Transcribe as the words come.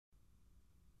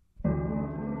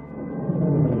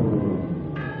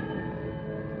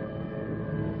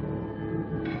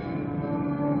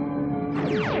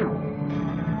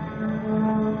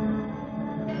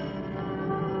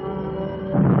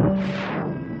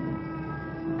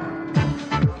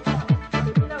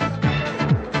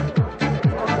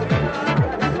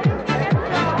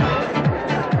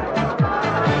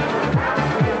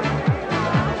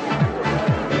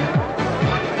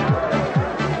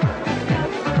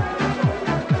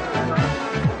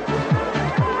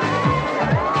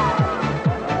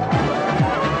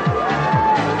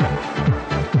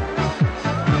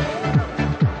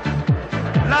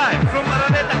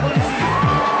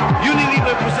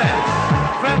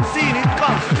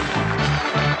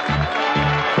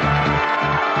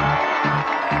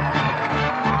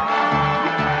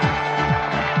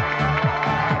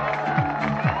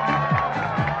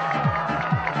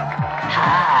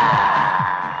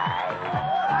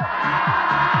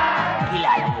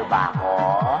niyo ba ako?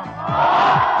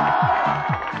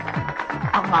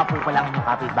 Ako nga po pala ang inyong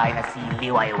kapitbahay na si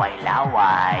Liwayway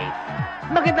Laway.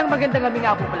 Magandang gabi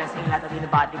nga po pala sa inyo lahat at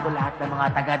binabati ko lahat ng mga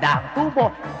taga-daang tubo.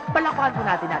 Palakpakan po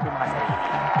natin mga sarili.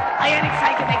 Ayan,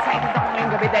 excited ako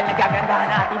ngayong gabi dahil nagagandahan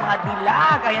na ating mga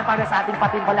dilag. Ayan, para sa ating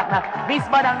patimpalak na Miss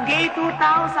Barangay 2000.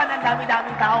 Ang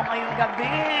dami-daming tao ngayong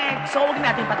gabi. So, huwag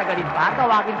natin patagalin pa.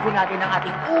 Tawagin po natin ang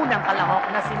ating unang kalahok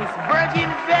na si Miss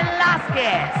Regine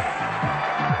Velasquez.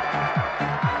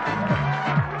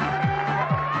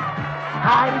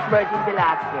 Hi, Miss Regine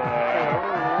Velasquez.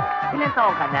 Ilan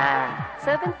taong ka na?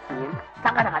 17?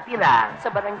 Saan ka nakatira? Sa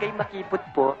barangay Makipot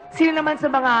po. Sino naman sa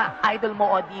mga idol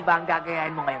mo o diva ang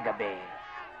gagayahin mo ngayong gabi?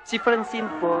 Si Francine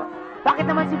po. Bakit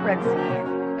naman si Francine?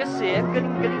 Kasi ang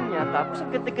galing-galing niya, tapos ang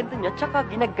ganda-ganda niya, tsaka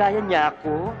ginagaya niya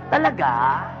ako.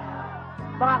 Talaga?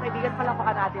 Mga kaibigan,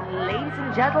 palakpakan natin, ladies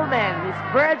and gentlemen, Miss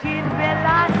Regine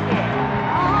Velasquez.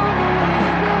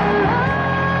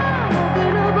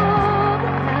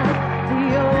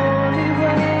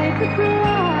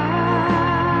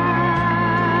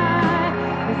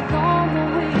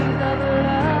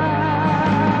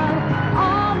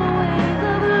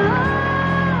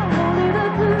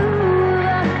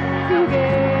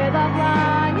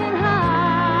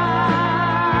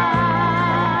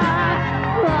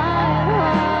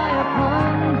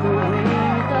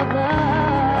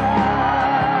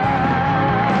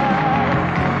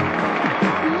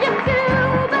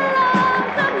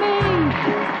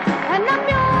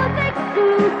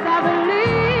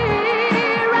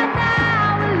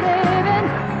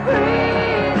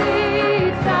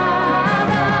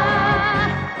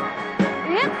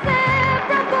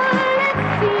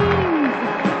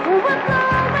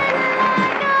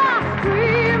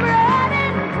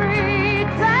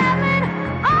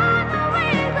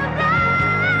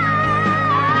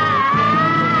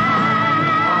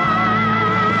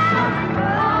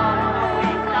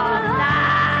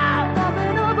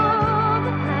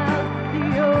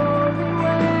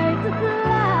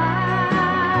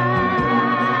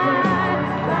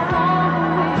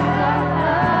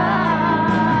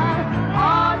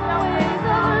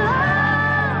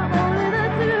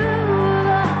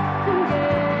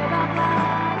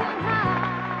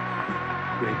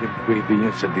 Pwede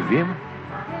niyo sa dilim?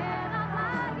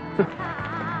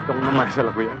 Itong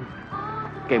namasala ko yan.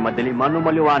 Kay madali man o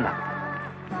maliwanag,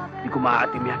 di ko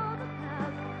maaatim yan.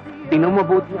 Tingnan mo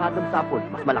mabuti yung Adam Sapol.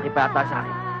 Mas malaki pa yata sa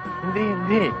akin.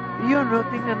 Hindi. Yun, no,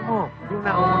 tingnan mo. Yung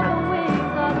nauna.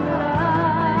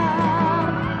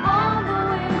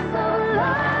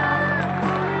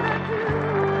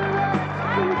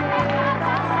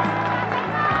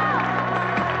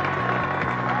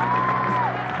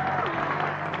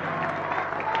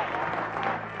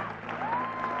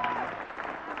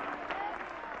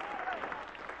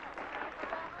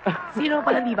 Sino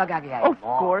pala di ba gagayahin Of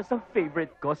mo? course, ang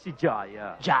favorite ko si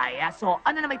Jaya. Jaya. So,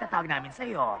 ano na may tatawag namin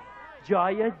sa'yo?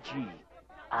 Jaya G.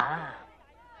 Ah.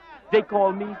 They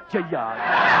call me Jaya.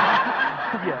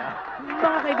 Yeah.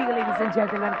 Mga kaibigan, ladies and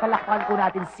gentlemen, palakpan po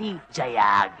natin si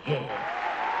Jayag.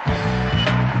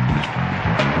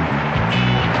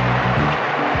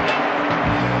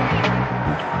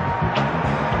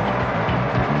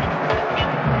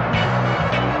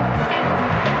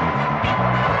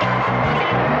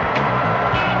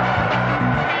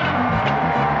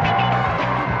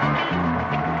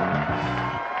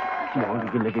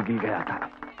 Gigil ka yata.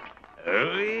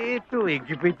 Ito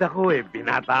gipit ako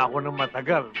Binata ako ng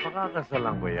matagal.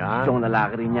 Makakasalan ko yan. Itong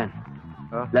lalaki rin yan.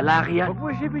 Huh? Lalaki yan. Huwag mo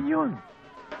isipin yun.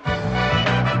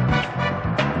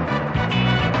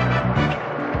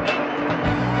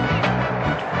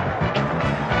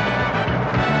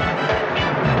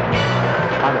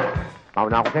 Ano?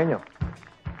 Mauna ako sa inyo.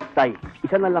 Tay,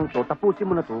 isa na lang to. Tapusin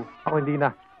mo na to. Ako hindi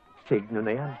na. Signo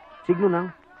na yan. Signo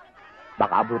nang.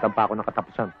 Baka abutan pa ako ng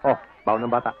katapusan. Oh, baon ng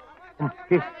bata.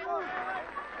 Kiss.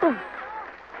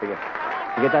 Sige.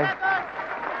 Sige tayo.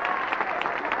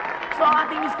 So, ang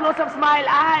ating Miss Close-Up Smile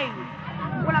ay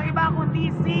walang iba kundi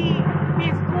si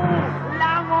Miss Ku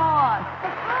Langot.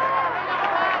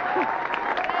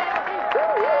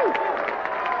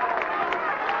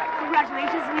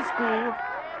 Congratulations, Miss Ku.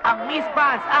 Ang Miss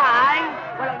France ay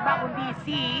walang iba kundi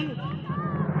si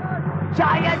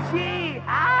Jaya G.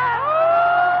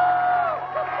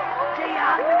 Jaya,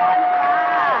 nanalo ka.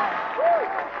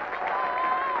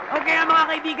 Okay, mga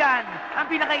kaibigan, ang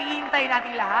pinakaiintay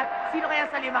nating lahat, sino kaya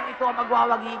sa limang ito ang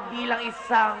magwawagi bilang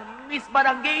isang Miss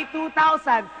Barangay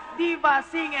 2000 Diva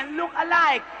Sing and Look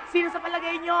Alike? Sino sa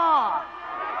palagay nyo?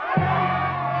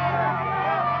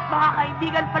 Mga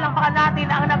kaibigan, palampakan natin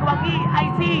ang nagwagi ay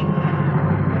si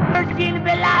Regine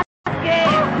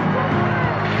Velasquez!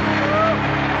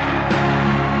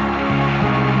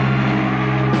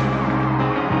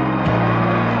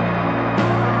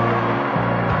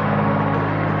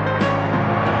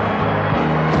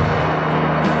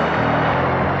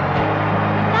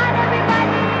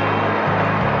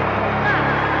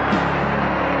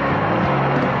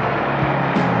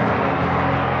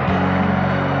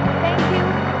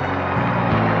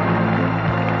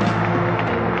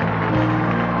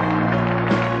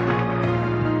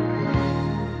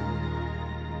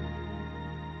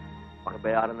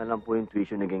 bayaran na lang po yung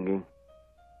tuition ni Gengging.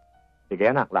 Sige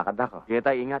anak, lakad na ako. Sige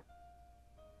tayo, ingat.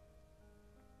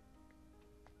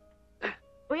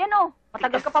 Uy, ano?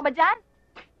 Matagal ka pa ba dyan?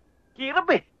 Hirap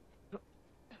eh.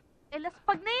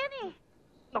 Laspag na yan eh.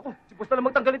 Naku, si boss na lang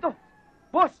magtanggal ito.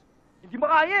 Boss, hindi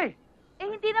makaya eh.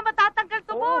 Hindi na matatanggal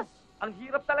to, Oo, boss. ang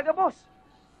hirap talaga, boss.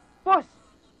 Boss.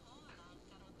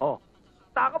 Oh,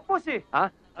 Takap, boss eh. ha?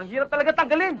 Ang hirap talaga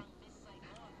tanggalin.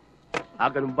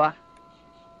 Ganun ba?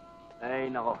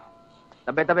 Ay, nako.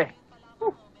 Tabi-tabi.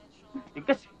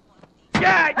 Tigas.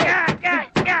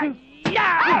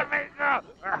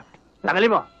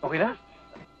 Tanggalin mo. Okay na?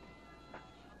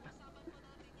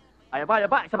 Ay, ba?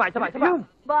 Isa pa. Yun.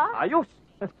 Ba? Ayos.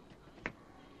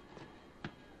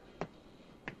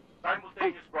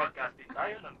 Simultaneous broadcasting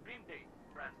tayo ng Dream Day,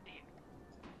 Francine.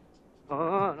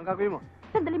 Anong gagawin mo?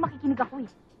 Sandali makikinig ako eh.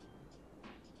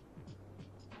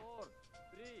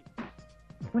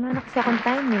 Wala na kasi akong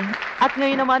time eh. At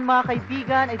ngayon naman mga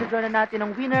kaibigan, ay doon na natin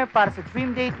ang winner para sa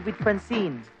Dream Date with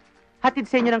Francine. Hatid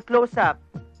sa inyo ng close-up.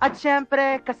 At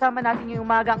syempre, kasama natin yung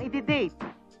umagang i-date.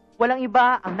 Walang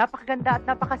iba, ang napakaganda at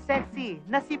napaka-sexy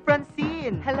na si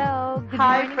Francine. Hello, good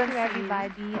Hi, morning to Francine.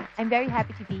 everybody. I'm very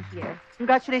happy to be here.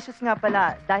 Congratulations nga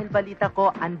pala, dahil balita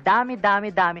ko, ang dami.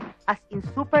 As in,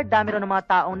 super dami rin ng mga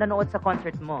taong nanood sa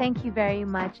concert mo. Thank you very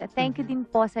much. At thank you din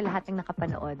po sa lahat ng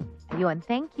nakapanood. Ayun,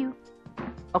 thank you.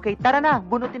 Okay, tara na,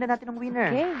 bunutin na natin ang winner.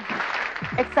 Okay.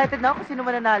 Excited na ako kung sino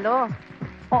mananalo.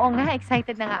 Oo nga,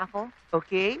 excited na nga ako.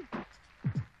 Okay?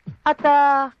 At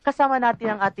kasama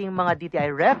natin ang ating mga DTI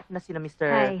rep na sina Mr.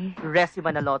 Hi. Resi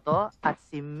Manaloto at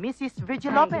si Mrs.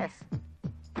 Virgil Hi. Lopez.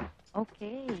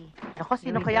 Okay. Ako,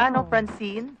 sino Here we kaya, go. no,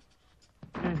 Francine?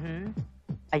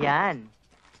 Ayan.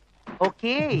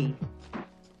 Okay.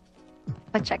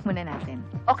 Pa-check muna natin.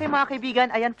 Okay, mga kaibigan,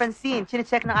 ayan, Francine.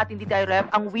 Chinecheck ng ating DTI rep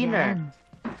ang winner. Yan.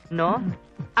 No?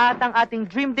 At ang ating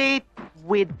dream date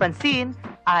with Francine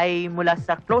ay mula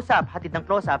sa close-up, hatid ng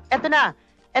close-up. Eto na.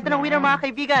 Eto na Yan. winner, mga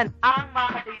kaibigan. Ang mga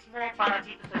ka-date mo para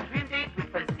dito sa dream date with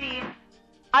Francine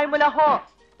ay mula ho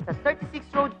sa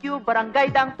 36 Road Q, Barangay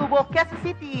Dang Tubo, Quezon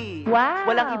City. Wow.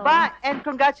 Walang iba. And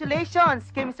congratulations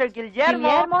kay Mr.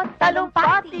 Guillermo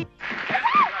Talumpati.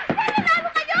 Nanalo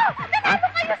kayo! Nanalo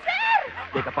kayo, sir!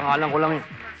 Hindi, kapangalan ko lang eh.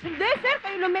 Hindi, sir.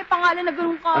 Kayo lang may pangalan na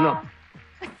ganun ka. Ano?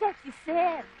 Kasi si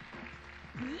sir.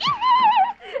 Yay!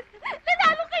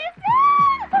 Nanalo kayo,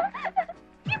 sir!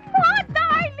 Gimo,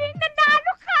 darling!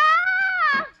 Nanalo ka!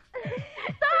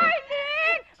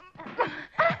 Darling!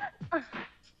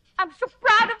 I'm so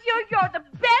proud of you. You're the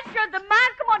best. You're the man.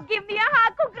 Come on, give me a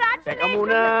hug. Congratulations. Teka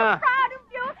muna. I'm so proud of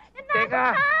you. Nanalo Teka.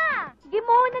 ka!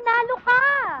 Gimo, nanalo ka!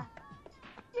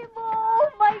 Gimo, oh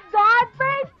my God!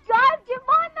 Praise God!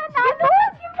 Gimo, nanalo ka!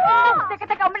 Gimo!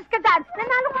 Teka, umalis ka dyan.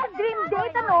 Nanalo ka sa dream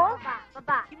date, ano?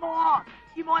 Baba.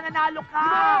 Gimo, nanalo ka!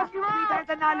 Gimo,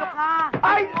 nanalo ka!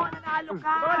 Ay! Gimo, nanalo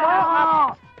ka!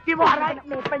 Gimo, Aray,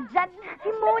 may pa dyan.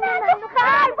 Gimo, nanalo ka!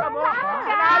 Gimo,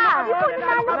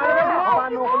 nanalo ka!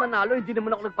 Paano ako nanalo? Hindi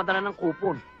naman ako nagpadala ng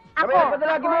kupon. Ako ang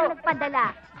nagpadala.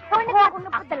 Ako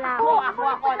nagpadala.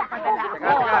 Ako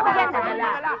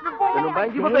nagpadala. Ganun ba?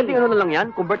 Hindi ba pwedeng ano na lang yan?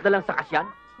 Convert na lang sa cash yan?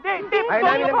 Hindi. Ay,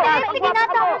 namin ang cash. Sige na,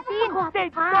 tapusin.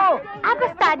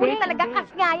 Basta, di talaga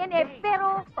cash nga yan eh. Pero,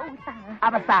 pautang.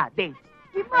 Basta, date.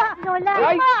 Lola.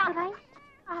 Ay! Aray.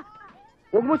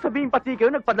 Huwag mo sabihin pati kayo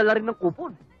nagpadala rin ng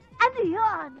kupon. Ano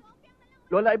yun?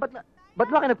 Lola, ba't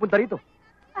ba kayo nagpunta rito?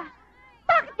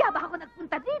 Bakit nga ba ako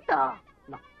nagpunta dito?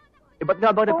 Ba't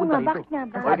nga ba nagpunta nga, rito? bakit nga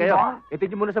ba? Okay kayo, itid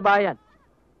niyo muna sa bayan.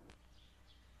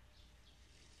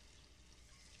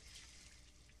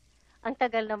 Ang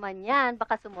tagal naman yan.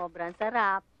 Baka sumobra ang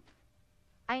sarap.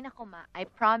 Ay nako ma, I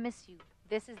promise you,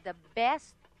 this is the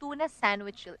best tuna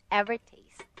sandwich you'll ever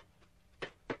taste.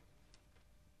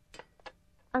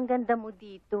 Ang ganda mo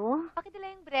dito. Pakidala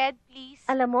yung bread, please.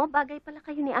 Alam mo, bagay pala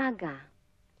kayo ni Aga.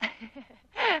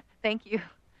 Thank you.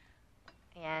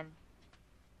 Ayan.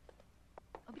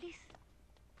 O, bilis.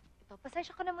 Ito,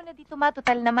 pasensya ko na muna dito, ma.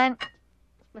 Total naman,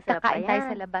 Masarap pa kakain tayo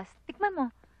sa yan. labas. Tikman mo.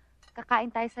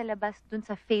 Kakain tayo sa labas dun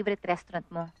sa favorite restaurant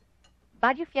mo.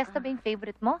 Barrio Fiesta ba yung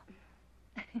favorite mo?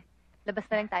 Labas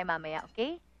na lang tayo mamaya,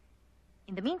 okay?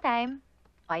 In the meantime,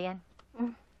 o, ayan.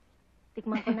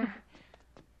 Tikman ko na.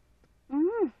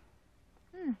 Hmm.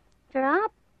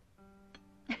 Sarap.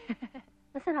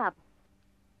 Masarap.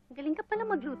 Galing ka pala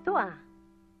magluto, ah.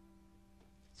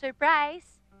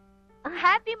 Surprise!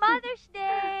 Happy Mother's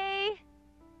Day!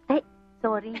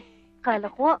 Sorry. Kala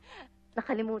ko,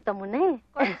 nakalimutan mo na eh.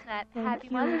 Of course not. Thank Happy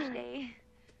you. Mother's Day.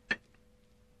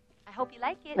 I hope you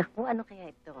like it. Naku, ano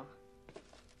kaya ito?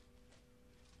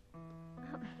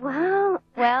 Wow.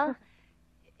 Well,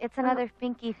 it's another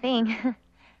pinky thing.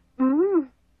 Mm.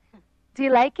 Do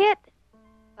you like it?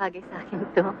 Bagay sa akin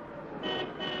to.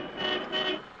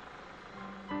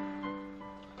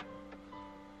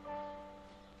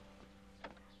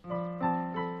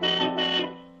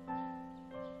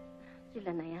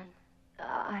 Sila na yan.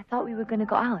 I thought we were gonna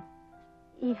go out.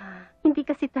 Iha, hindi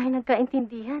kasi tayo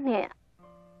nagkaintindihan eh.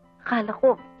 Akala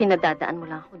ko, pinadadaan mo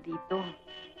lang ako dito.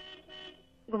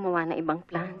 Gumawa na ibang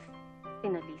plans.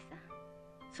 Sina Lisa.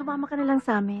 Sumama ka na lang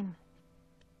sa amin.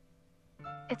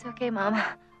 It's okay, Mom.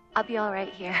 I'll be all right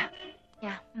here.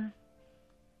 Yeah.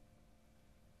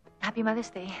 Happy Mother's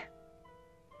Day.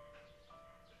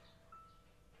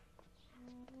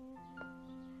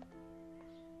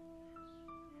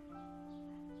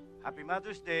 Happy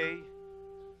Mother's Day.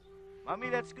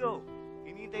 Mami, let's go.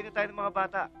 Hinihintay na tayo ng mga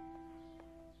bata.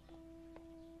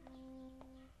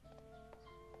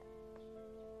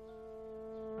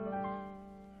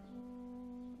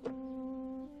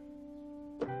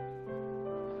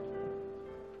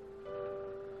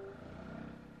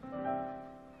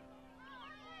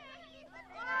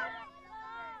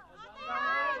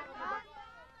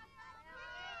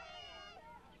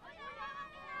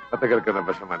 Matagal ka na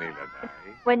ba sa Manila,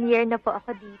 Day? 1 year na po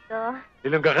ako dito.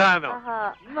 Ilongga ka, no? Aha.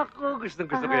 Naku,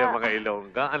 gustong-gusto ko yung mga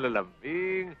Ilongga. Ang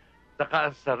lalambing. Saka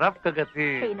ang sarap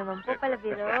kagatin. Kayo naman po pala,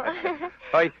 Biro.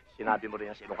 Hoy, sinabi mo rin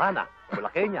yan si Ilocana,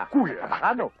 Bulakenya, Kuya,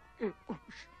 Bacano.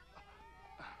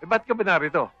 Eh, ba't ka ba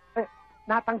narito?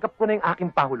 Natanggap ko na yung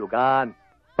aking pahulugan.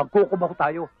 Magkukubaho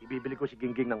tayo. Ibibili ko si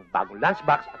Gingging ng bagong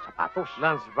lunchbox at sapatos.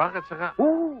 Lunchbox at saka...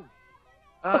 Oo!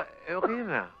 Okay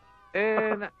na.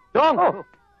 Dong! Oh,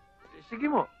 sige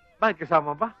mo. Bakit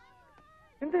kasama ba?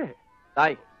 Hindi.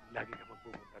 Tay, Lagi ka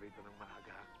magpupunta rito ng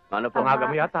maaga. ano pong aga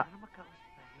mo yata? Para magkausap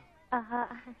tayo. Aha.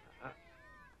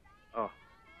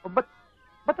 O, ba't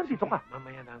nandito ka?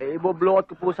 Mamaya na. Iboblow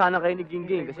out ko po sana kayo ni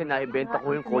Gingging kasi naibenta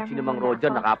ko yung kotse ni Mang Roger.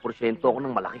 Nakaporsyento ako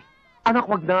ng malaki. Anak,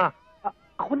 wag na.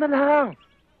 Ako na lang.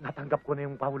 Natanggap ko na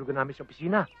yung pahulugan namin sa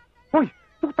opisina. Hoy,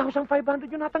 2,500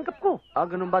 yung natanggap ko.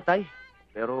 Ganun ba, Tay?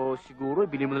 Pero siguro,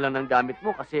 bili mo na lang ng gamit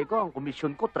mo kasi ko, ang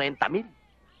komisyon ko, 30,000.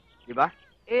 Di ba?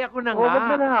 Ako na nga. Wag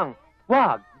na lang.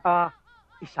 Wag.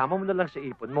 Isama mo na lang sa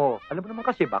ipon mo. Alam mo naman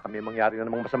kasi, baka may mangyari na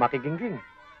namang masama kay Gingging.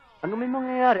 Ano may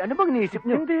mangyayari? Ano bang iniisip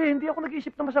niyo? Hindi ako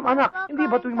nag-iisip ng masama. Anak, hindi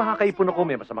ba tuwing makakaipon ako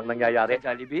may masamang nangyayari?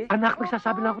 Jollibee? Anak,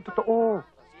 nagsasabi lang ako totoo.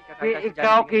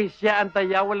 Ikaw, kay siya,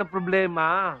 antaya, walang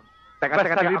problema.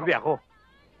 Basta libre ako.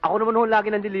 Ako naman ho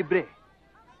lagi nandilibre.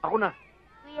 Ako na.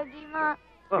 Kuya Gimo.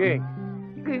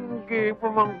 King,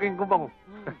 pamangking ko bang?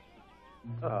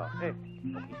 Okay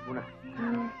muna.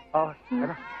 Tara.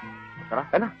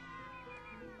 Tara.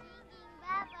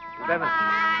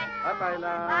 Bye-bye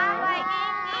lang. Bye,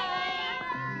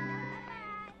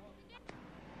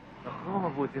 Ako,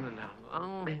 mabuti na lang.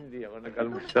 Hindi ako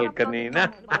nag-almusal kanina.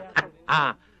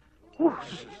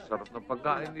 Sarap ng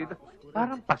pagkain dito.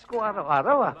 Parang Pasko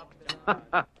araw-araw,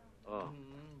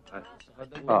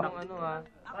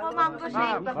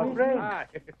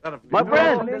 My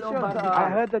friend! I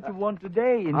heard that you won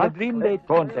today in the Dream Date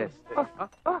contest.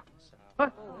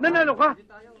 Nanalo ka?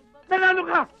 Nanalo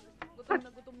ka?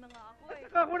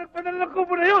 Ako nagpadala ng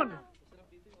kubo na yun.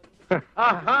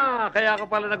 Kaya ako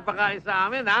pala nagpakain sa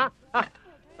amin, ha?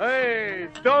 Hey,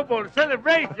 double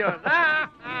celebration!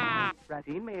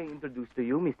 Francine, may I introduce to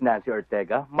you Miss Nancy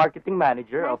Ortega, Marketing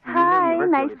Manager of Hi, Unilever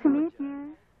nice to Philippines. meet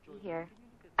you. Here.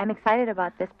 I'm excited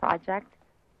about this project.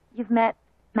 You've met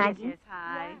Maggie?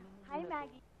 Hi. Hi,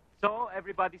 Maggie. So,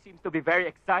 everybody seems to be very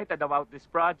excited about this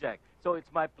project. So,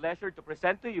 it's my pleasure to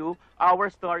present to you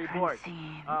our storyboard.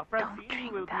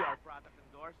 Francine will be our product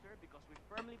endorser because we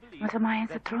firmly believe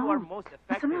that you are most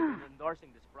effective in endorsing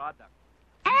this product.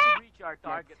 To reach our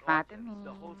target audience,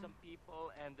 the wholesome people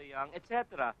and the young,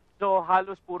 etc. So,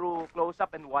 halos puro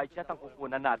close-up and wide shot ang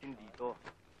kukunan natin dito.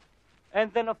 And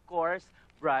then, of course,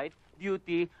 bright,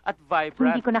 beauty, at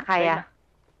vibrant. Hindi ko na kaya.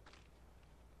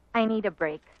 I need a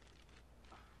break.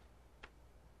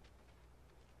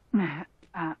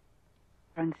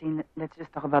 Francine, let's just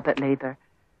talk about that later.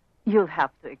 You'll have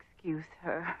to excuse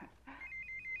her.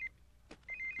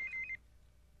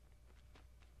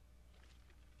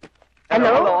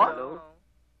 Hello?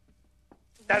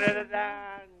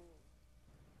 Da-da-da-dan!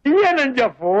 Yan ang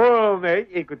Japon, eh.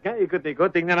 Ikot.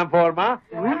 Tingnan ang forma.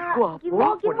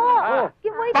 Gimo.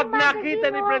 Pag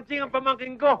nakita ni Francine ang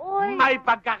pamangking ko, may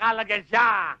pagkakalagyan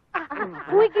siya.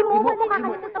 Uy, Gimo,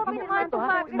 nakakalimutan ko yung mga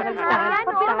tumagal.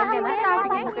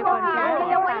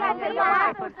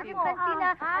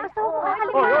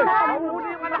 Mahuli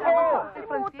yung anak ko.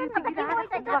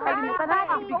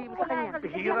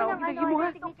 Bihira ako.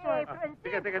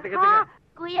 Teka.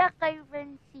 Kuya, kay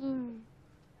Francine.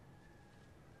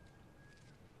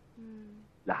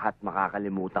 lahat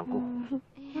makakalimutan ko.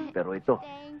 Pero ito,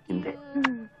 hindi.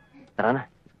 Tara na.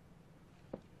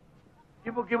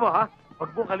 Gimo, ha?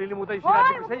 Huwag mo kalilimutan yung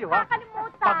sinabi ko sa iyo, ha?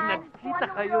 Pag nagkita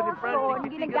kayo ni Francine,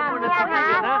 titigan mo na sa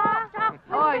yan, ha?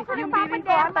 Hoy, yung bilin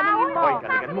ko, tanungin mo. Hoy,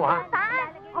 kaligan mo, ha?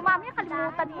 O, mami,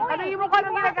 kalimutan mo. Tanungin mo kung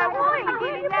anong ginagawa mo sa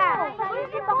bilin niya.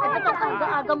 Ito,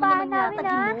 aga mo naman yata,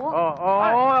 Gimo.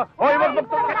 Hoy, wag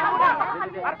magtungkit mo na!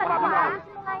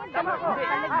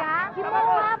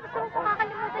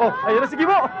 Oh, ayun na si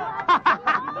Gimo!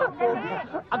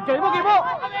 Ang galing mo, Gimo!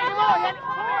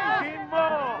 Gimo!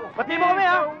 Pati mo kami,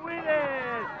 ha?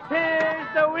 He's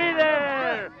the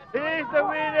winner! He's the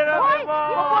winner of the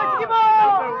ball! Gimo!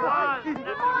 Number one!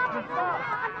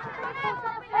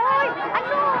 Hoy!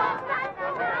 Ano?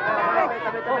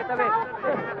 Tabi!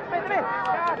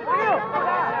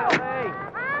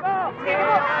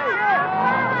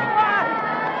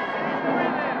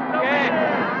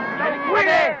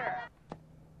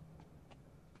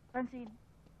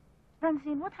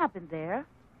 Francine, what happened there?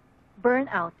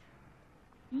 Burnout.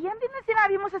 Yan din ang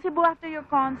sinabi mo sa Cebu after your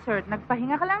concert.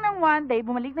 Nagpahinga ka lang ng one day,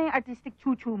 bumalik na yung artistic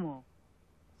chuchu mo.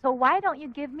 So why don't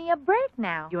you give me a break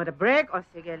now? You want a break? O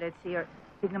sige, let's see your...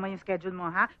 Tignan mo yung schedule mo,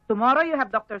 ha? Tomorrow you have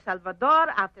Dr. Salvador.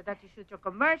 After that, you shoot your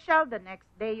commercial. The next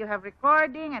day, you have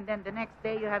recording. And then the next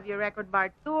day, you have your record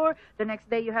bar tour. The next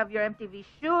day, you have your MTV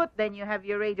shoot. Then you have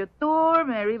your radio tour.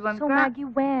 So, Maggie,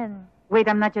 when? Wait,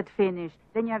 I'm not yet finished.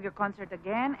 Then you have your concert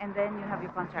again. And then you have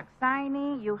your contract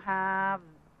signing. You have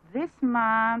this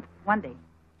month, 1 day.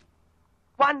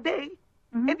 1 day?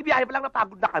 Eh, di biyahe pa lang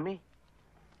napagod na kami.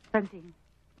 Francine,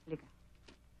 halika.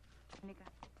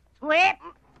 Sweet!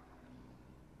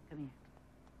 Come here.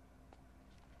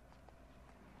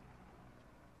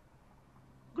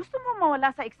 Gusto mo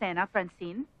mawala sa eksena,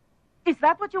 Francine? Is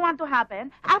that what you want to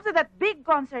happen? After that big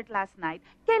concert last night,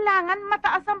 kailangan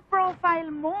mataas ang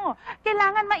profile mo.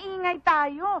 Kailangan maingay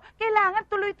tayo. Kailangan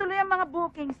tuloy-tuloy ang mga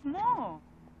bookings mo.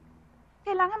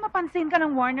 Kailangan mapansin ka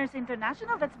ng Warner's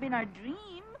International. That's been our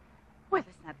dream. Well,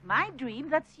 it's not my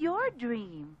dream. That's your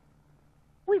dream.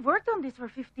 We've worked on this for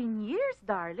 15 years,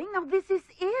 darling. Now this is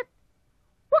it.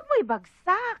 Huwag mo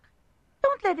ibagsak.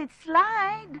 Don't let it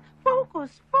slide.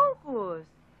 Focus.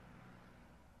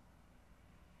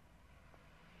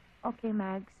 Okay,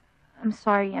 Mags. I'm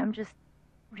sorry. I'm just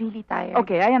really tired.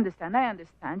 Okay, I understand.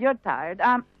 You're tired.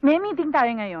 May meeting tayo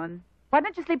ngayon. Why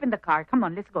don't you sleep in the car? Come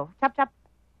on, let's go. Chap.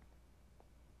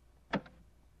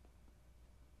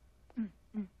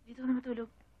 Dito na matulog.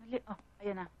 Oh,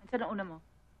 ayan na. Andiyan ang una mo.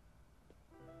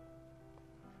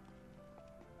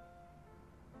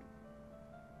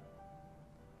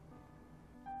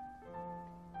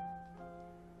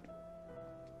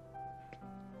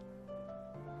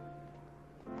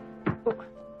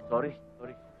 Sorry.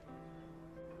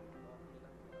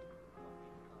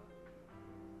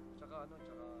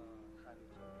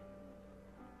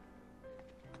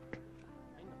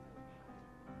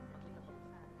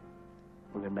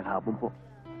 Magandang hapon po.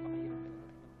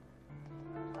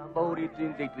 Saan ba ho rito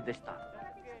yung date with the star?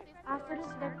 First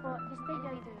step po, just take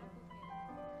your leader.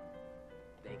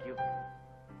 Thank you.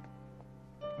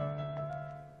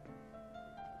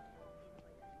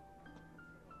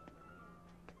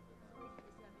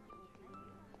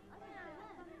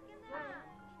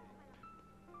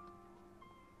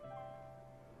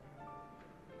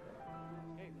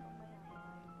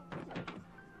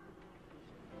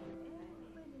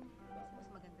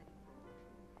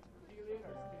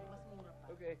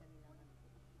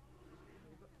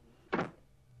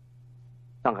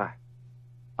 Saan ka?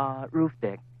 Roof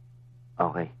deck.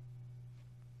 Okay.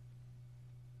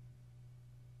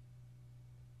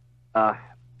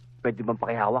 Pwede bang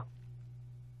pakihawak?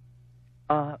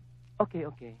 Okay.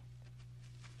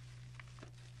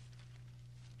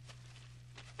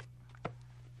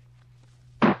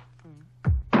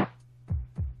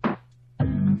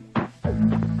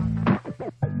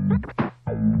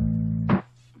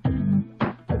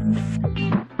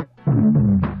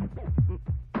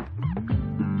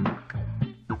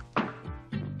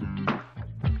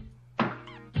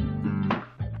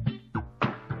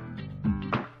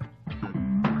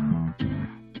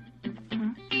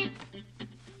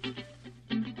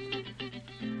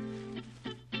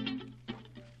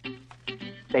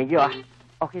 Thank you,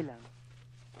 Okay lang.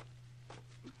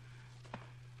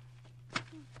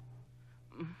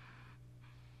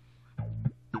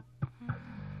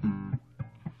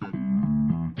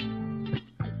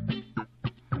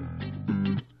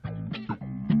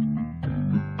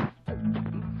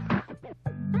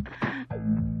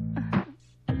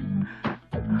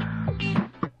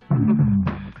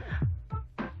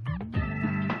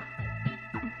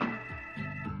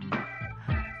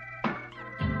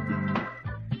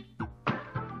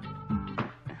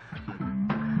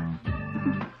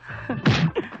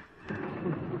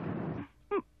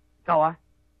 Ikaw, ah.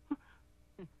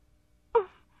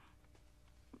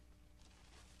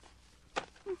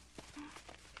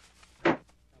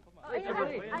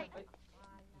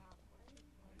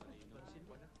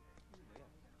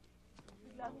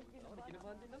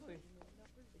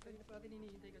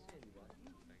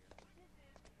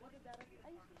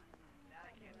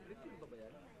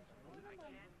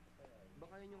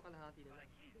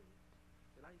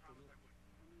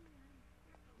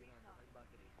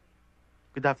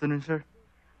 Good afternoon, sir.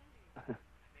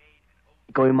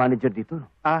 Ikaw yung manager dito, no?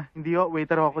 Hindi ho.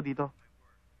 Waiter ho ako dito.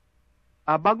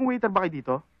 Bagong waiter ba kayo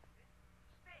dito?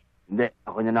 Hindi,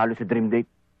 ako nanalo sa Dream Date.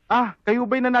 Kayo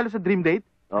ba'y nanalo sa Dream Date?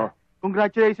 Oo.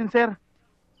 Congratulations, sir.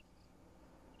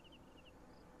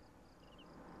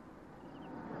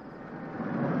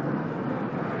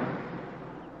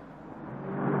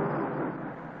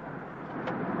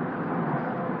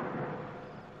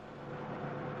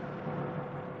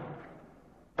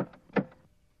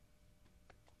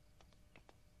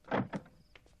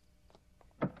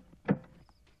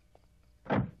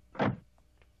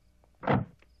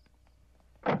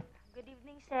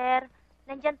 Sir,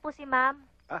 nandyan po si ma'am.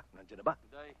 Nandiyan na ba?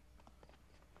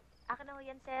 Akin na ho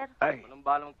yan, sir. Ay, Walang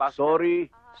balang pasok.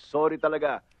 sorry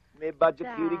talaga. May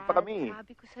budget hearing pa kami.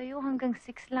 Sabi ko sa'yo, hanggang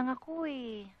 6 lang ako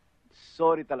eh.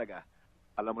 Sorry talaga.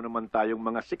 Alam mo naman tayong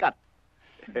mga sikat.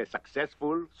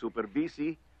 Successful, super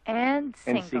busy, And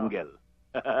single. and single.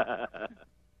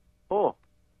 Oh,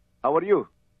 how are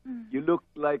you? You look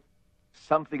like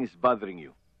something is bothering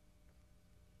you.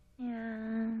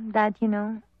 Yeah, Dad, you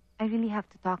know, I really have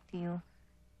to talk to you.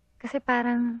 Kasi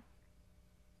parang,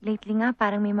 lately nga,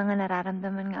 parang may mga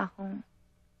nararamdaman nga akong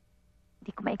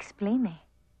hindi ko ma-explain eh.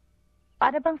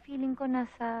 Para bang feeling ko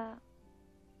nasa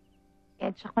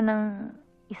edge ako ng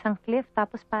isang cliff,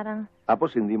 tapos parang,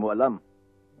 Tapos hindi mo alam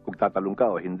kung tatalong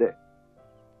ka o hindi.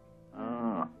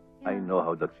 I know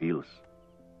how that feels.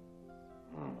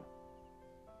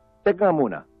 Teka nga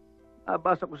muna.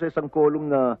 Basa ko sa isang column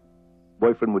na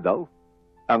boyfriend mo daw,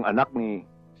 ang anak ni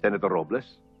Senator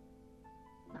Robles.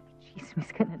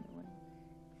 nakichismis ka na naman.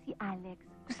 Si Alex,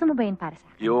 gusto mo ba yun para sa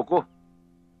akin? Yoko.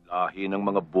 Lahi ng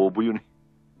mga bobo yun eh.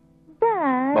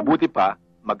 Dad! Mabuti pa,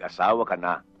 mag-asawa ka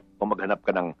na o maghanap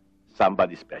ka ng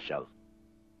somebody special.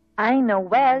 I know,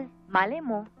 well, malay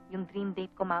mo, yung dream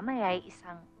date ko mamaya ay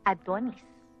isang Adonis.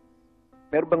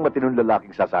 Meron bang matinong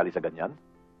lalaking sasali sa ganyan?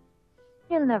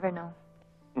 You'll never know.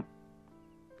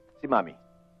 Si Mami,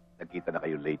 nagkita na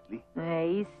kayo lately?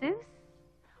 Ay, sus.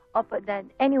 Opo, Dad.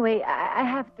 Anyway, I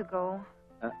have to go.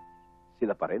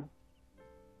 Sila pa rin?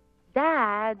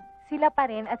 Dad, sila pa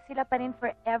rin at sila pa rin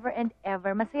forever and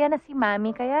ever. Masaya na si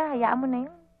Mami, kaya hayaan mo na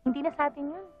yun. Hindi na sa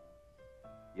atin yun.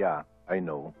 Yeah, I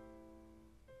know.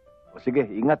 O sige,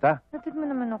 ingat ha. Natid mo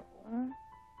naman ako.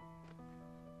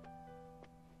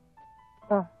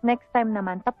 Oh, next time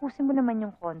naman, tapusin mo naman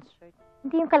yung concert.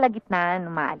 Hindi yung kalagitnaan,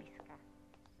 umaalis ka.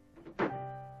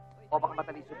 O baka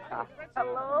matalisod ka.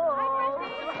 Hello!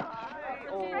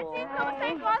 Francine, kamusta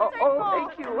yung concert Oh, mo?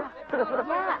 thank you.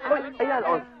 Ayan,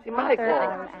 si Mike,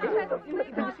 Ito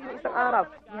sino isang araw.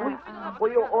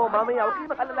 Mamaya, huwag kayo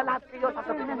mag-alala, lahat kayo.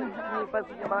 Sasabihin namin ni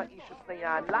Francine yung mga issues na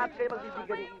yan. Lahat kayo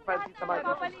magbibigyan ni Francine sa mga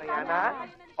issues na yan, ha?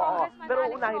 Oo, pero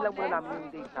unahin lang muna namin yung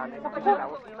date namin. Huwag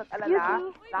kayo mag-alala,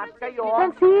 lahat kayo.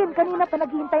 Francine, kanina pa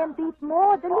naghihintay ang date mo.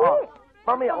 Dali! Oo.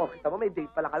 Mamaya, kita mo, may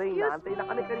date pala kami. Inaantay na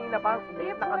kami kanina pa.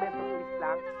 Date na kami, please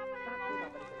lang.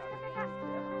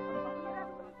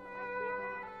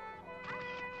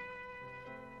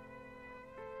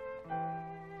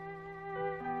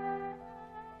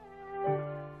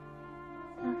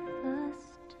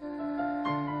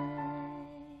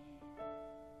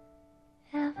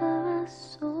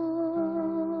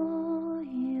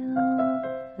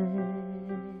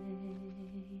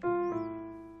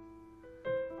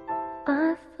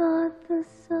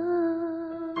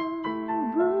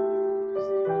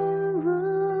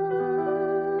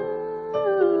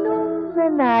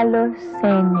 Nanalo sa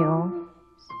inyo.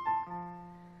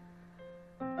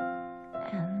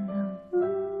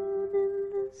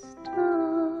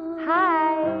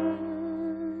 Hi!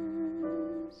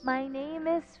 My name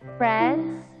is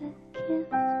France.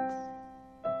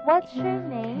 What's your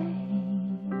name?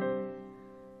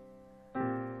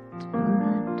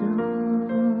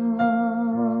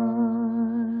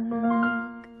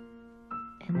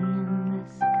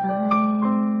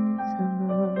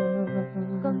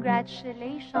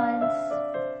 Congratulations.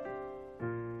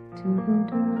 To the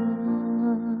dark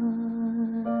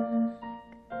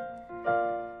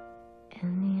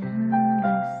and the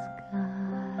endless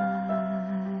skies.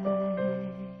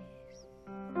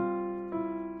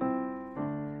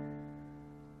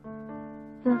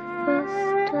 The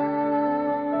first time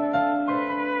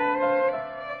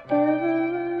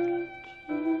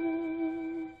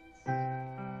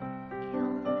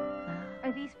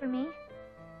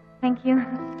Thank you.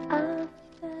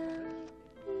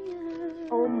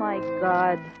 Oh my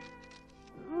God.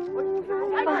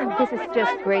 This is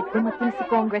just great. Dumating si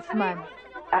Congressman.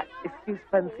 Excuse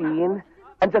Francine.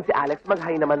 Andyan si Alex.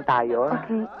 Mag-hi naman tayo.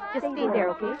 Okay. Just stay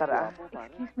there, okay? Tara.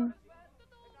 Excuse me.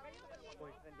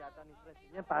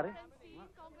 Yan, pare.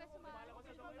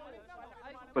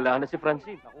 Wala na si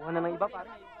Francine. Nakuha na ng iba, pare.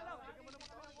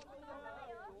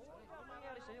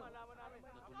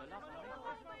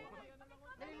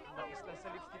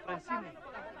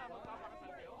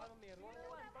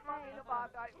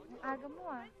 Aga mo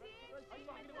ah.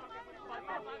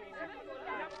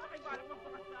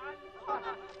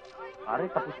 Pare,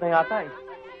 tapos na yata eh.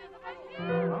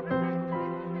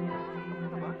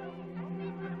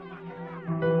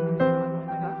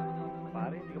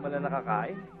 Pare, hindi ka man lang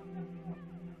nakakain.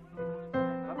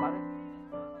 Ha, pare?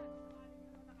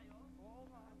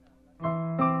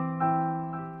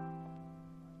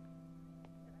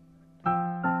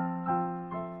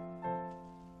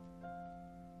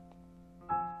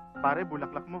 Pare,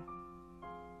 bulaklak mo.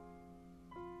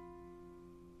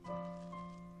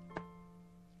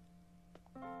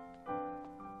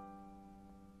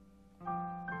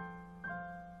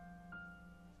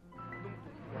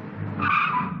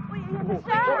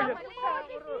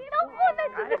 Naku,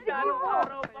 nandiyan na si Gimo.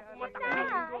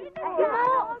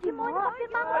 Gimo,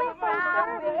 pirma mo yung poster.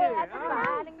 Ano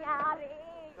nangyari?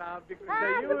 Sabi ko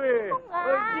sa'yo eh.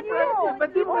 Ba't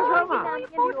di mo kasama?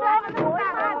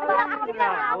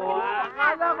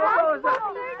 Akala ko sa...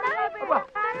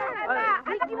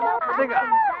 Teka.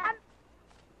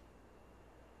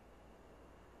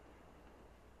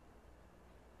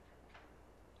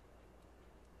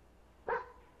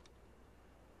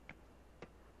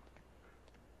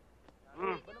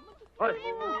 Hoy,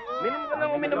 minom ka lang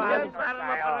uminom yan para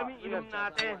maparami inom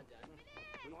natin.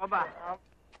 Ano ka ba?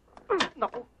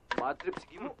 Naku, bad trip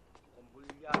si Gimo.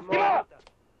 Kumbulya mo.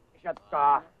 Shut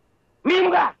ka. Minom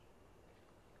ka!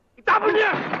 Itapon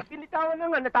niya! Pinitawan na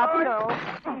nga, natapon na, oh.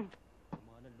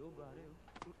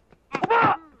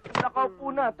 Uba! Nakaupo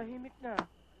na, tahimik na.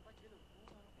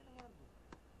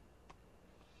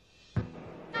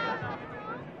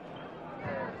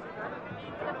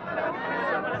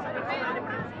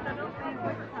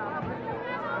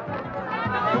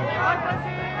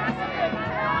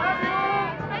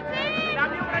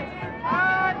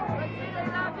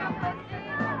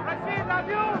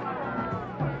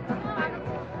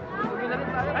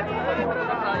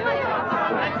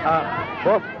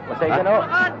 Boss, pasensya na ho.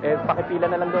 Pakipila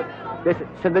na lang doon.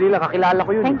 Sandali lang, kakilala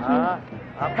ko yun. Thank you.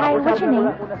 Hi, what's your name?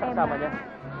 Kasama niya.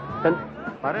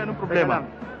 Pare, anong problema?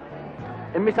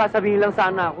 May sasabihin lang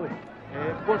sana ako eh.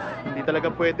 Boss, hindi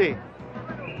talaga pwede.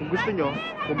 Kung gusto nyo,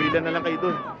 pumila na lang kayo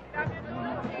doon.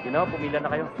 Sige na, pumila na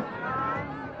kayo.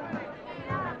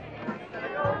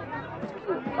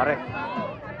 Pare.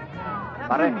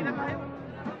 Pare.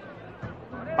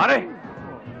 Pare!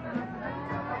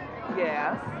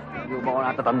 Yes? Hindi mo ba ako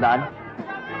natatandaan?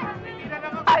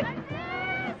 Ay!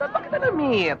 Saan ba kita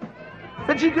na-meet?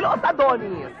 Sa Gigolo o sa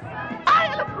Adonis? Ay,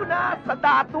 alam ko na! Sa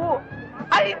Dato!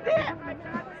 Ay, hindi!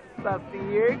 Sa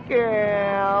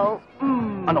Circle!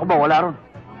 Ano ko ba? Wala ron.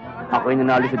 Ako yung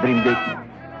nanalo sa Dream Date.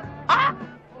 Ah!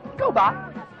 Ikaw ba?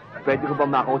 Pwede ko ba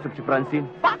makausap si Francine?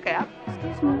 Bakit?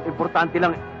 Excuse me. Importante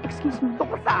lang. Excuse me.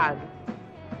 Tungkol saan?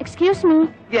 Excuse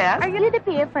me. Yes? Are you the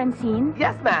PA, Francine?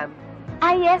 Yes, ma'am.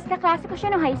 Ah, yes. Kaklase ko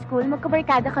siya no high school.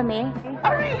 Magkabarkada kami.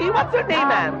 Oh, really? What's your name,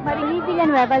 ma'am? Marie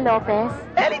Villanueva Lopez.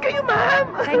 Ellie kayo, ma'am!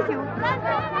 Thank you.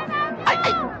 Ay!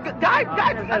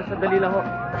 Guard! Sandali lang ho.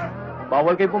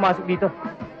 Bawal kayo pumasok dito.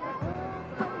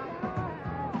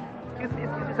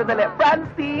 Excuse me, sandali.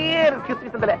 Francine! Excuse me,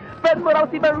 sandali. Friend mo raw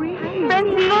si Marie!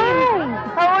 Francine!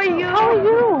 Hi! How are you? How are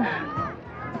you?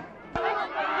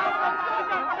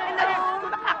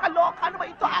 Nakakaloka! Ano ba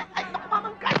ito? Ay, naku,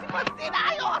 mamangkay si Francine!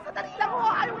 Ayaw! Sandali lang ho!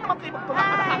 Ayaw naman kayo magtulak.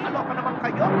 Nakakaloka naman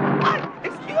kayo. Ay!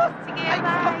 Excuse! Sige, ay,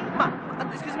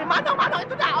 excuse me, Manong!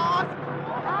 Ito na! Oh!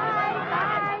 Bye!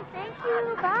 Thank you!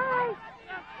 Bye!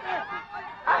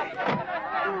 Ay!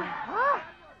 Ha?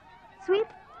 Sweet,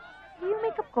 yung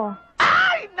makeup ko.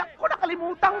 Ay! Naku,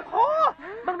 nakalimutan ko!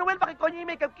 Mang Noel, pakikuha niyo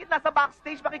yung makeup kit. Nasa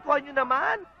backstage, pakikuha niyo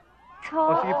naman.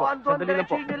 So, sige po. Andun, Sandali lang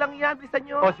po. diretsuhin niyo lang yan. Bilisan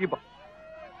niyo. Sige po.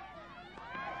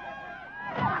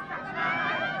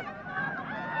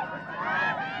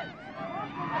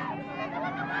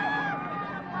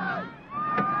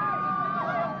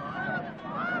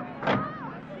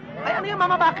 Ay, ano yung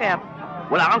mama, bakit?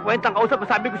 Wala kang kwentang kausap.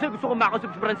 Masabi ko sa'yo, gusto ko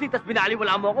makausap si Francine, tapos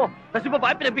binaliwala mo ako. Tapos yung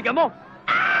babae, pinagbigyan mo.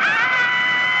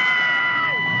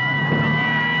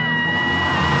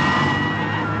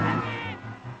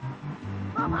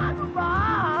 Mama, ano ba?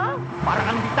 Para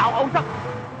kang hindi tao kausap.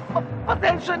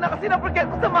 Siya na kasi na-forget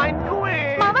ko sa mind ko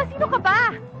eh. Mama, sino ka ba?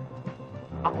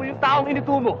 Ako yung taong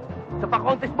initumo sa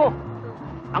pa-contest mo.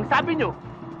 Ang sabi nyo,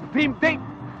 dream date.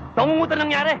 Tangungutan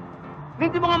nangyari.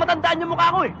 Hindi mo nga matandaan yung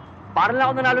mukha ko eh. Para lang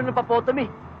ako nanalo ng papotom eh.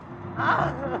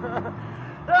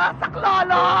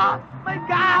 Saklolo! My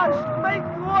gosh! My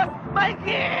goose! My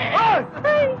kiss!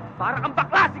 Hoy! Para kang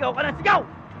bakla, sigaw ka ng sigaw!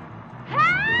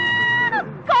 Help!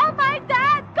 Call my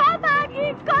dad! Call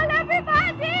Maggie! Call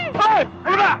everybody! Hoy!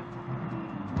 Ano ba?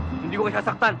 Hindi ko kayo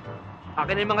sasaktan.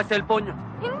 Akin na yung mga cellphone nyo.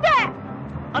 Hindi!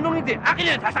 Anong hindi?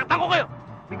 Akin yan! Sasaktan ko kayo!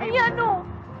 Ayan o.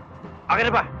 Akin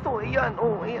na ba? Ito, ayan,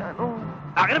 ayan,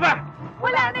 Akin na ba?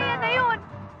 Wala na yan na yun.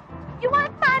 You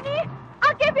want money?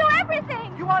 I'll give you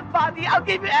everything. You want body? I'll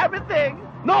give you everything!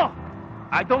 No!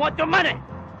 I don't want your money!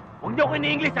 Huwag niyo ako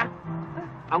ini-English, ha?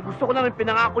 Ang gusto ko namin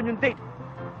pinangako yung date.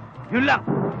 Yun lang.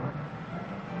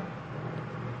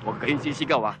 Huwag kayong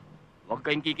sisigaw, ha? Huwag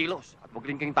kayong kikilos. At huwag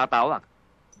rin kayong tatawag.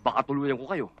 Baka tuluyan ko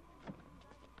kayo.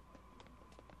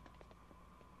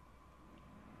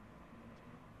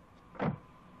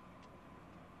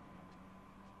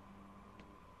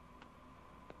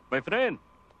 My friend.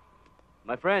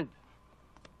 My friend,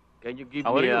 can you give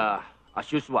How are me, you? as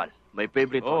usual, my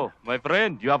favorite one? Oh, my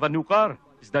friend, you have a new car.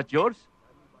 Is that yours?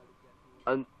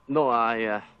 No,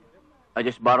 I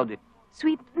just borrowed it.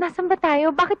 Sweet, nasan ba tayo?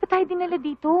 Bakit pa tayo dinala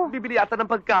dito? Bibili ata ng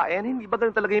pagkain. Hindi ba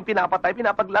ganun talaga yung pinapatay?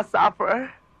 Pinapag-last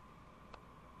supper?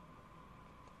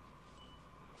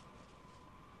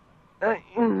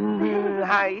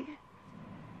 Hi.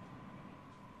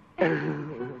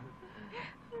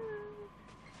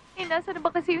 Nasa na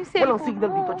ba kasi yung cellphone Walang signal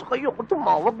dito. Tsaka ayoko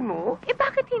tumawag, no? Eh,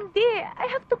 bakit hindi? I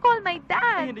have to call my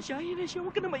dad. Ayan na siya.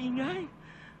 Huwag ka na maingay.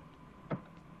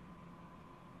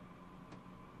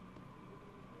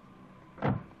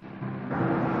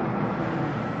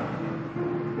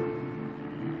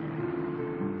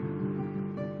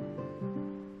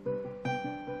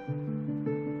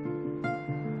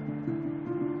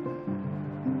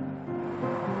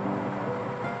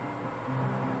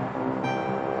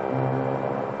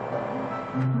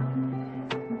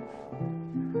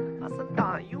 Asan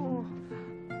tayo?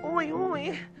 Uy.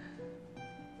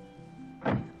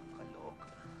 Kalok.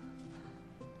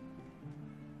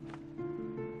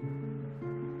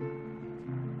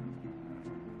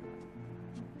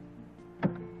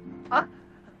 Ah?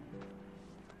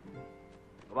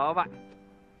 Baba.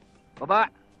 Baba.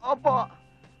 Opo.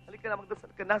 Halika na, magdasal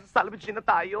ka na. Sa salvage na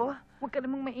tayo. Huwag ka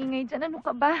namang maingay dyan. Ano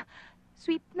ka ba?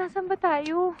 Sweet, nasan ba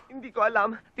tayo? Hindi ko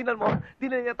alam. Tingnan mo,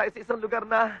 dinala niya tayo sa isang lugar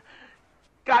na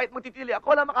kahit magtitili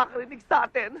ako, wala makakarinig sa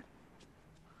atin.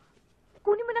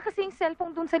 Kunin mo na kasi yung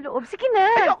cellphone dun sa loob. Sige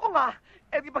na! Ayoko nga!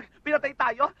 Eh di pag pinatay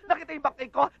tayo, nakita yung backay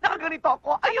ko, nakaganito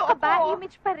ako, ayoko! Ano ka ba?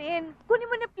 Image pa rin. Kunin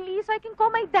mo na please so I can call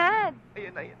my dad.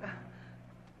 Ayan na.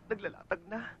 Naglalatag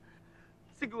na.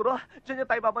 Siguro, dyan niya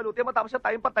tayo babalutin matapos siya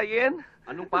tayong patayin.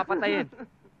 Anong papatayin?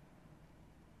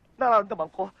 Nararamdaman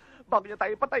ko, bago niya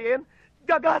tayo patayin,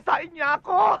 gagasain niya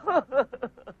ako!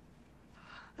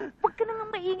 Huwag ka nang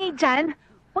maingay dyan.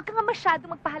 Huwag ka nga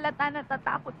masyadong magpahalata na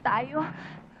tatakot tayo.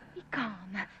 Be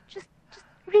calm. Just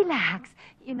relax.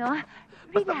 You know?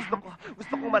 Relax. Basta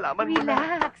gusto kong malaman mo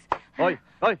na. Relax. Hoy!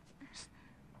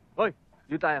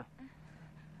 Dito tayo.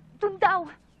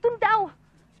 Tundaw!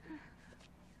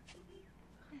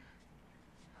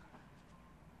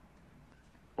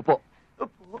 Upo.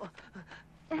 Opo.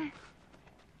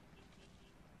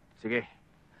 Sige.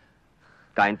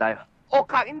 Kain tayo. O,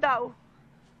 kain daw.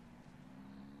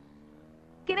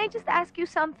 Can I just ask you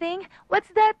something?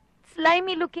 What's that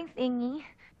slimy-looking thingy?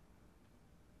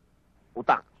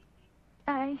 Utak.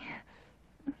 Ay.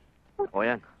 O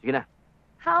yan. Sige na.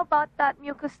 How about that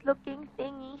mucus-looking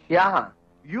thingy? Yeah,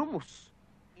 humus.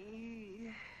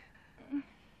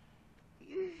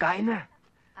 Kain na.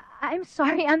 I'm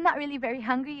sorry, I'm not really very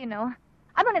hungry, you know.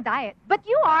 I'm on a diet. But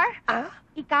you are. Ah?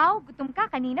 Ikaw, gutom ka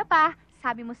kanina pa.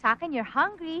 Sabi mo sa akin, you're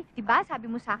hungry. Diba? Sabi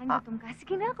mo sa akin, gutom ka.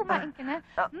 Sige na, kumain ka na.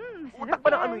 Utak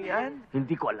ba ng ano yan?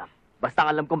 Hindi ko alam. Basta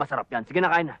ang alam ko masarap yan. Sige na,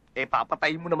 kain na. Eh,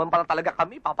 papatayin mo naman pala talaga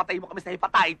kami. Papatayin mo kami sa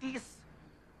hepatitis.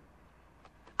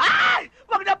 Ay!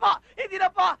 Wag na po! Hindi na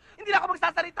po! Hindi na ako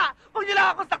magsasalita! Huwag niyo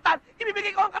lang ako saktan!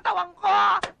 Ibibigay ko ang katawan ko!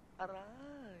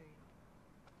 Aray!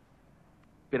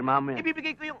 Pirmahan mo yan.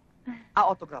 Ibibigay ko yung...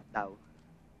 autograph daw.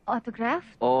 Autograph?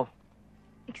 Oo.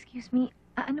 Excuse me,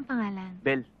 anong pangalan?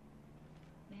 Bel.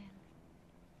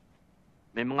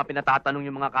 May mga pinatatanong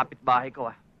yung mga kapitbahay ko,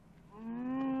 ah.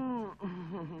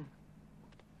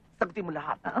 Sagutin mo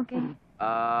lahat. Okay.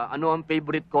 Ano ang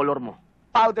favorite color mo?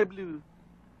 Powder blue.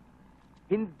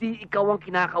 Hindi ikaw ang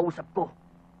kinakausap ko.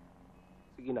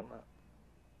 Sige na nga.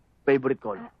 Favorite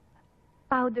color?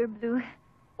 Powder blue.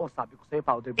 O, sabi ko sa'yo,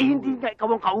 powder blue. hindi nga ikaw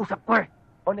ang kausap ko eh.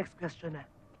 O, next question na.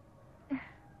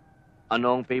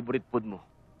 Ano ang favorite food mo?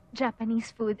 Japanese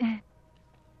food.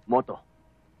 Moto.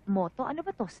 Moto? Ano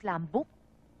ba to? Slam book?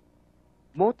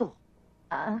 Moto.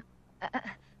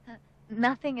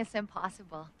 Nothing is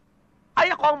impossible. Ay,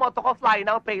 ako ang motto ko, fly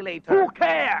now, pay later. Who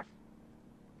cares?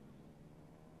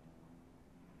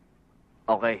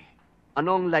 Okay.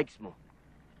 Ano ang likes mo?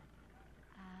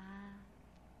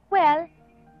 Well,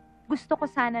 gusto ko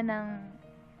sana ng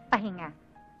pahinga.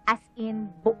 As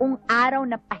in, buong araw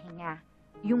na pahinga.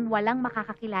 Yung walang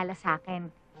makakakilala sa akin.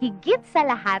 Higit sa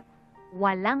lahat,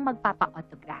 walang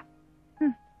magpapa-autograph.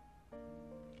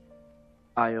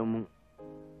 Ayaw mo.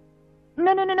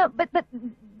 No. But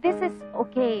this is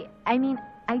okay. I mean,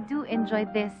 I do enjoy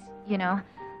this, you know.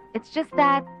 It's just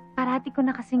that parati ko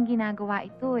na kasing ginagawa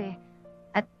ito eh.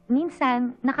 At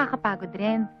minsan, nakakapagod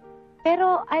rin.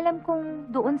 Pero alam kong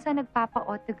doon sa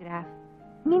nagpapa-autograph,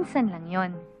 minsan lang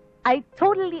yon. I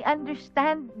totally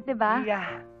understand, di ba?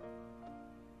 Yeah.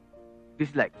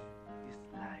 Dislikes.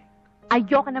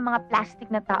 Ayoko ng mga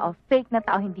plastic na tao, fake na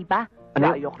tao, hindi ba?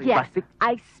 Ano? Ayoko rin plastic?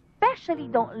 I especially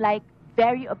don't like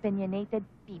very opinionated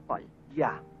people.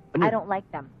 Yeah. Ano? I don't like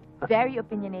them. Very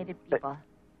opinionated people.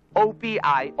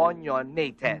 OPI,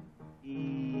 onion-nated.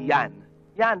 Yan.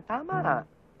 Yan, tama.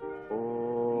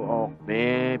 Oo.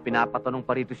 May pinapatanong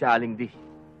pa rito si Aling D.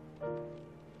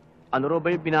 Ano raw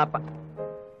ba yung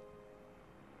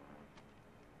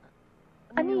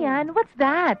Ano yan? What's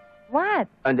that? What?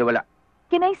 Hindi, wala.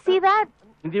 Can I see that?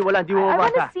 Hindi, wala. Hindi mo I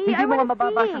wanna mabasa. see. Hindi I mo nga wanna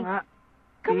mababasa see. nga.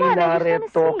 Come on, I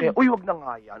just wanna see. Uy, wag na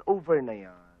nga yan. Over na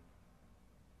yan.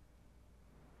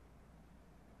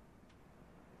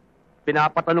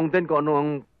 Pinapatanong din kung ano ang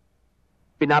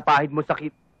pinapahid mo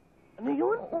sakit. Ano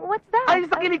yun? What's that? Ay,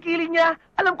 sa kilikili niya.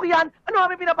 Alam ko yan. Ano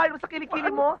ang pinapahid mo sa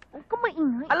kilikili mo? Huwag ka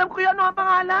maingay. Alam ko yan. Ano ang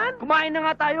pangalan? Kumain na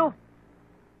nga tayo.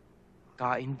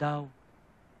 Kain daw.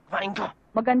 Kumain ka.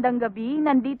 Magandang gabi.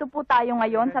 Nandito po tayo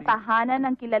ngayon sa tahanan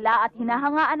ng kilala at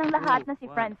hinahangaan ng lahat na si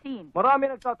Francine.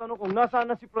 Marami nagtatanong kung nasaan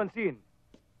na si Francine.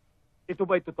 Ito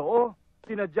ba'y totoo,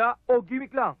 sinadya, o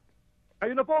gimmick lang?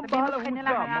 Kayo na po ang bahalang Sabihin mo sa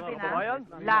husga, kanila, mga natin, ha? kababayan.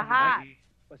 Lahat.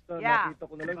 Basta Yeah. nakita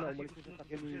ko na lang na umalis ko sa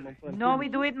sakyan ni Ma'am Francine. No, we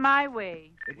do it my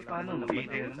way. Paano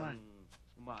naman?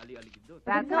 Umaali-aligid doon.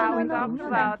 That's how we talked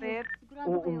about it.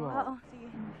 Oo nga.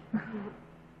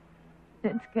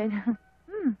 That's good.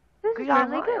 This is Kaya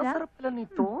really nga, good, ang huh? sarap pala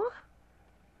nito.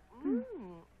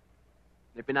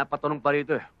 May pinapatanong pa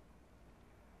rito eh.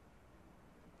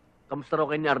 Kamusta raw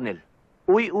kay ni Arnel?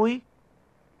 Uy.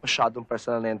 Masyadong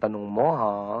personal na yung tanong mo,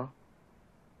 ha?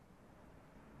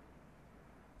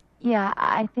 Yeah,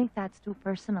 I think that's too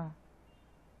personal.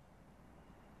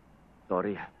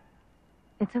 Sorry.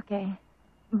 It's okay.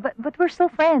 But we're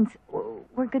still friends.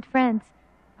 We're good friends.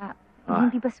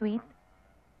 Hindi ba sweet?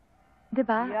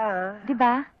 Diba? Yeah.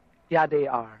 Diba? Yeah, they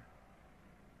are.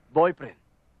 Boyfriend.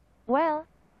 Well,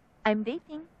 I'm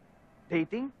dating.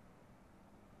 Dating?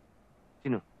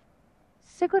 Sino?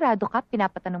 Sigurado ka,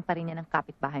 pinapatanong pa rin niya ng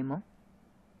kapitbahay mo?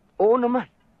 Oo naman.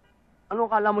 Ano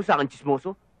akala mo sa akin,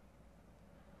 chismoso?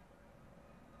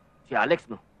 Si Alex,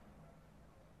 no?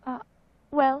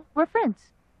 Well, we're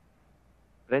friends.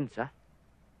 Friends, ha?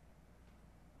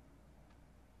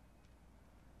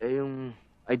 Eh, yung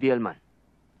ideal man.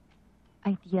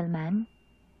 Ideal man?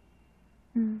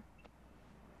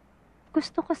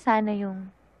 Gusto ko sana yung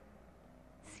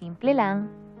simple lang,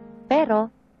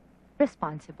 pero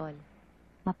responsible,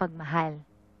 mapagmahal,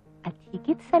 at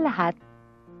higit sa lahat,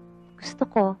 gusto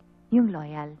ko yung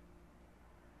loyal.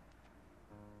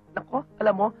 Nako,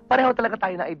 alam mo, pareho talaga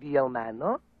tayo na ideal man,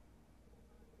 no?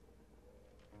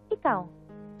 Ikaw,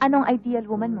 anong ideal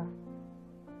woman mo?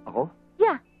 Ako?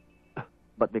 Yeah.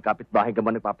 Ba't may kapitbahay ka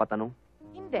ba nagpapatanong?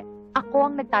 Hindi.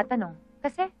 Ako ang nagtatanong.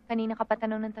 Kasi kanina ka pa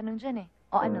tanong ng tanong dyan eh.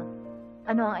 O ano?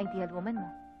 Ano ang ideal woman mo?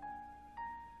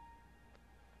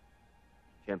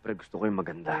 Siyempre gusto ko yung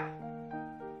maganda.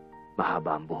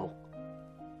 Mahaba ang buhok.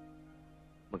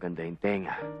 Maganda yung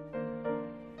tenga.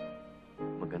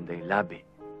 Maganda yung labi.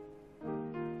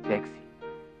 Sexy.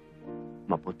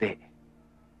 Maputi.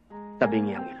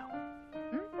 Tabingi ang ilong.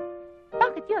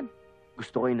 Bakit yun?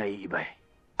 Gusto ko yung naiiba eh.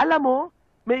 Alam mo,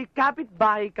 may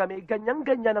kapitbahay kami,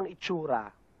 ganyan-ganyan ang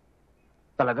itsura.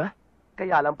 Talaga?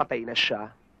 Kaya lang patay na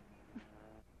siya.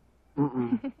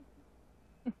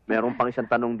 Meron pang isang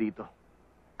tanong dito.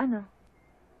 Ano?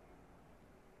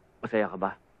 Masaya ka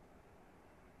ba?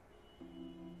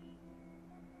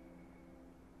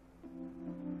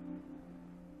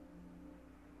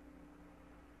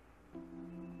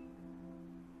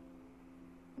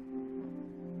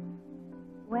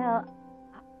 Well,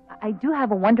 I do have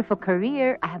a wonderful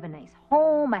career. I have a nice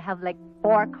home. I have like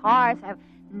 4 cars. I have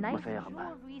nice Masaya ka ba?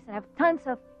 jewelries. I have tons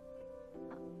of...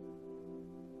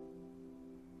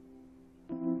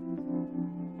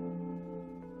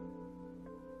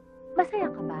 Masaya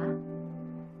ka ba?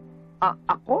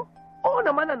 Ako? Oo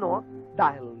naman, ano?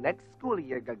 Dahil next school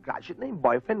year, gagraduate na yung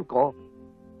boyfriend ko.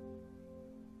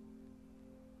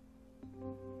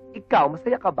 Ikaw,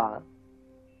 masaya ka ba?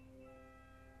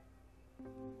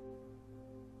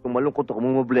 Kung malungkot ako,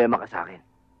 may problema ka sa akin.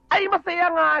 Ay, masaya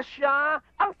nga siya!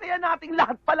 Ang saya nating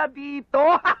lahat pala dito!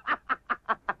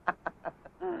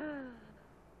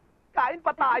 Kain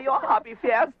pa tayo! Happy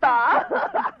Fiesta!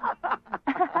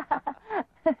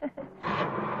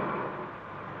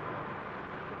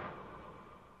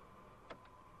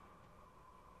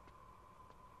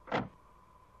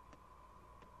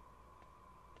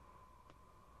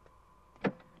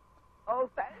 Oh,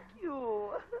 thank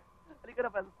you! Halika na,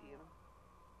 Francine.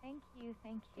 Thank you,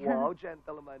 thank you. Wow,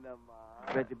 gentleman naman.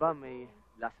 Pwede ba may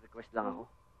last request lang ako?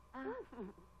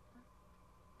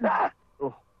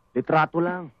 Oh, litrato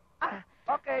lang.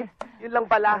 Okay, yun lang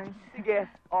pala. Sige.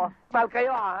 Oh, smile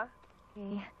kayo, ha?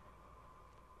 Okay.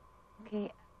 Okay.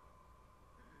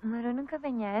 Marunong ka ba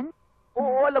niyan?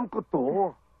 Oo, alam ko to.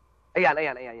 Ayan.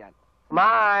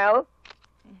 Smile!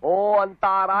 Oh, ang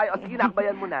taray. O, sige na,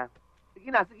 akbayan mo na. Sige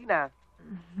na. Sige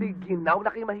na, huwag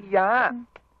na kayo mahiya.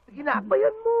 Sige na,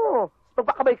 akbayan mo.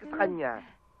 Magpakabay ka sa kanya.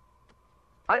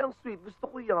 Ay, ang sweet. Gusto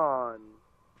ko yan.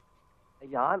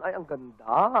 Ayan, ay, ang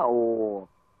ganda. Oh.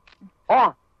 Oh!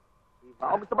 Diba?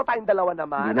 O, gusto ba tayong dalawa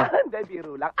naman? Hindi na. Hindi,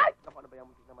 biro lang. Ay, naku, ano ba yung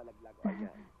muntik na malaglag? O,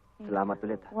 ayan. Salamat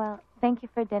ulit. Well, thank you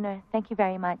for dinner. Thank you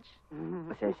very much.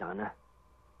 Pasensya ka na.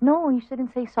 No, you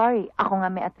shouldn't say sorry. Ako nga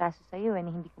may atraso sa'yo eh.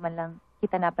 Hindi ko man lang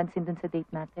kita napansin dun sa date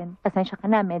natin. Pasensya ka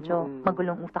na. Medyo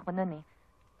magulong utak ko nun eh.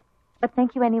 But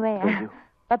thank you anyway. Thank you.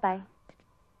 Bye-bye.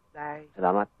 Day,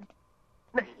 Salamat.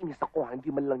 naiinis ako, ha? Hindi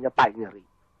man lang niya tayo niya rin.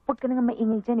 Huwag ka na nga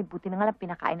maingay dyan eh. Buti na nga lang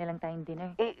pinakain na lang tayong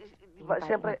dinner. Eh, di ba, Tayo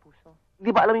siyempre, ng puso. di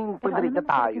ba alam yung Pero pag-date na ano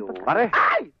naman tayo? yung Pare,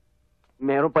 Ay!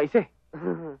 meron pa isa eh.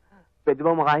 Pwede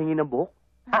bang makahingi ng buhok?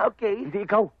 Ah, okay. Hindi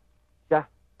ikaw.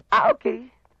 Ah,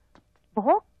 okay.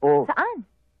 Buhok? Oo. Saan?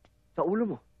 Sa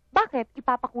ulo mo. Bakit?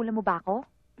 Ipapakula mo ba ako?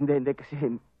 Hindi kasi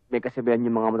may kasabihan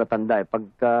yung mga matatanda eh.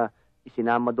 Pagka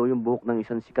isinama daw yung buhok ng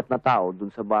isang sikat na tao dun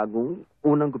sa bagong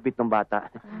unang gupit ng bata,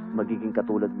 magiging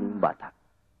katulad mo yung bata.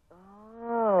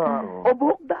 Ah, o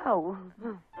buhok daw.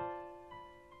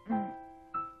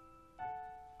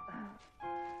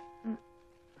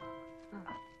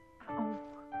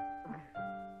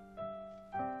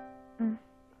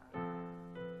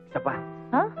 Isa pa.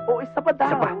 Ha? O, isa pa daw.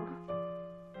 Isa pa.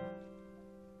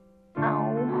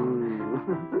 Ow.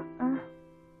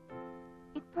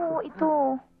 Ito.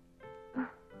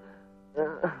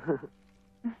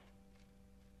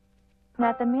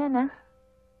 Ingatan mo yan, ha?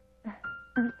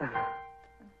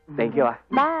 Thank you ah.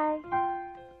 Bye.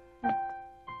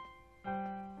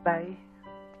 Bye.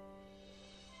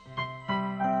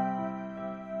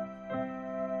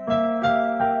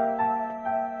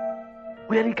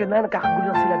 Uy, halika na. Nagkakagulo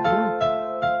na sila dun.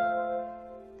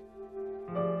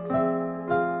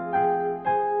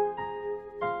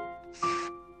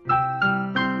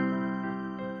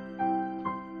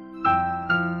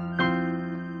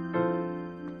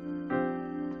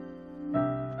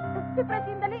 Si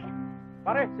Francine, dali.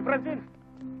 Pare, si Francine.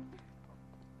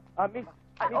 Miss.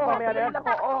 Miss, Oo, mamaya na yan.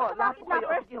 Oo, lahat po kayo.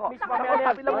 Sige, ho. Miss, mamaya na yan.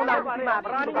 Sabi lang muna ako si Maggie.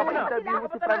 Maraming muna. Interview mo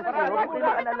si Francine. Huwag mo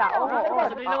mag-alala. Oo.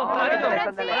 Sandali lang,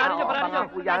 sandali lang.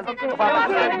 Sandali.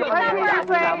 Paranin niyo.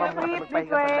 Pangako yan. Wait,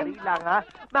 Sandali lang, ha?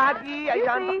 Maggie,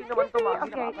 ayan. Bakit naman ito, Maggie?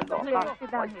 Okay, Nakakaloka. sit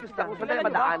down. Excuse lang. Sandali,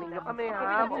 madaanin niyo kami,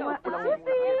 ha? Maupo lang muna.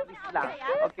 Please lang.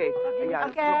 Okay, ayan.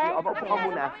 Okay. Upo ka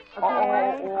muna.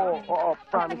 Oo.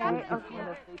 Promise me.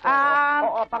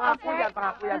 Oo, pangako yan.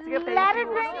 Sige, thank you. Let it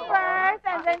ring first,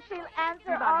 and then she'll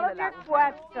answer all of your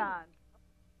questions.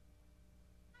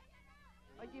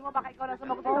 O, Gimo, baka ikaw na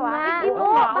sumagot dito, ha?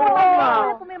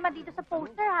 Oo. Pumirma dito sa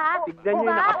poster, ha? Tignan niyo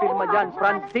yung nakapirma dyan.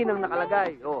 Francine ang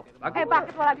nakalagay. Oh. Eh,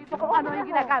 bakit wala dito kung ano yung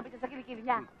ginagamit niya sa kilikili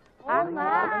niya? Oo nga.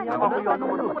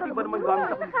 Pati ba naman gamit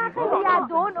ako dito? Kaya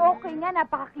doon, okay nga.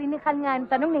 Napaka-clinical nga ang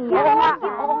tanong niya. Oo nga.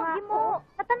 Oo nga.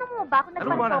 Natanong mo ba kung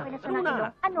nagpapasok na siya ng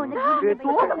ilong? Ano, nag-iinom ba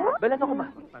Ito? siya? Belan ako ba?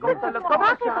 Ikaw talaga.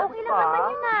 Bakit? Okay lang naman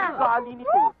yun, ah. Gali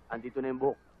nito. Andito na yung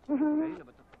buhok.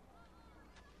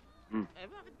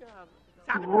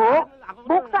 Buhok?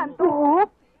 Buhok saan to?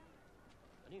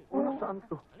 Buhok? Saan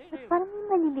to? Parang may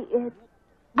maliliit.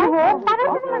 Buhok? Para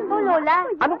sa naman to, Lola?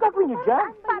 Anong gagawin niyo dyan?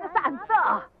 Para saan to?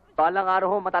 Balang araw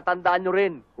ho, matatandaan nyo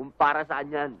rin kung para saan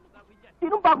yan.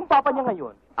 Sinong bagong papa niya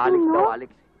ngayon? Alex daw,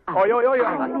 Alex. Oy.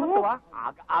 Ano naman to, ha?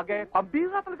 Aga-aga.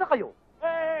 Pambira talaga kayo.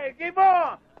 Hey,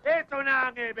 Gimo! Ito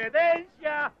na ang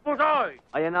ebidensya, Pusoy!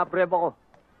 Ayan na, preba ko.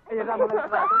 Ayan na mga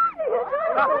litrato.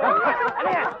 Ano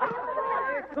yan?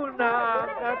 Ito na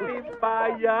ang ating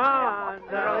bayan.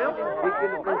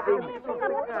 Victim of Francine.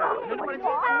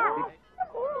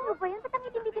 Ano ba yan? Ba't ang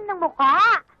itim-itim ng mukha?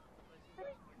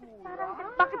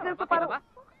 Bakit ganito parang...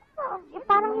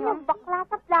 Parang yung bakla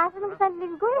sa plaza ng San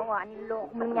Linggo. Oo,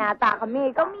 niloko mo yata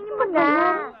kami. Kaminin mo na.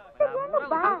 Sige, ano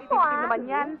ba? Ang itim naman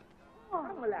yan.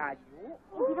 Parang malayo.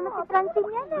 Hindi naman si Francine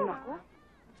yan eh.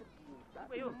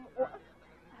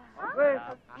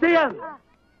 Diyan!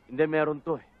 Hindi, meron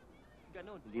to eh.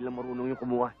 Hindi lang marunong yung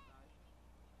kumuha.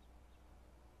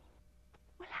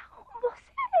 Wala akong boses.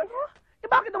 Eh,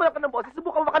 bakit wala ka ng boses?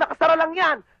 Subukan mo baka nakasara lang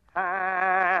yan.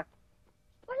 Ha?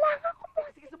 Wala nga akong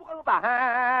boses. Sige, subukan mo ba? Ha?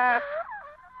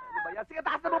 Ano ba yan? Sige,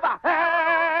 taas na mo ba? Ha?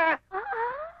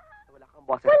 Wala kang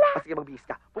boses. Wala. Sige, magbihis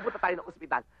ka. Pupunta tayo ng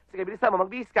ospital. Sige, bilisan mo.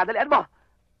 Magbihis ka. Dalian mo.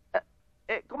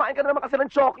 Kumain ka na naman kasi ng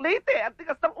chocolate eh. Ang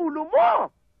tigas ng ulo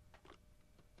mo.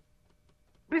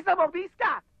 Bilisan mo. Magbihis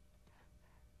ka.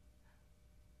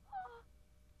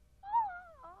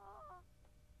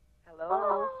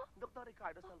 Hello? Dr.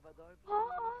 Ricardo Salvador.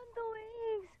 The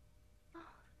wings.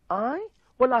 Ay,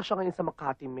 wala siya ngayon sa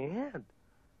Makati Med.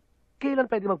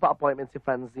 Kailan pwede magpa-appointment si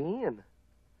Francine?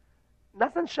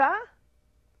 Nasaan siya?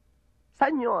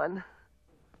 Saan yun?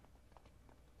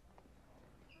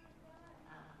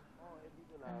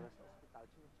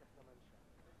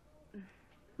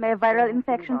 May viral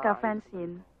infection ka,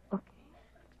 Francine.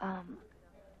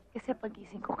 Kasi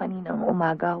pagising ko kaninang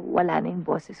umaga, wala na yung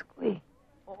boses ko eh.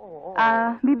 Oo.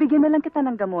 Bibigyan na lang kita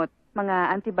ng gamot,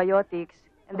 mga antibiotics,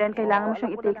 and then kailangan mo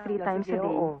siyang i-take 3 times a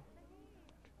day.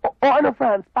 Ano,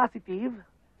 Franz? Positive?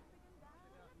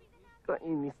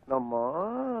 Kainis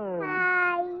naman.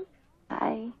 Hi.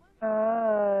 Hi.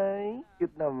 Hi.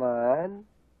 Cute naman.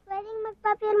 Pwedeng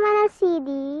magpapirma ng CD?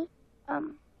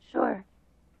 Sure.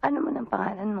 Ano man ang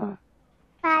pangalan mo?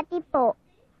 Pati po.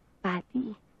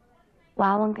 Patty.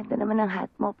 Wow, ang ganda naman ng hat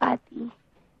mo, Patty.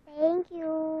 Thank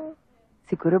you.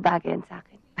 Siguro bagay yan sa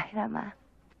akin. Pahiram ah.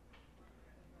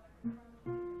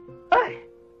 Ay!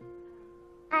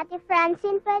 Ate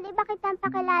Francine, pwede ba kitang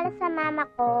pakilala sa mama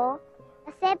ko?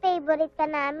 Kasi favorite ka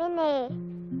namin eh.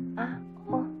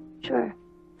 Oo. Sure.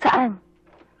 Saan?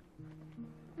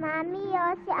 Mami,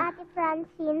 si Ate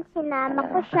Francine, sinama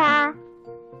ko siya.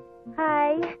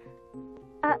 Hi.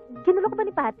 Ginulo ko ba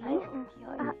ni Patty?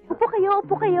 Upo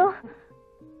kayo.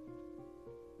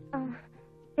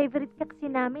 Favorite ka kasi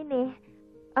namin eh.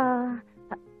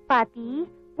 Patty,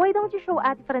 why don't you show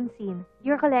Ate Francine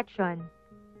your collection?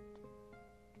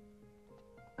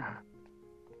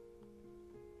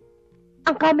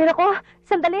 Ang camera ko!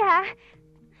 Sandali ha!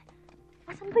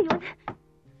 Asan ba yun?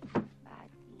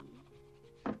 Patty.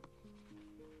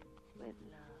 With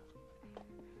love.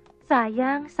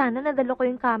 Sayang, sana nadalo ko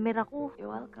yung camera ko. You're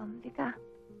welcome. Dika.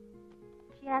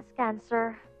 She has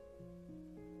cancer.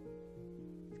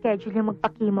 Schedule yung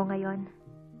magpa-chemo ngayon.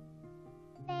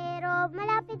 Pero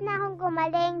malapit na akong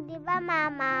gumaling, di ba,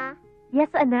 Mama?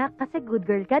 Yes, anak. Kasi good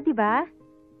girl ka, di ba?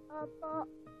 Opo.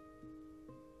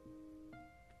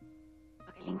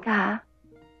 Pagaling ka ha.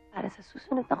 Para sa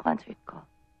susunod na concert ko,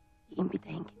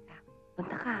 iimbitahin kita.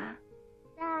 Punta ka ha.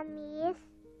 Promise?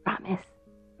 Promise.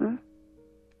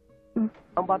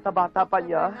 Ang bata-bata pa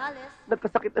niya.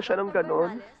 Nagkasakit na siya ng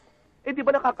ganon. Eh, di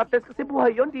ba nakakatest kasi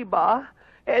buhay yun, di ba?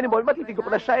 Eh, anymore, matitigo pa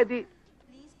na siya, eh, di...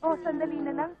 Oh, sandali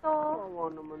na lang to. Oo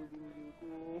naman din dito.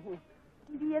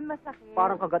 Hindi yan masakit.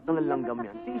 Parang kagat ng langgam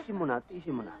yan. Tiisin mo na.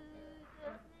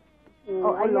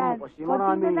 Oh, alam ayan. mo kasi Konti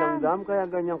maraming na lang. langgam, kaya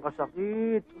ganyan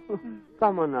kasakit.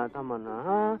 Tama na, ha?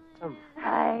 Tama.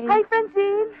 Hi. Hi,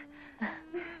 Francine!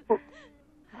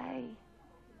 Hi.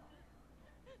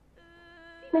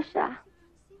 Sino siya?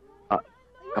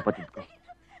 Kapatid ko.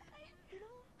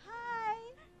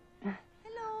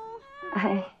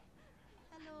 Hi.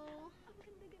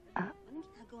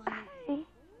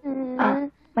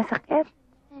 Masakit?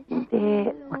 Hindi.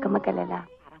 Huwag ka mag-alala.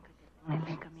 Parang kagat ng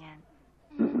langgam yan.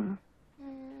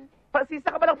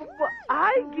 Pasisa ka ba lang po?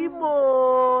 Ay, Gimo!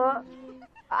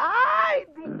 Ay,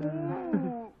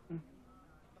 dugo!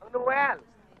 Ang Noel!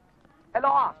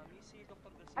 Hello!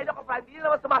 Ay, naku, Fran, hindi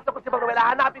naman sumasagot si Mang Noel.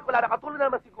 Hanapin ko lang, nakatulong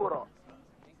na naman siguro.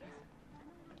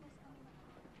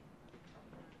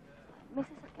 May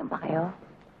sasakyan ba kayo?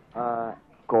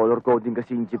 Color coding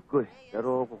kasi yung jeep ko eh.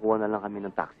 Pero kukuha na lang kami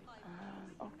ng taxi.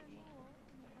 Okay.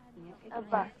 Ingat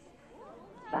ka.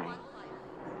 Bye.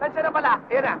 Nandiyan na pala.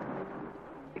 Ayan na.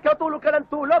 Ikaw tulog ka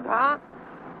ng tulog, ha?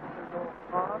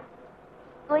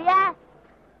 Kuya!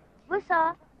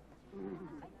 Buso!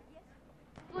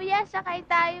 Kuya, sakay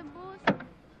tayo, bus.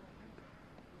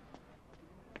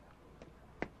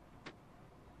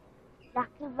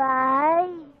 Lucky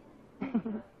Bye.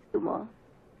 Gusto mo?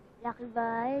 Lucky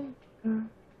Bye. Hmm.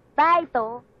 Bye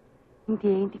to.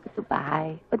 Hindi ko to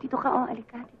bahay. O dito ka,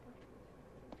 alika dito.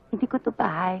 Hindi ko to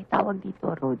bahay. Tawag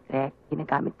dito, road trek.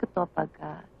 Ginagamit ko to pag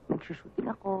nagsushooting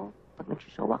ako, pag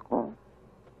nagsushow ako.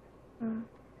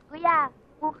 Kuya,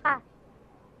 buka.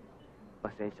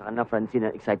 Pasensya ka na,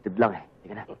 Francine. Excited lang eh.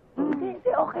 Sige na.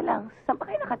 Hindi, okay lang. Saan pa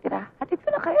kayo nakatira? Hatid ko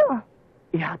na kayo.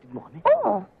 Ihatid mo kami?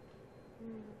 Oo.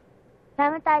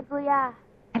 Sama tayo, kuya.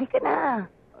 Halika na.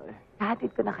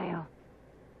 Hatid ko na kayo.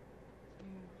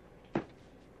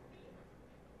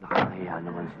 Nakakahiya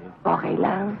naman sa'yo. Okay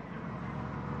lang.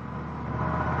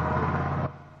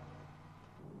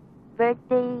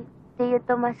 Birthday, Tio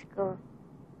Tomas ko.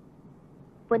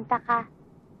 Punta ka.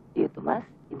 Tio Tomas?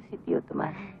 Sino si Tio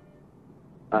Tomas?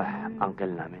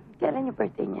 Uncle namin. Kailan yung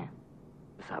birthday niya?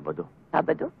 Sabado.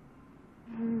 Sabado?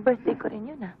 Birthday ko rin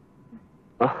yun,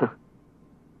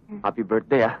 Happy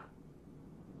birthday,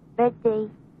 Birthday.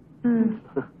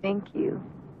 Thank you.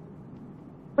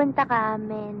 Punta ka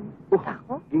amin.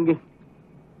 Ako? Gingging.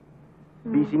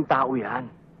 Bising tao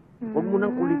yan. Huwag mo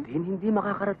nang ulitin, hindi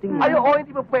makakarating. Ay, oo,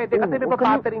 hindi mo pwede kasi may huwag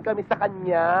ka papattering kami sa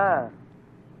kanya.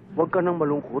 Huwag ka nang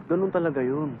malungkot, ganun talaga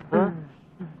yun.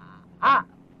 Ha?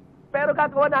 Pero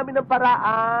gagawa namin ng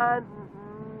paraan.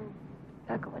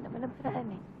 Gagawa naman ng paraan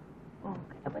eh. Oh,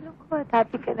 kaya malungkot.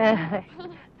 Happy ka na.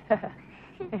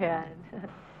 Ayan.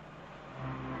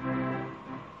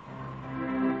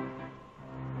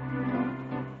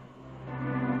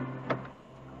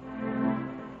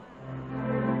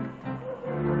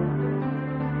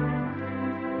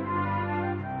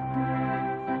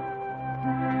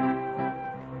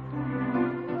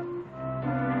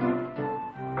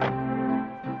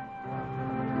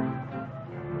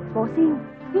 Bossing,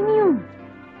 sino yun?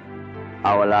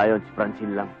 Wala yun. Si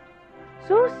Francine lang.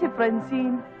 Si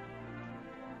Francine.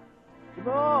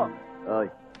 Gimo! Oy.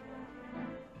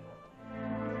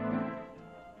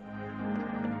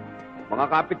 Mga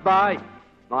kapitbahay,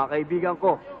 mga kaibigan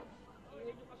ko,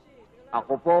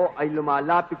 ako po ay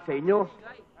lumalapit sa inyo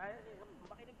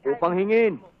upang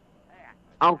hingin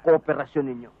ang kooperasyon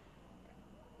ninyo.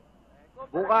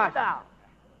 Bukas,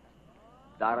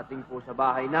 darating po sa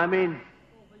bahay namin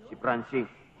si Francine.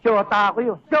 Siyota ako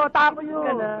yun.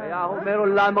 Kaya ako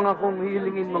meron lamang akong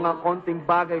hilingin mga konting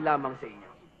bagay lamang sa inyo.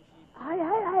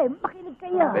 Ay, makinig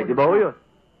kayo. Pwede ba ho yun?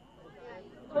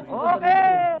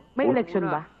 Okay! May election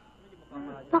ba?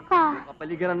 Baka.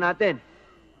 Kapaligiran natin.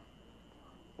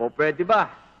 O pwede ba?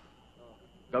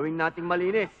 Gawing nating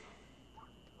malinis.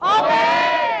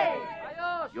 Okay!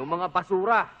 Yung mga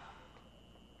basura.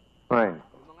 Ay,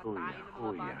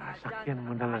 kuya, sakyan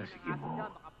mo na lang si Gimo.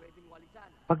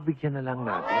 Pagbigyan na lang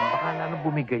natin, baka lalo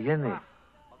bumigay yan eh.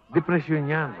 Depresyon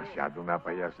yan, masyadong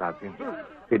napaya sa atin.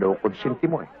 Pinukonsenti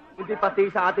mo eh. Hindi pati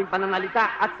sa ating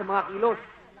pananalita at sa mga kilos.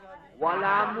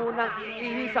 Wala mo nang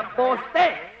iihi sa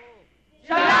poste.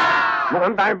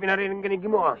 Mukhang tayong pinarinig ni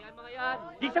Gimo,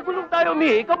 Di sa gulong tayo,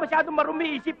 Mi. Ikaw masyadong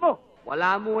marumi isip mo.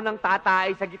 Wala mo nang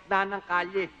tatay sa gitna ng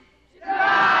kalye.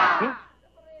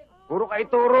 Puro kayo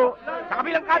turo. Sa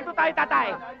kabilang kanto tayo,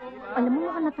 tatay. Alam mo,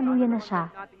 mukhang natuluyan na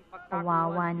siya.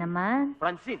 Kawawa naman.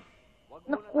 Francine.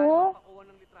 Naku,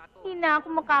 hindi na ako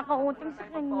makakautang sa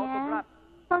kanya.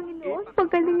 Panginoon,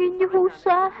 pagalingin niyo ho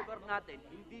siya.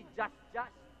 Hindi just.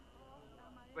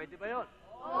 Pwede ba yun?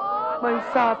 May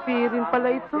sapi rin pala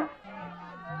ito.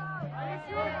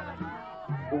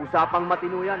 Usapang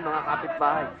matino yan, mga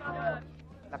kapitbahay.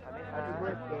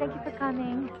 Thank you for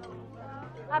coming.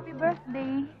 Happy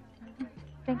birthday.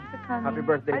 Thank you for coming. Happy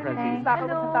birthday, Thanks. Francine.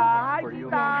 Hello. Hi, For you.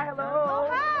 Tita. Hello.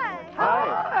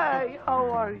 Hi. How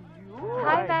are you?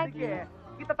 Hi, Maggie. Sige.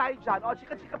 Kita tayo dyan.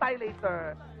 Chika-chika tayo later.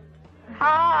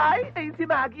 Hi! Ayun si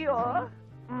Maggie,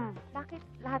 Bakit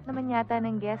lahat naman yata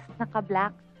ng guests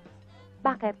naka-black?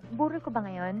 Bakit? Burol ko ba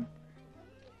ngayon?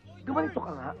 Gumanito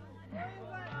ka nga.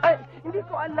 Ay, hindi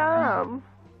ko alam.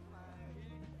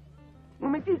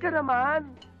 Umiti ka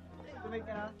naman.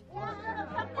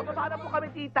 Pababa na po kami,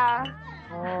 tita.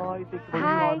 Hi, thank you for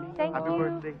Hi, coming. thank Happy you.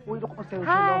 birthday. Uy, naku, pasensya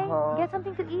Hi, na, ha? get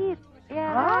something to eat. Yeah,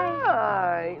 Hi.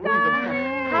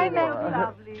 Hi, Maggie.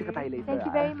 Lovely. Chika tayo later. Thank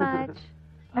you very much.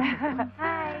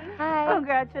 Hi. Hi.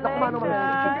 Congratulations.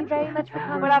 Thank you very much for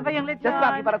coming. Wala pa yung lechon. Just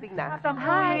Maggie, parating na.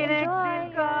 Hi, enjoy.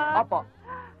 Opo.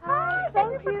 Hi,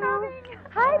 thank you.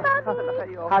 Hi, Mommy.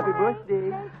 Happy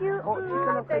birthday. Thank you. Oh,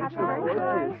 chika lang kayo. Thank you very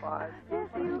much. Birthday.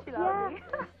 Thank you.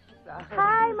 Yeah.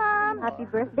 Hi, Mom. Happy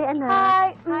birthday, anak.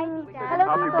 Hi. Hi, Tita. Hello,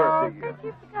 Happy Tito.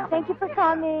 birthday. Thank you for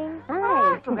coming.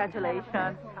 Hi.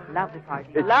 Congratulations. Lovely party.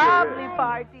 It's, Lovely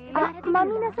party.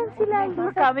 Mami, nasan sila?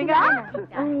 We're coming up.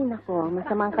 Ay, nako,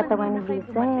 masama ang katawan ni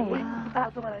Lisa eh.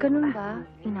 Ganun ba?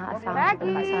 Inaasahan ko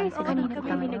Maggie! sila dito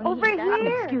kami. Over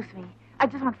here. Excuse me. I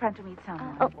just want Fran to meet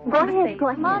someone. Oh, go ahead, go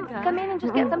ahead. Mom, come in and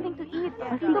just get something to eat.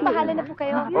 Dito, bahala na po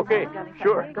kayo. Okay,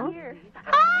 sure.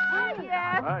 Hi!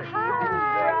 Yes!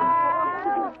 Hi.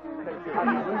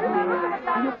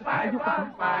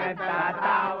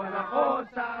 Pagtatawan ako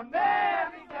sa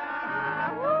Amerika.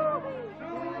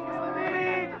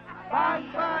 Sulit,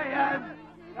 pagbayan,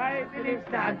 kay bilis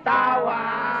na ang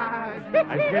tawag.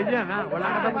 Ay, ganyan ha. Wala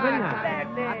ka daw ganyan.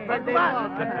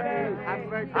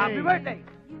 Happy birthday!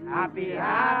 Happy,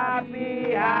 happy,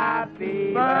 happy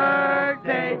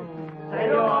birthday!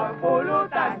 Sa'yo ang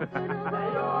pulutan,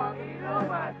 sa'yo ang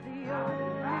inuman.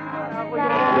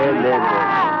 Len.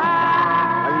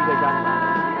 Halika dyan.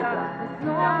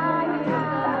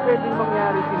 Pwedeng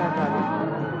mangyari sinasabi.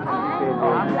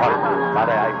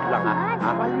 Pare, ayos lang ha.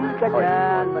 Halika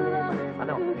dyan.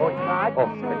 Ano?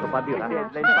 Ito pa din ha.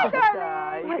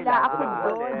 Wala ako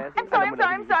doon. I'm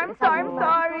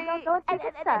sorry. Ay,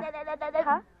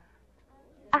 Ha?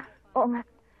 Oo nga.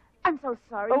 I'm so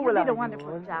sorry. You did a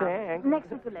wonderful job. Thanks. Next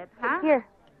week ulit, ha? Here.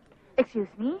 Excuse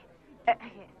me?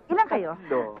 Ilan kayo?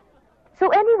 So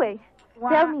anyway,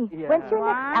 tell me, Yeah. when's your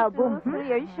next album? 1, 2,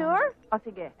 3. Are you sure? O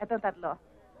sige, etong tatlo.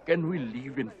 Can we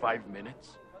leave in 5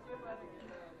 minutes?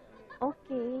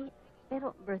 Okay,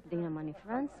 pero birthday naman ni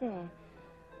France eh.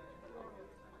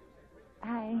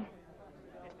 Hi.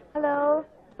 Hello.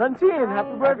 Francine,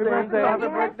 happy birthday. Happy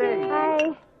birthday. Hi.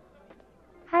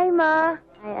 Hi, Ma.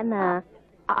 Ay, anak.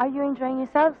 Are you enjoying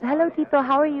yourselves? Hello, Tito.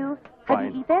 How are you? Have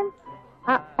you eaten?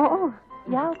 Oo.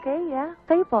 Yeah, okay, yeah.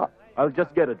 Kayo po? I'll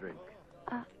just get a drink.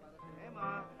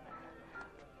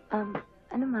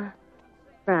 Ano, Ma?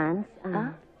 France,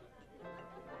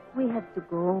 we have to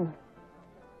go.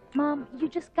 Mom, you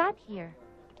just got here.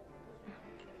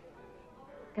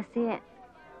 Kasi,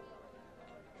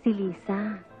 si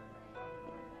Lisa,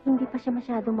 hindi pa siya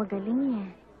masyadong magaling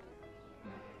eh.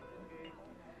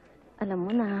 Alam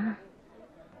mo na.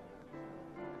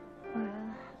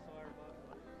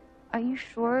 Are you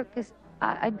sure? Because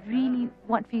I'd really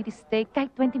want for you to stay.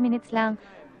 Kahit 20 minutes lang.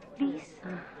 Please.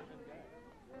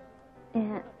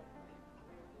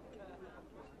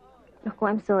 Naku,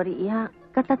 I'm sorry, Iha.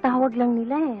 Katatawag lang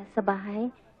nila sa bahay.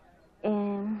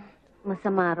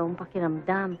 Masama raw ang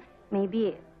pakiramdam.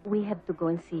 Maybe we have to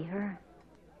go and see her.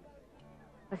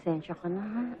 Pasensya ka na,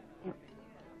 ha?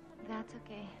 That's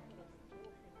okay.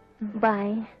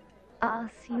 Bye.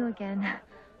 I'll see you again.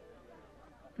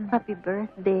 Happy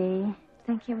birthday.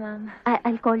 Thank you, Mom.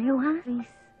 I'll call you, ha? Please.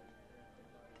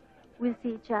 We'll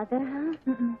see each other, ha?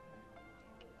 Mm-mm.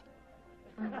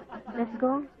 Let's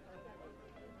go.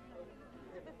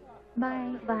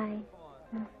 Bye. Bye.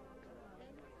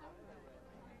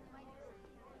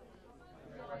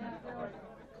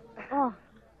 Oh,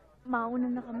 mauna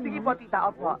na kami. Sige po, tita.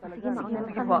 Opo. Sige, mauna na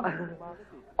Sige kami. po.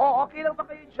 Oh, okay lang ba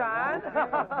kayo dyan?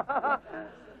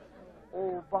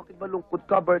 Oh, bakit malungkot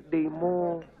ka? Birthday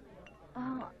mo.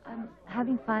 Oh, I'm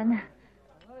having fun.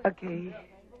 Okay.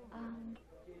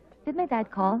 Did my dad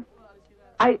call?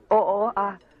 Ay, oo.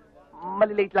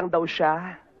 Malilate lang daw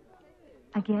siya.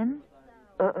 Again?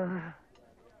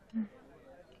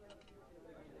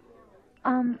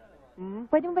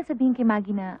 Pwede mo ba sabihin kay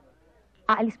Maggie na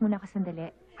aalis muna ako sandali?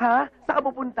 Ha? Saan ka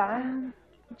pupunta?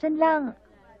 Diyan lang.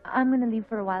 I'm gonna leave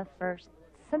for a while first.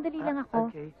 Sandali lang ako.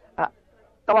 Okay.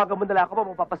 Tawagan mo na lang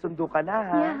ako, mapapasundo ka na,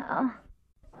 ha? Yeah,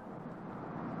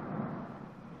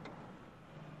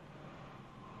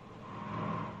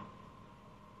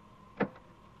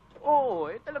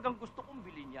 Talagang gusto kong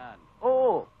bilhin yan.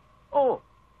 Oo.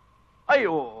 Ay,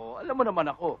 oo. Alam mo naman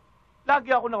ako.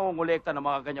 Lagi ako nangongolekta ng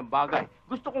mga ganyang bagay.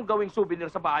 Gusto kong gawing souvenir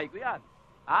sa bahay ko yan.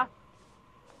 Ha?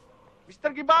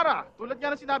 Mr. Guevara, tulad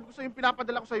nga na sinabi ko sa yung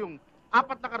pinapadala ko sa yung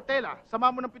 4 na kartela, sama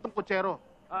mo ng 7 kutsero.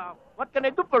 What can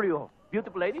I do for you,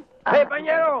 beautiful lady? Hey,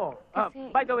 Panyero!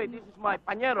 By the way, this is my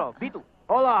Panyero, Vito.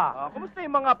 Hola! Kumusta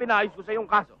yung mga pinayos ko sa iyong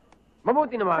kaso?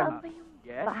 Mabuti Saan naman. ba yung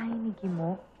Yes? bahay ni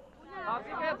Gimo?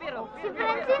 Si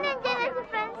Francine, nandiyan na si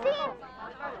Francine.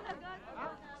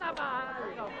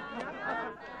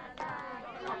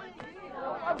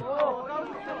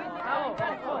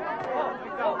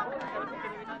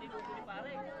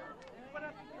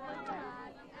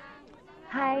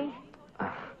 Hi.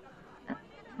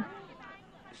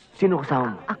 Sino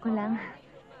kasama mo? Ako lang.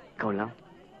 Ikaw lang?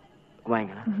 Kumain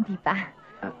ka na? Hindi pa.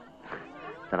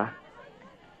 Tara.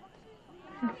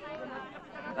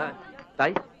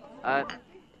 Tay,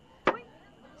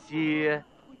 Si...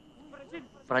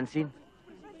 Francine.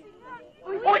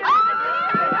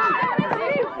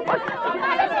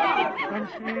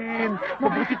 Francine,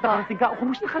 mabuti parating ka.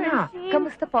 Kumusta ka na?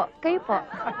 Kamusta po? Kayo po?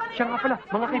 Siya nga pala,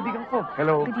 mga kaibigan ko.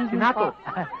 Hello, Good evening si Nato.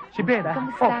 Si Ben.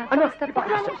 Kamusta? Kamusta po?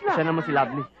 Siya naman si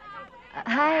Lovely.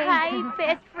 Hi.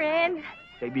 best friend.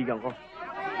 Kaibigan ko.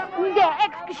 Hindi,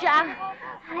 ex ko siya.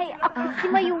 Ay, ako si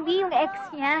Mayumi, yung ex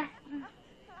niya.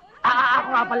 Ako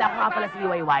nga pala si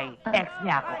Liwayway. Ex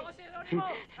niya ako.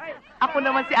 Ako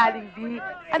naman si Aling D.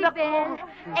 Si Ben,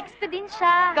 ex ko din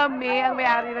siya. Kami ang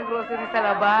may-ari ng grocery sa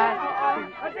labas.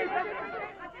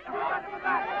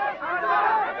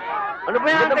 Ano ba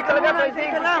yan? Teka lang,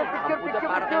 teka lang.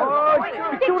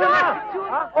 Picture na!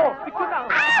 Oh, picture na!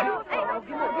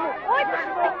 Uy,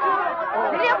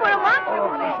 dali ako naman.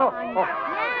 Oh.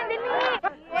 Yan, dali.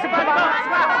 Sipa!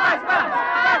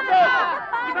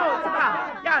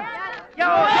 Yan!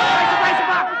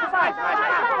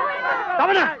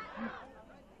 Tama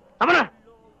na!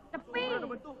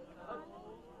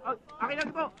 Akin lang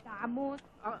ito! Damot.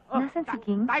 Nasan si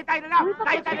King? Tayo na lang!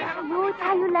 Uy,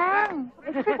 tayo lang.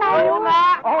 Extra Oo tayo. nga!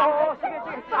 Oo, sige.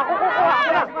 Ako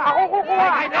kukuha!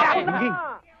 King.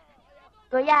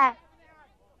 Kuya,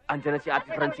 Andiyan na si Ate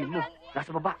Francine mo.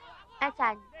 Nasa baba.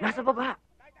 asan? Nasa baba.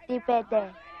 Di pwede.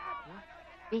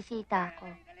 Bisita ako.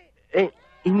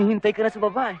 Inihintay ka na sa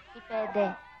baba eh. Di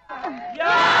pwede.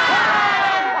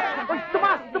 Uy,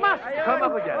 Tomas! Sama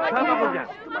ko dyan.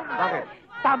 Bakit?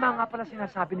 Tama nga pala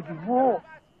sinasabi ni Gimo.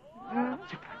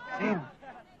 Si Francine.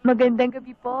 Magandang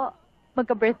gabi po.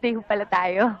 Magka-birthday ho pala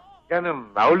tayo.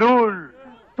 Ganun, maulul.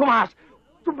 Tomas!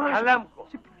 Alam ko.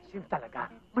 Si Francine talaga.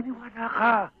 Maniwala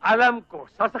ka. Alam ko.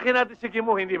 Sasakyan natin si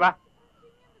Gimo, hindi ba?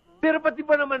 Pero pati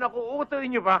ba naman ako? Uutuin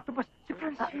niyo ba? Tomas, si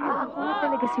Francine. Ako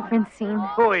talaga si Francine.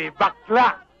 Hoy,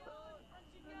 bakla!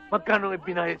 Magkano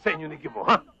ibinayad sa inyo ni Gimo,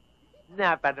 ha?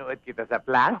 Napanood kita sa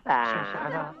plaza.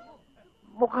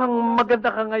 Mukhang maganda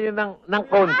ka ngayon ng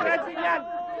konti.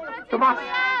 Tomas!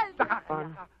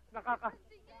 Nakaka...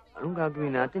 Anong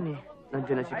gagawin natin eh?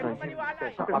 Nandiyan na si Francine.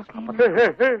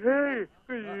 Hey!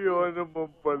 Kaya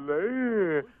naman pala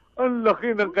eh. Ang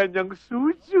laki ng kanyang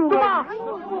suso.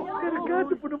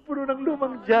 Kargado punong-puno ng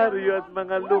lumang dyaryo at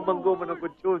mga lumang goma ng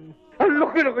kutsyon. Ang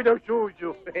laki ng kanyang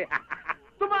suso.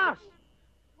 Tomas!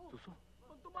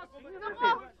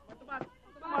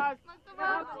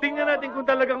 Tingnan natin kung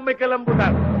talagang may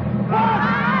kalambutan.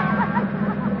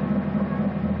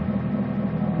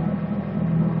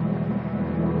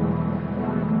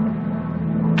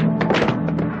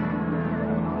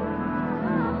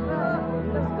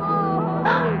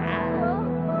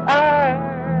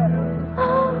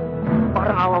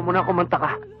 Parang awa mo na kumanta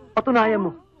ka. Patunayan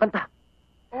mo. Kanta.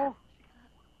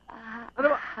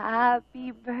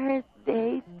 Happy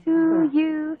birthday to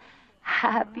you.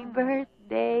 Happy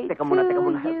birthday Teka muna. to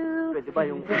you. Pwede ba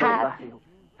yung... yung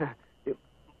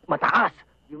mataas.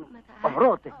 Yung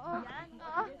pamarote.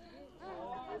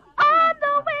 On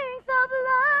the wings of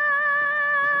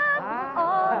love.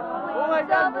 On the wings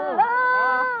of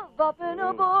love. Up and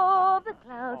above the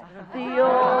clouds. The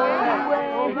only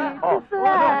way to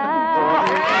fly.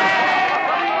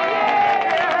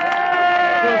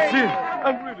 Francine,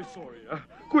 I'm really sorry, ah.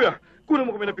 Kuya, kunan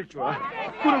mo kami ng picture, ah.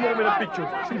 Kunan mo kami ng picture.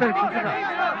 Sige na.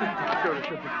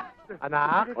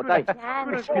 Anak? Otay.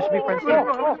 Excuse me, Francine.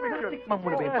 Tikman mo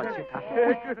na ba yung pansit, ha?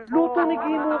 Luto ni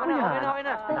Gimo ko yan.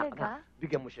 Talaga?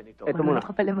 Bigyan mo siya nito. Ito muna. Ako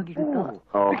pala magluto.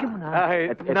 Oo. Bigyan mo na.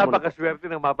 Ay, Ito muna. napakaswerte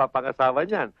ng mapapangasawa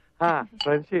niyan. Ha,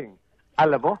 Francine?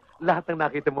 Alam mo, lahat ng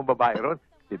nakita mong babae ron,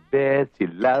 si Beth, si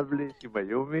Lovely, si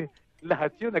Mayumi,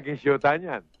 lahat yun naging syota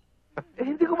niyan.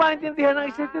 Hindi ko maintindihan ng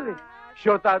isa ito eh.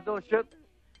 Syota to, syota.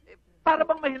 Para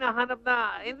bang may hinahanap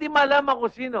na hindi malaman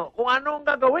kung sino, kung ano ang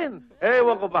gagawin.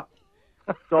 Ewan ko ba.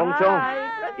 Chong.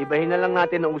 Ibahin na lang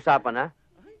natin ang usapan, ha?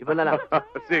 Iba na lang.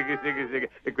 Sige.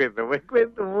 Ikwento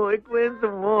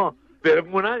mo. Pero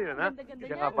muna yun, ha?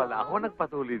 Kasi nga pala, ako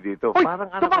nagpatuloy dito. Parang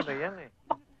anak ko na yan, eh.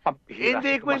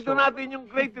 Hindi kwento natin yung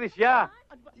Clay Tricia.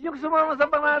 Yung sumama sa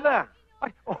panada.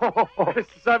 Ay,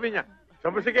 sabi niya,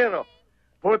 sa musikero,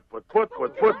 put.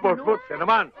 Siya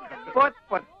naman. Put.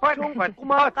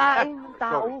 Kumakain ng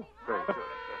tao.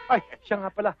 Ay, siya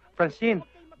nga pala. Francine,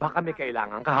 baka may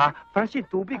kailangan ka, ha? Francine,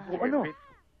 tubig o ano?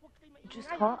 Diyos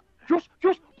ho.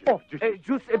 Juice! Oh,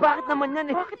 Juice, bakit naman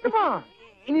yan eh? bakit naman?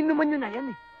 Ininuman nyo na yan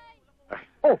eh.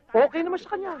 Oh, okay naman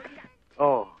sa kanya.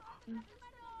 Oh.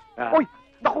 Oy,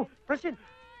 naku, Francine,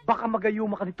 baka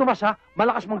magayuma ka ni Tomas, ha?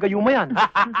 Malakas manggayuma yan.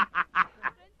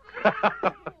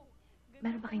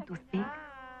 Meron ba kayong toothpick?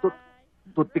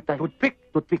 Toothpick tayo.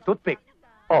 Toothpick.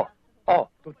 Oh,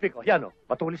 toothpick. Oh, yan, oh.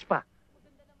 Matulis pa.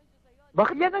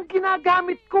 Bakit yan ang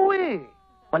ginagamit ko eh?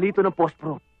 Palito ng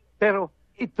post-pro. Pero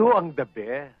ito ang the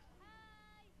best.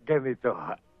 Ganito.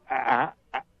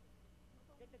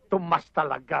 Tumas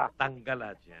talaga.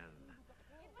 Tanggalat yan.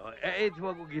 Oh,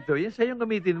 huwag ko gito. Yan sa'yo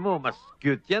gamitin mo. Mas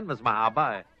cute yan. Mas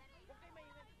mahaba eh.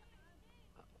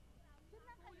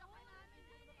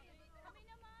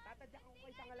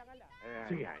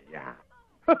 Sige, yeah.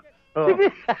 Oh.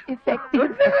 Sige.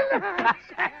 Effective.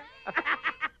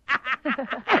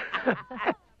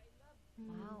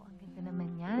 Wow, ang ganda naman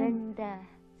yan. Ganda.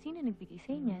 Sino nagbigay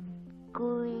sa inyan?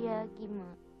 Kuya Gimo.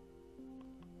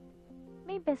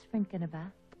 May best friend ka na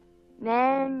ba?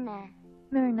 Meron na.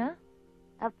 Meron na?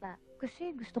 Apa.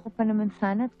 Kasi gusto ko pa naman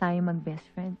sana tayo mag-best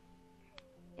friend.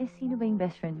 Eh, sino ba yung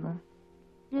best friend mo?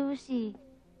 Lucy.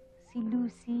 Si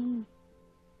Lucy.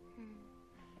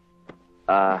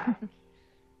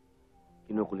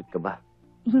 Kinukulit ka ba?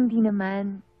 Hindi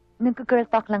naman. Nagka-girl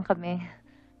talk lang kami.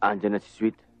 Andyan na si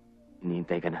Sweet.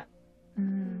 Hinihintay ka na.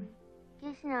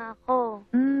 Kiss na ako.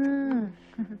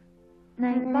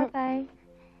 Night, bye-bye.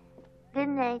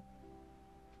 Good night.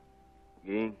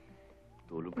 Ging,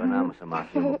 tulog ka na. Masama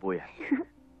sa iyo po yan.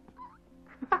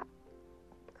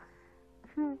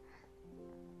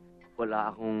 Wala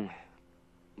akong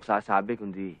masasabi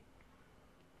kundi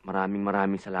maraming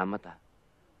salamat ah.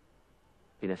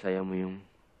 Pinasaya mo yung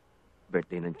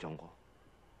birthday ng tiyong ko.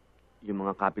 Yung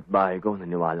mga kapitbahay ko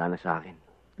naniwala na sa akin.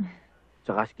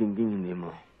 Tsaka si Gingging hindi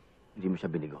mo siya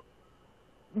binigo.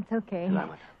 It's okay.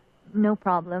 Salamat. No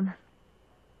problem.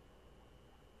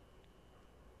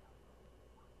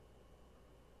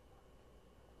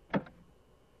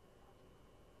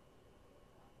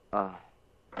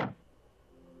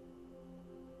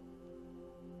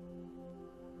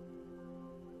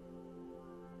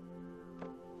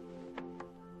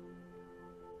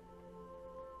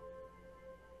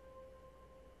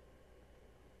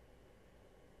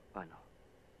 Paano?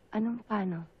 Anong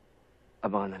paano?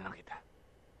 Abangan na lang kita.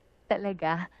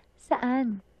 Talaga?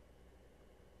 Saan?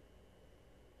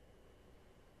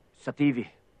 Sa TV,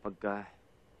 pagka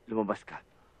lumabas ka,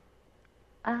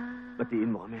 Ah. batiin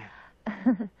mo kami.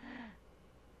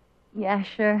 Yeah,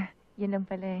 sure. Yun lang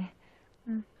pala eh.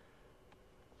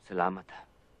 Salamat.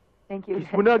 Thank you. Kiss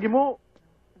mo na, Gimo.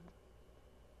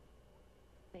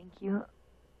 Thank you.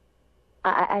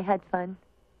 I had fun.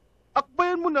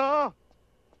 Akbayan mo na!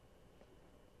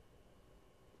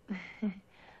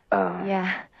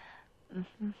 Yeah.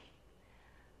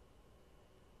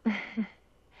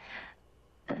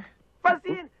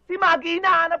 Francine, si Maggie,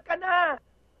 hinahanap ka na!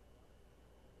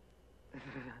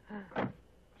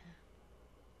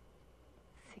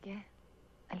 Sige.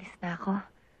 Alis na ako.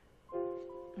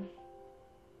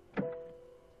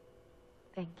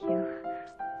 Thank you.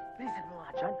 Bilisan mo nga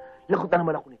dyan. Lagot na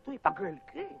naman ako nito eh. Pa-girl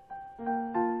ka eh.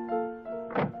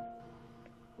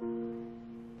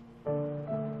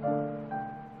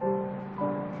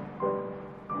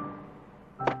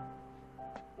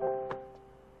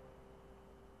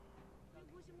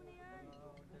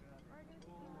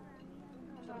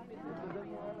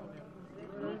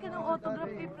 Hingi ka ng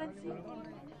autograph kay Francine. Uy,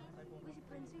 si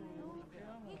Francine, no?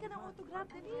 Hingi ka ng autograph,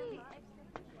 dali.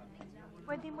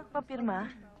 Pwede magpapirma?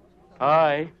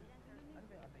 Hi.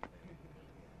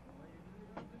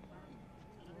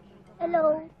 Hello.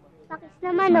 Pakis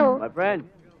naman, oh. My friend.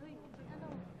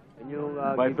 Can you,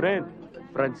 My friend,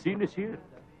 Francine is here.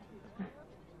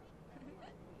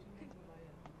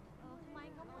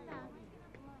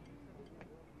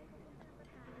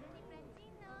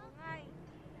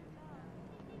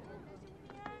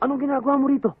 Anong ginagawa mo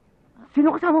rito?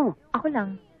 Sino kasama mo? Ako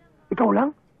lang. Ikaw lang?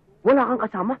 Wala kang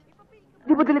kasama?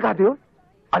 Di ba delikado yun?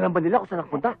 Alam ba nila kung saan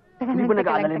nakapunta? Hindi ba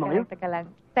nag-aalala yung mga yun?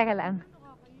 Teka lang.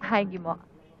 Hi, Gimo.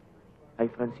 Hi,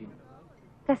 Francine.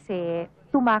 Kasi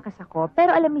tumakas ako,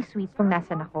 pero alam ni Sweet kung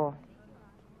nasan ako.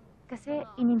 Kasi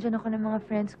inindiyan ako ng mga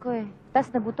friends ko eh.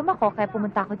 Tapos nagutom ako, kaya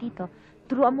pumunta ako dito.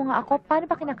 Turuan mo nga ako, paano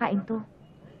ba kinakain to?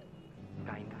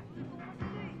 Kain ka.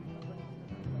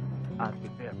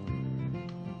 Prepare.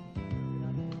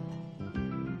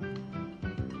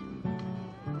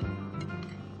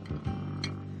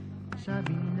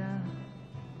 Sabi nila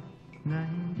na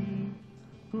hindi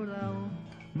ko raw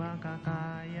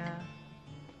makakaya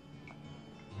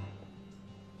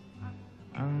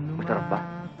ang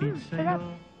lumapit sa'yo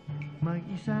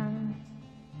mag-isang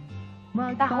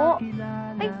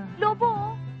magpakilala. Ay, lobo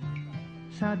oh!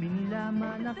 Sabi nila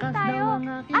malakas Tayo. daw ang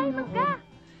aking Ay, magka!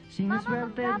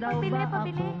 Siniswerte Mama, daw pabili, ba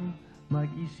pabili. akong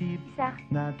mag-isip Isa.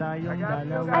 na tayong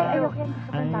dalawa Ay, ayoko yan. Gusto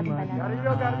ko yung bagong balat.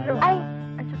 magmamahalan. Ay,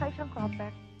 at saka isang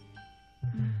copper.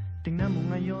 Tingnan mo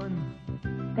ngayon.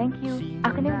 Thank you. Sino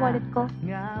Akin na yung wallet ko.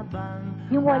 nga bang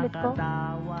Yung wallet ko.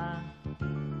 nakatawa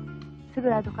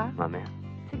Sigurado ka? Mamaya.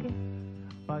 Sige.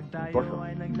 Pag tayo Boso.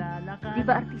 ay naglalakad. Di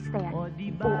ba artista yan? O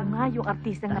di ba? Oo nga, yung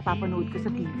artistang napapanood ko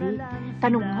sa TV.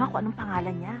 Tanong mo nga kung anong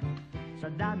pangalan niya. Sa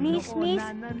dami Miss, ko miss,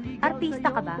 na nanligaw artista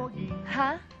ka sa'yo, ba? pogi.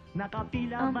 Ha?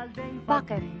 Nakapila baldeng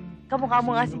Bakit? pagling. Kamukha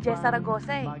mo nga si Jess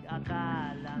Zaragoza eh.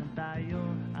 Mag-akalang tayo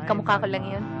ay Kamukha ko lang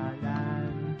yun.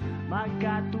 magmahalan,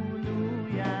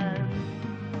 magkatuluyan.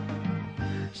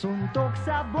 Suntok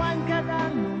sa buwan ka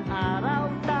lang nung araw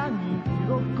tanging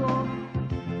irog ko.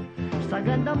 Sa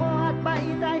ganda mo at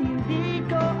bait ay hindi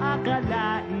ko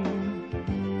akalain.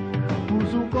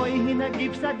 Puso ko'y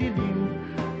hinagip sa dilim,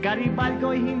 karibal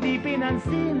ko'y hindi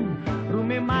pinansin.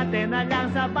 Rumemate na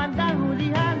lang sa bandang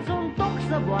hulihan. Suntok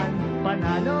sa buwan,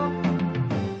 panalo,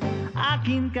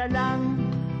 akin ka lang.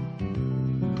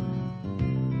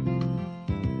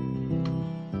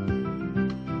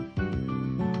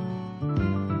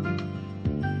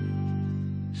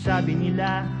 Sabi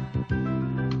nila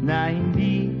na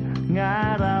hindi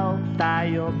nga raw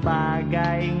tayo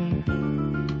bagay.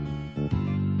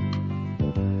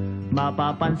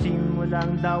 Mapapansin mo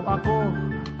lang daw ako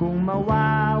kung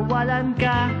mawawalan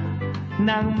ka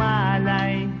ng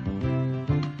malay.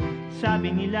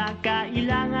 Sabi nila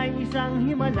kailangan isang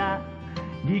himala,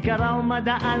 di ka raw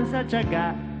madaan sa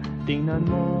tiyaga. Tingnan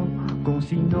mo kung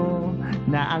sino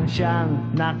na ang siyang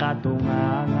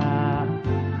nakatunganga,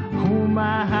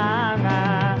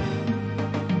 humahanga.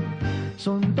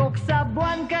 Suntok sa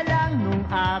buwan ka lang nung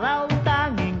araw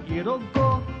tanging irog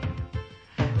ko.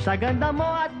 Sa ganda mo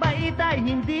at bait ay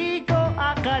hindi ko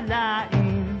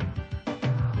akalain.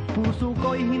 Puso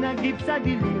ko'y hinagip sa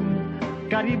dilim,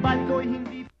 karibal ko'y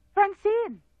hindi...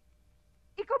 Francine!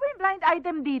 Ikaw ba yung blind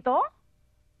item dito?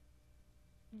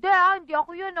 Hindi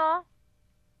ako yun, oh.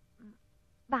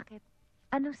 Bakit?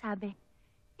 Anong sabi?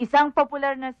 Isang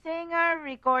popular na singer,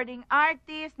 recording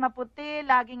artist, maputi,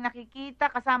 laging nakikita,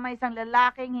 kasama isang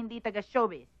lalaking hindi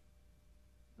taga-showbiz.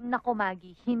 Nako,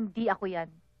 Maggie, hindi ako yan.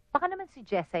 Baka naman si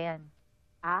Jessa yan.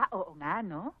 Ah, oo nga,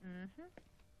 no? Mhm.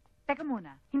 Teka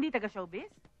muna, hindi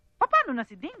taga-showbiz? Paano na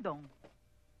si Ding Dong?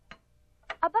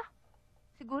 Aba,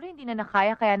 siguro hindi na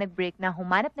nakaya kaya nag-break na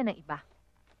humanap na ng iba.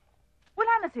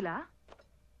 Wala na sila?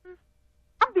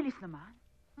 Ang bilis naman.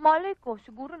 Malay ko,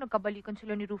 siguro nagkabalikan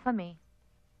sila ni Rufa May.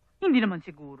 Hindi naman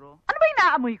siguro. Ano ba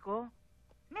inaamoy ko?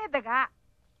 May daga.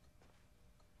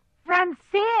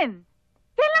 Francine!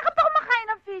 Kailan ka pa kumakain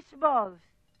ng fish balls?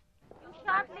 Yung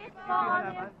shot list mo,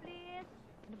 Olive, please.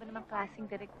 Ano ba namang klaseng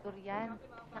direktor yan?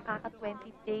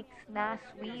 Nakaka-20 takes na,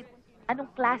 sweet. Anong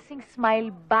klaseng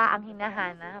smile ba ang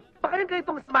hinahanap? Baka yung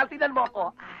ganitong smile, tingnan mo ako.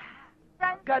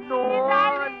 Francine, Ganon.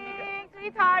 darling,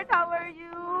 sweetheart, how are you?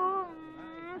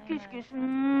 Kiss, kiss.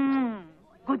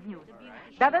 Good news.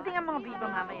 Dadating ang mga Viva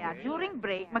mamaya. During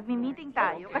break, magmi-meeting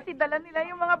tayo kasi dala nila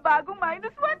yung mga bagong -1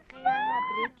 Kaya nga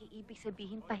break, ibig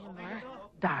sabihin pahinga.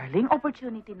 Darling,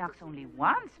 opportunity knocks only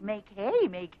once. Make hay,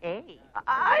 make hay.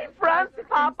 Ay, Franz, si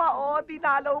Papa,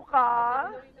 dinalaw ka.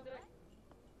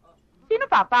 Sino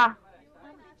papa?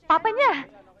 Papa niya!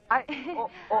 Ay,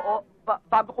 oo,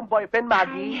 bago kong boyfriend,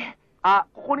 Maggie.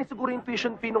 Kukunin siguro yung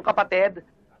tuition fee ng kapatid.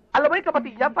 Alam mo yung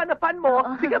kapatid niya, panapan mo.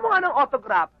 Bigyan mo nga ng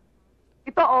autograph.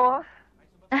 Ito,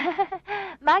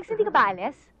 Max, hindi ka ba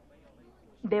alis?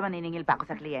 Hindi, maniningil pa ako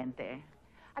sa kliyente.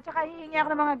 At saka hihingi ako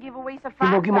ng mga giveaway sa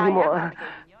fans. Gimo,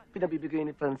 pinabibigay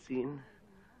ni Francine.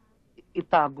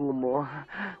 Itago mo.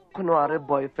 Kunwari,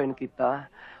 boyfriend kita.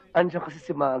 Andiyan kasi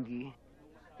si Maggie.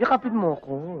 Yakapin mo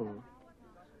ko.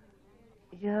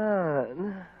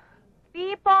 Yan.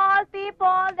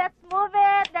 People, let's move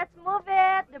it, let's move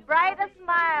it. The brightest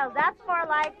smile, that's more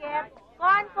like it.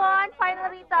 Con, final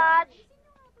retouch.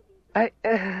 Ay,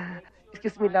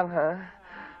 excuse me lang, ha?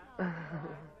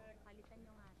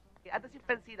 Ato si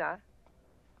Francine, ha?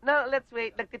 No, let's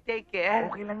wait. Nagtitake, eh.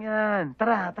 Okay lang yan.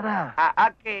 Tara.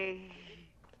 Okay.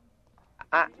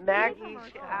 Maggie,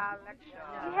 Alex,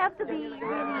 You have to be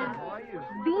really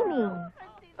beaming.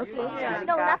 Okay?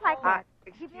 No, not like that.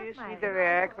 Excuse me,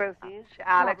 Direk, Francine,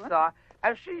 Alex,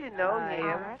 I'm sure you know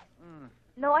him.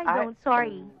 No, I don't.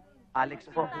 Sorry.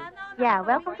 Alex po. Yeah,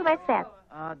 welcome to my set.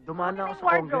 Dumaan na ako sa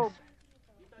Wardrobe.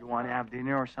 Congress. You wanna have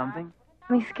dinner or something?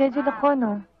 May schedule ako,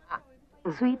 no?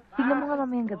 Sweet, tignan mo nga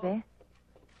mamayang gabi.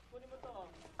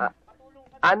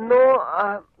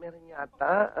 Meron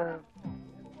yata.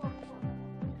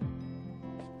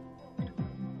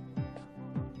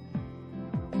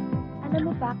 Alam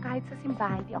mo ba, kahit sa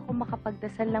simbahan, di ako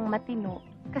makapagdasal ng matino.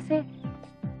 Kasi,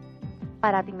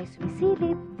 parating may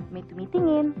sumisilip, may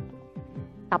tumitingin.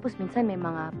 Tapos minsan may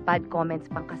mga bad comments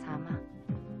pang kasama.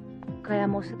 Kaya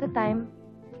most of the time,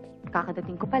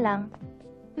 kakadating ko pa lang,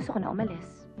 gusto ko na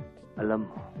umalis.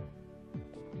 Alam mo,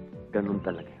 ganun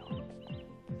talaga yun.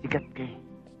 bigat ka eh.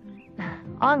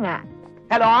 Oo nga.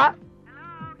 Hello?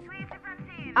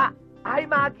 Hi,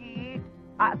 Maggie.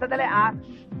 Sandali,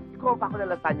 Ikaw pa ako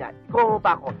nalantan yan. Ikaw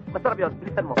pa ako. Masarap yun.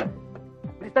 Bilisan mo.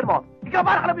 Bilisan mo. Ikaw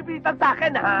para ka nabibilitan sa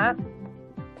akin, ha?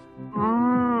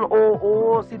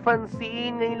 Oo. Si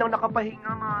Francine. Ngayon lang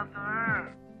nakapahinga,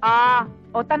 mother.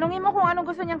 Tanungin mo kung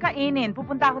anong gusto niyang kainin.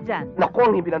 Pupunta ako dyan. Naku,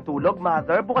 ang himbi ng tulog,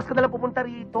 mother. Bukas ka na lang pupunta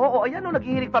rito. Ayan,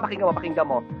 naghihilig pa. Pakinggan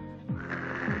mo.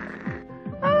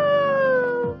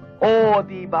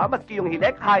 Diba? Maski yung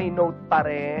hilik, high note pa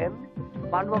rin.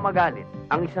 Paano ba magalit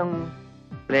ang isang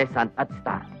pleasant at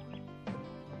star?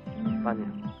 Paano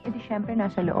yun? Eh di syempre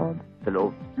nasa loob. Sa loob?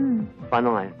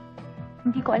 Paano nga yun?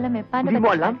 Hindi ko alam eh. Paano Hindi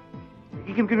mo alam?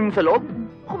 Kikimkim mo sa loob?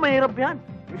 Ako, mahirap yan.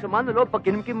 Yung sama na loob, pag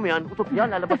kinimkim mo yan, utot yan,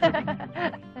 lalabas na.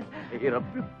 Mahirap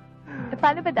yun. Eh,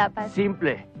 paano ba dapat?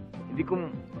 Simple. Hindi ko...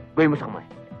 Gawin mo sa kamay.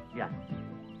 Yan.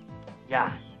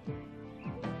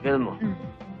 Ganun mo.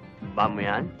 Ba mo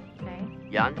yan? Okay.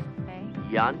 Yan. Okay.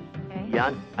 Yan. Okay.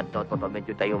 Yan. At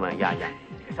medyo tayo mo. Yan.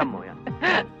 Isang mo yan.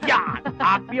 Yan!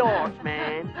 Up yours,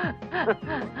 man!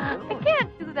 I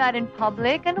can't do that in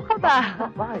public. Ano ka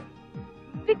ba? Bakit?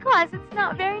 Because it's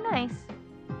not very nice.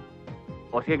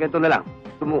 O sige, ganito na lang.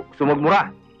 Gusto mo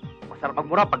magmura. Masarap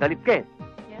magmura pag galit ka eh.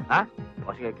 Yeah. Ha?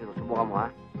 O sige, subukan mo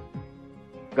ha.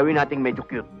 Gawin nating medyo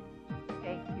cute.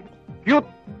 Okay, cute. Cute!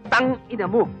 Tang ina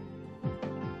mo!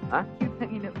 Ha? Cute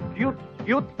ng ina mo.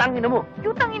 Cute tang ina mo!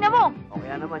 Cute ang ina mo! O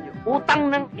kaya naman yung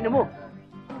utang ng ina mo!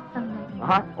 Utang ng ina mo.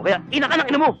 Ha? O kaya ina ka ng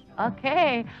ina mo!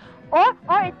 Okay. Or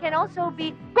it can also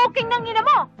be cooking ng ina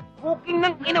mo! Cooking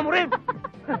ng ina mo rin!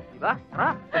 Diba?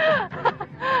 Tara!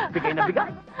 Bigay na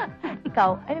bigay!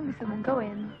 Ikaw, anong gusto mong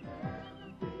gawin?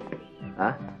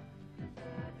 Ha?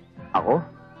 Ako?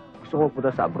 Gusto ko punta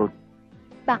sa abroad.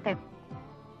 Bakit?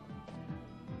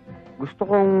 Gusto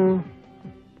kong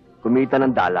kumita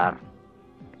ng dollar.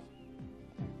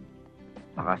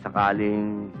 Baka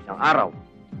sakaling isang araw,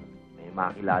 may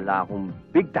makilala akong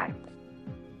big time.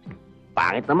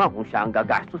 Pangit naman kung siya ang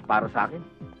gagastos para sa akin.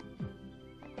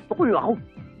 Gusto ko yung ako.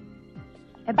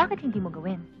 Eh, bakit hindi mo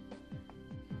gawin?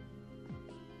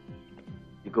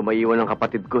 Hindi ko maiwan ang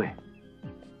kapatid ko eh.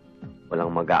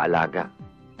 Walang mag-aalaga.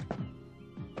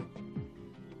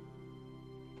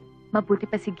 Mabuti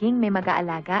pa si Ging, may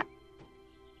mag-aalaga.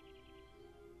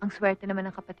 Ang swerte naman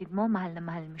ng kapatid mo, mahal na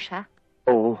mahal mo siya.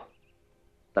 Oo.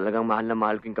 Talagang mahal na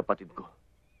mahal ko yung kapatid ko.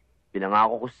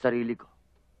 Pinangako ko sa sarili ko.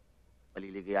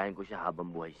 Paliligayahin ko siya habang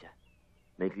buhay siya.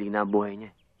 Maikli na ang buhay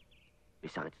niya.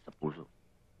 May sakit sa puso.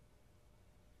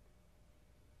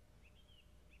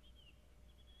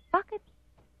 Bakit?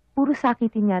 Puro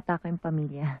sakitin yata kayong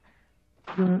pamilya.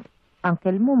 Yung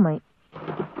uncle mo may...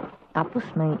 Tapos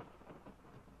may...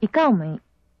 Ikaw may...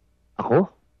 Ako?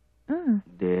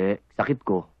 Hindi. Sakit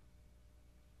ko.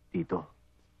 Dito.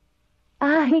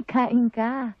 Ay, kain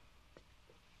ka.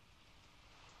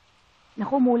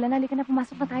 Naku, umulan na. Halika na,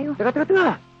 pumasok na tayo.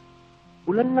 Teka.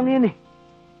 Ulan lang yan eh.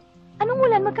 Anong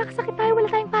ulan? Magkakasakit tayo. Wala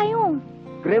tayong payong.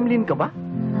 Gremlin ka ba?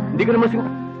 Hindi ka naman siguro...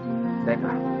 Teka.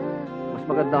 Mas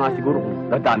maganda nga siguro kung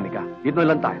dadami ka. Dito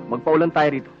na lang tayo. Magpaulan tayo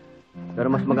rito. Pero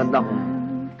mas maganda kung...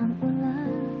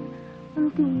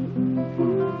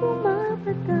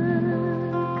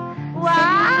 Wow!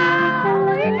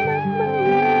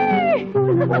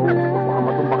 Baka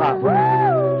matumba ka.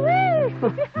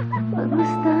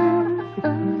 Pagmasdan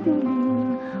ang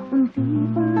dilim,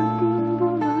 unti-unting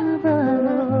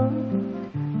bumabalo.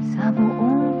 Sa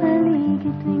buong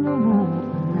paligid tuwing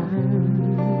umuulan.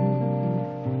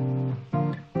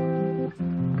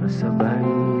 Kasabay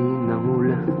ng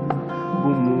ulan,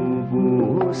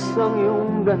 bumubuhos ang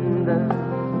iyong ganda.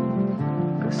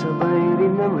 Kasabay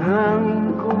rin ng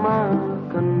hangin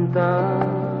kumakanta.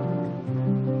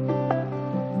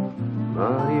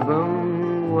 Mari bang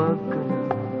huwag ka na,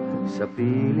 sa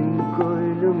piling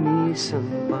ko'y lumisan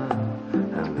pa,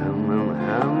 hanggang ang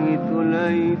hangin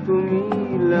tulay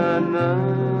tumila na.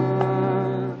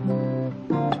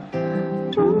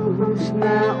 Buhos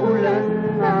na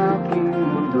ulan aking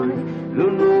mundo'y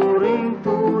lunuring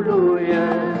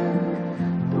tuluyan.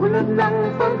 Tulad ng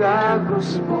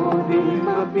pag-agos mo, di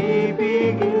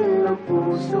mapipigil ang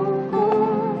puso ko.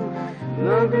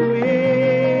 Nagliligaya,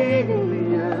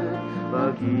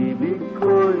 pag-ibig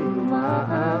ko'y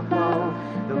umaapaw,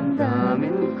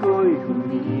 damdamin ko'y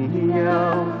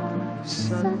humihiyaw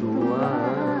sa tuwa.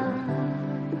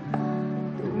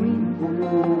 Tuwing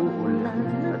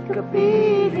umuulan at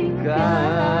kapiling ka,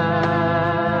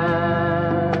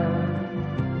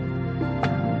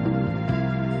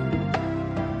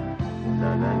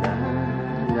 la la la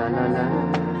la la la la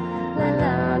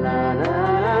la la la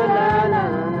la la la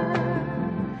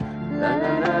la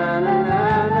la la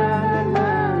la la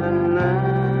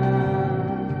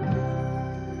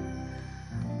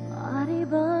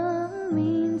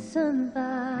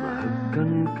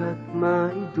Sakyan ka't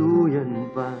maiduyan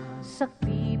pa. Sa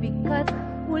bibig at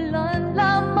ulan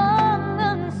lamang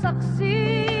ang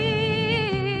saksi.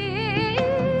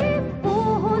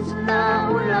 Buhos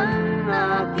Na ulan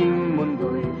aking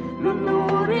mundo'y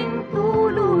lunuring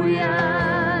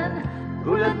tuluyan.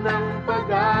 Tulad ng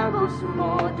pag-agos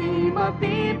mo, di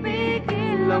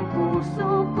mapipigil ang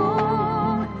puso ko.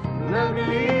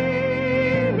 Nagliliyap,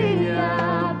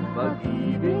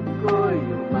 pag-ibig ko'y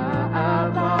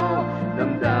umaabaw,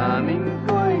 damdamin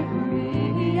ko'y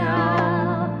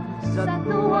umiiyak sa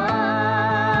tuwa.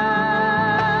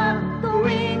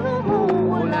 Tuwing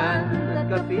umuulan at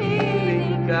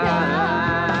kapiling ka,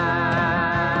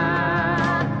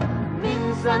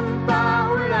 minsan pa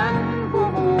ulan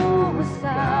bumuhos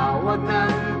ka, huwag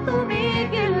nang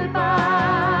tumigil pa.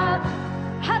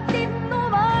 hatid mo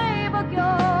may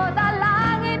bagyo,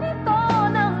 dalangin ito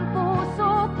ng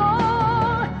puso ko.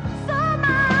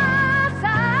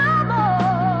 Sumasamo,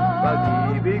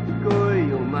 Pag-ibig ko'y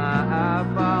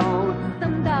umaapaw,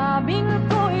 damdamin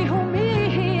ko'y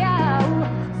humihiyaw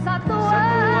sa tuwa.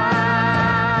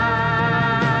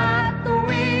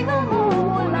 tuwing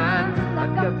umuulan at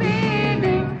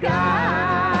kapiling ka.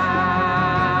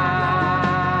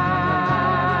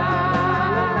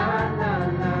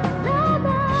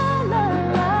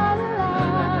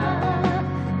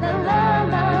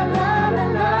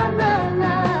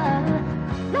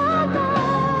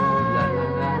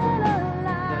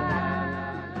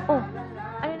 Oh,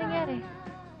 ano nangyari?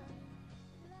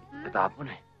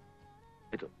 Katapon eh.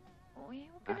 Ito, Uy,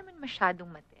 huwag ka naman masyadong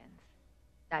matense.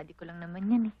 Daddy ko lang naman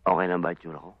yan eh. okay lang ba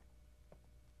itsura ko?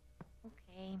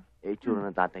 Okay. Eh, itsura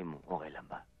ng tatay mo, okay lang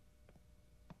ba?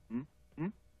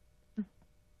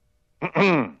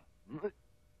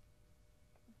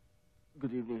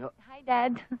 Good evening, ho. Hi,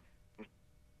 Dad.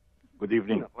 Good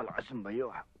evening. Malakas ang bayo,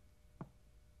 ha?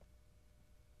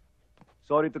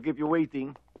 Sorry to keep you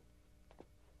waiting.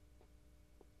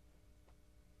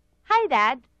 Hi,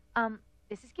 Dad.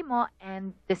 This is Gimo,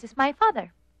 and this is my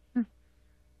father.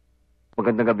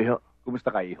 Magandang gabi, ho. Kumusta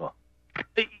ka, iho?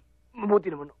 Eh, mabuti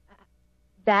naman, ho.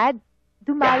 Dad,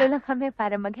 dumalo lang kami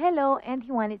para mag-hello, and he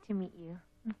wanted to meet you.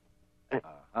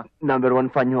 Number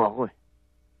 1 fan nyo ako, eh.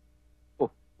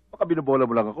 Baka binobola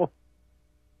mo lang ako.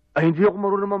 Ay, hindi ako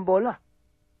marunong mambola.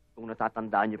 Kung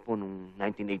natatandaan niyo po noong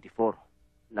 1984,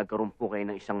 nagkaroon po kayo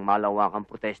ng isang malawakang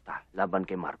protesta laban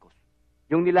kay Marcos.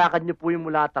 Yung nilakad niyo po yung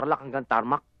mula Tarlac hanggang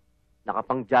Tarmac,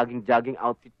 nakapang jogging-jogging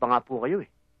outfit pa nga po kayo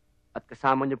eh. At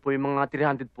kasama niyo po yung mga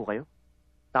 300 po kayo.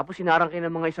 Tapos sinarang kayo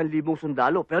ng mga 1,000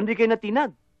 sundalo, pero hindi kayo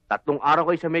natinag. 3 araw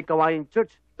kayo sa May Kawayan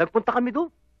Church. Nagpunta kami doon.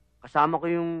 Kasama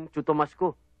ko yung Chutomas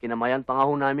ko. Kinamayan pa nga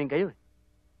ho namin kayo eh.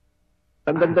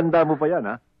 Tandang-tanda mo pa yan,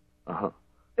 ha? Aha.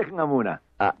 Teka nga muna.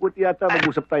 Buti yata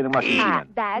mag-usap tayo ng masinsinan.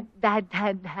 Dad.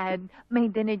 May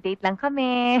dinner date lang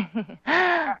kami.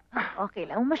 Okay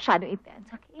lang, masyadong intense,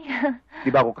 okay? Di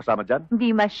ba ako kasama dyan?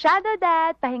 Hindi masyado,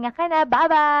 Dad. Pahinga ka na.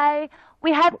 Bye-bye.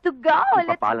 We have to go.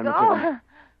 Let's Magpapaalam na go. po kami.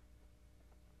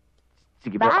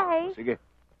 Sige ba? Bye. Sige.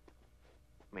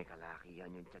 May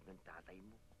kalakihan yung tiyan ng tatay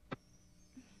mo.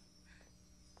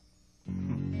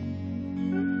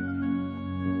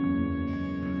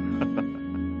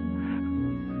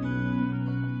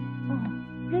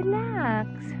 Relax.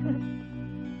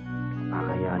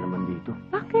 Nakakaya naman dito.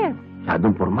 Bakit?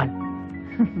 Masyadong formal.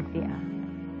 Hindi ah.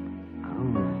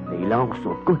 Nailang ang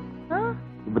suot ko. Ha?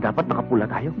 Di ba dapat nakapula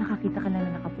tayo? Nakakita ka na na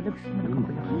nakapula. Gusto mo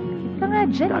nakapula. Kita nga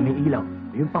dyan. Daming ilaw.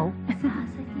 Ayun pa oh.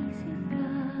 Sasagisip ka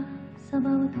sa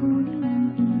bawat huli ng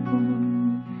ibon.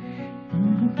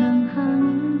 Ingit ng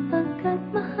hangin pagkat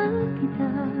mahal kita.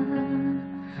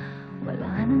 Wala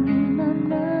nang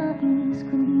ilang nais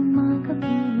kundi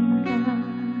makapiling ka.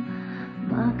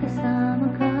 Makasama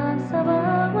ka sa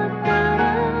bawat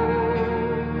araw,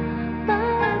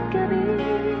 bawat gabi.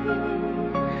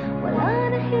 Wala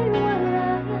na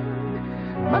hiwalayan,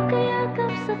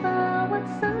 makayakap sa bawat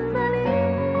sandali.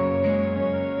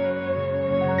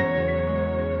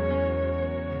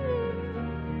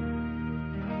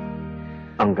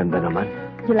 Ang ganda naman.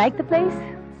 You like the place?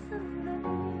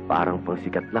 Parang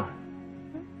pangsikat lang.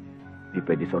 Di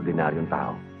pwede sa ordinaryong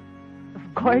tao. Of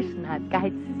course not.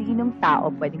 Kahit sinong tao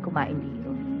pwedeng kumain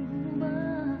dito.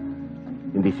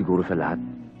 Hindi siguro sa lahat.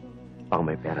 Pang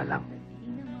may pera lang.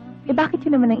 Eh bakit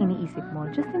yun naman ang iniisip mo?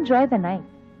 Just enjoy the night.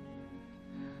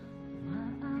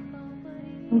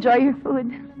 Enjoy your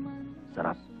food.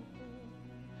 Sarap.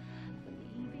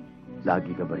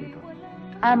 Lagi ka ba rito?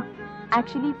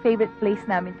 Actually, favorite place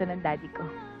namin to ng daddy ko.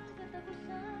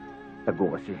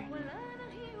 Tago kasi.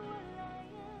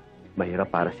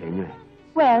 Mahirap para sa inyo eh.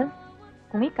 Well,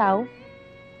 kung ikaw,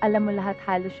 alam mo lahat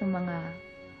halos yung mga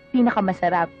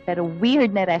pinakamasarap pero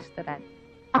weird na restaurant.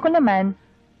 Ako naman,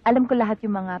 alam ko lahat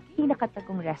yung mga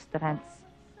pinakatagong restaurants.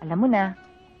 Alam mo na,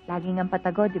 laging ang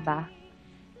patago, di ba?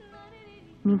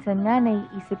 Minsan nga,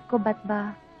 naiisip ko, ba't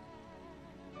ba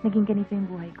naging ganito yung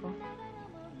buhay ko?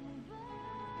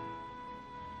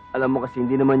 Alam mo kasi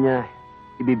hindi naman niya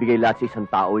ibibigay lahat sa isang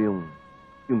tao yung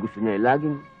gusto niya.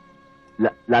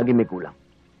 Laging may kulang.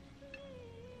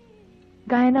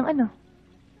 Gaya ng ano?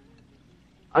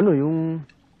 Ano yung...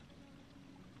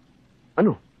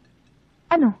 Ano?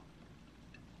 Ano?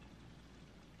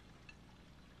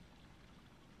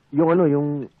 Yung ano,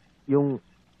 yung...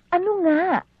 Ano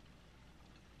nga?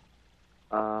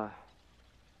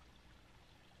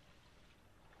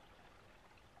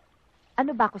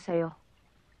 Ano ba ako sa'yo?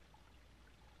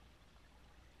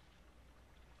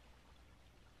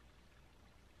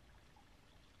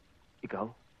 Ikaw?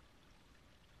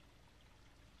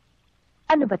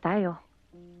 Ano ba tayo?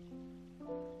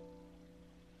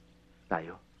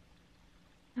 Tayo?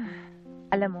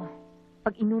 Alam mo,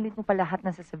 pag inulit mo pa lahat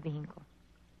ng sasabihin ko,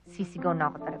 sisigaw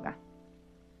na ako talaga.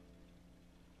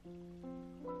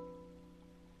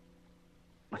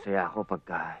 Masaya ako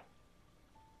pagka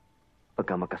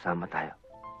magkasama tayo.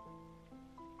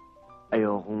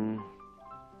 Ayokong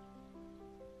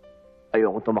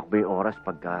tumakbo yung oras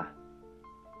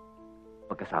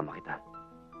pagkasama kita.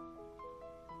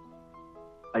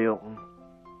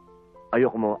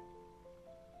 Ayoko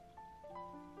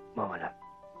mawala.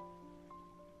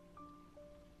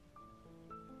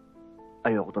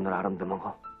 Ayoko ito nararamdaman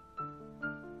ko.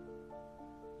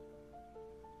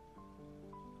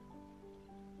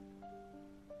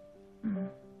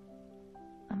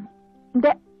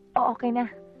 Hindi. Okay na.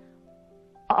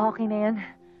 Okay na yan.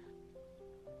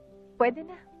 Pwede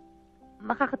na.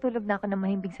 Makakatulog na ako ng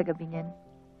mahimbing sa gabi niyan.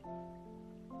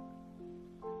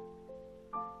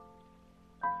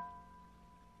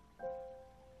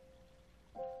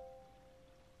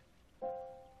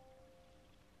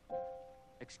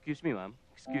 Excuse me, ma'am.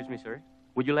 Excuse me, sir.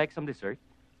 Would you like some dessert?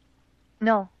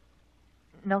 No.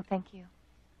 No, thank you.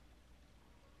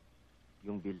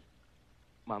 Yung bill.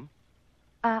 Ma'am?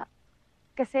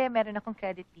 Kasi meron akong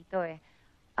credit dito eh.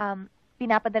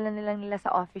 Pinapadala nila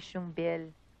sa office yung bill.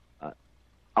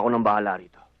 Ako nang bahala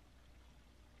rito.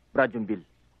 Brad, yung bill.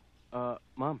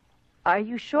 Ma'am. Are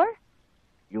you sure?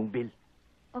 Yung bill.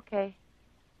 Okay.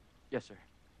 Yes, sir.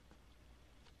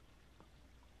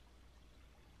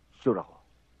 Sure ako.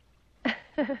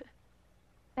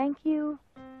 Thank you.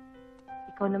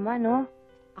 Ikaw naman, no?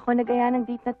 Ako nag-aya ng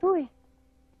date na to eh.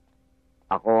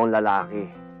 Ako ang lalaki.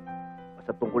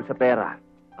 Basta tungkol sa pera,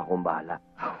 ako ang bahala.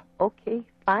 Okay,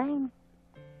 fine.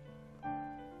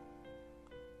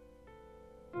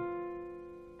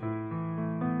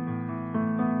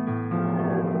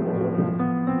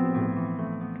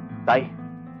 Tay,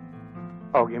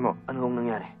 Gimo. anong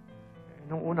nangyari?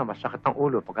 Nung una, masakit ang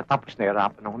ulo. Pagkatapos,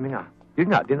 nahirapan ng huminga. Yun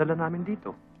nga, dinala namin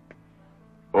dito.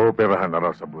 Ooperahan na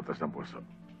raw sa butas ng puso.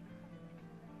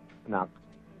 Anak,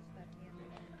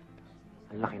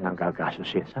 ang laki ng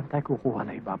gagastusin. Saan tayo kukuha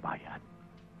na ibabayad?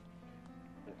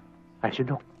 Ay, si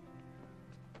Doc.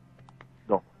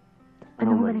 Doc.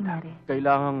 Ano ba nangyari?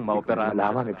 Kailangang maoperahan.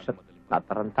 Malaman, ibig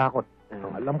natarantakot.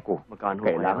 Ang alam ko, Magkano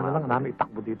kailangan na lang namin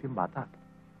itakbo dito yung bata.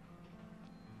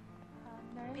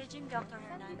 Paging Dr.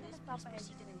 Hernandez, please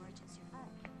proceed to the emergency room.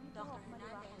 Dr.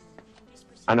 Hernandez, please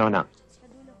proceed Ano, to the anak? emergency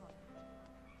room.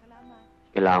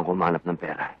 Kailangan ko mahanap ng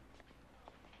pera.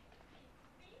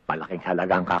 Malaking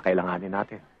halaga ang kakailanganin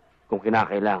natin. Kung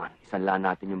kinakailangan, isanlaan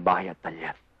natin yung bahay at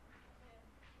talyer.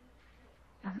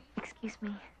 Excuse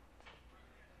me.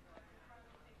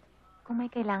 Kung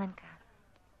may kailangan ka.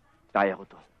 Kaya ko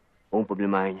to. Huwag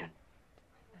problemahin yun.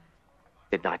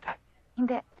 Ted na kita.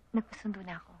 Hindi. Nagpasundo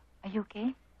na ako. Are you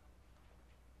okay?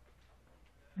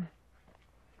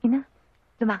 Sige na.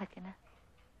 Lumakad ka na.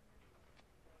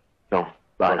 No,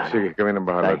 bahala na. Sige, kami nang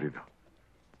bahala Tay. dito.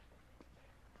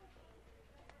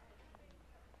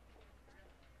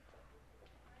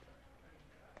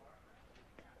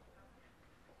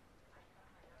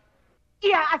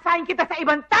 Ia-assign kita sa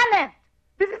ibang talent!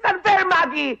 This is unfair,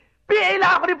 Maggie! PA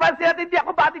lang ako ni Francine at hindi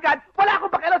ako bodyguard. Wala akong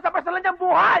pakialam sa personal niyang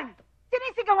buhay!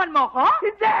 Sinisigawan mo ko?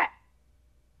 Hindi!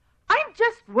 I'm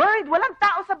just worried. Walang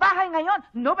tao sa bahay ngayon.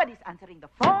 Nobody's answering the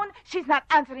phone. She's not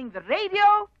answering the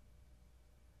radio.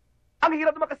 Ang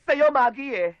hirap naman kasi sa'yo,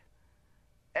 Maggie, eh.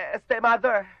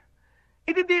 Stepmother,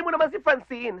 intindihin mo naman si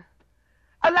Francine.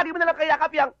 Ang lagi mo nalang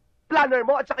kayakap yung planner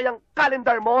mo at saka yung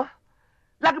calendar mo.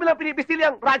 Lagi mo lang pinipisil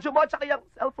yung radyo mo at saka yung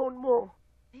cellphone mo.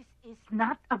 This is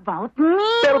not about me.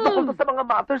 Pero tungkol to sa mga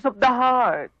matters of the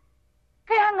heart.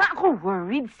 Kaya nga ako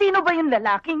worried. Sino ba yung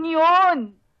lalaking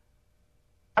yun?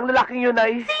 Ang lalaking yun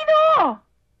ay... Sino?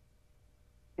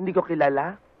 Hindi ko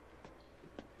kilala.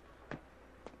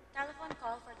 Telephone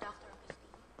call for Dr. Agustin.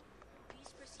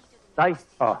 Please proceed to the Tay,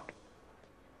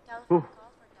 telephone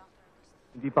call for Dr.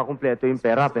 Agustin. hindi pa kumpleto yung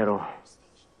pera pero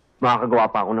makakagawa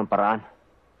pa ako ng paraan.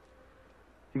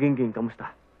 Sige, Ging,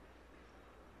 kamusta?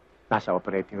 Nasa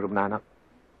operating room na, anak.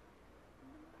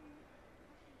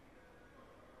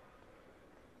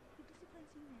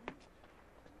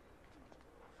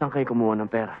 Saan kayo kumuha ng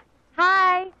pera?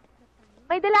 Hi!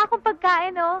 May dala akong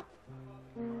pagkain, oh.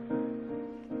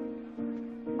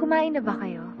 Kumain na ba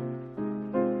kayo?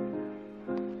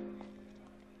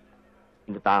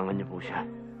 Inutangan niyo po siya.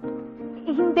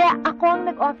 Hindi, ako ang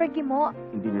nag-offer, Gimo.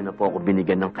 Hindi niyo na po ako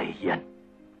binigyan ng kahihiyan.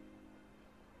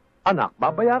 Anak,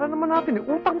 babayaran naman natin.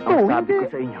 Utang to. Ang sabi ko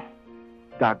sa inyo,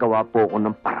 gagawa po ako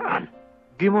ng paraan.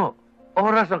 Gimo,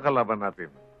 oras ang kalaban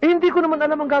natin. Hindi ko naman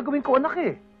alam ang gagawin ko, anak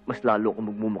eh. Mas lalo akong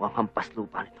magmumukhang hampas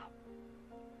lupa nito.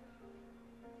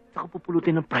 Saka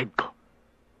pupulutin ng pride ko.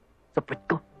 Sa puwet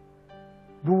ko.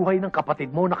 Buhay ng kapatid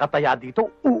mo nakataya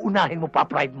dito, uunahin mo pa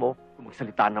pride mo. Kung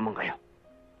magsalita naman kayo.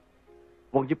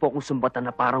 Huwag niyo po akong sumbatan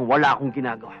na parang wala akong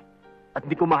ginagawa. At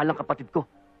hindi ko mahal ang kapatid ko.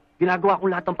 Ginagawa ko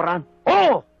lahat ng paraan.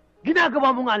 Oo!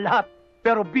 Ginagawa mo nga lahat.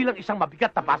 Pero bilang isang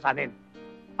mabigat na pasanin.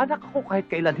 Anak ako kahit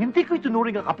kailan, hindi ko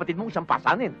itunuring ang kapatid mong isang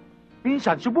pasanin.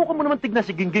 Minsan, subukan mo naman tignan si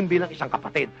Gingging bilang isang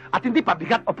kapatid. At hindi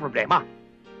pabigat o problema.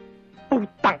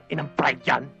 Putang inang pride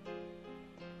yan.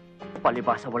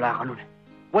 Palibasa, wala ka nun eh.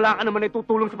 Wala ka naman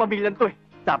itutulong sa pamilyan to eh.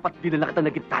 Dapat dinala kita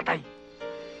naging tatay.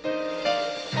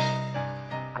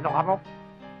 Ano ka mo?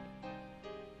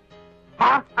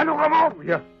 Ha? Ano ka mo?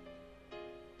 Kuya,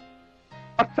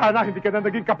 At sana hindi ka na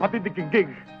naging kapatid ni Gingging.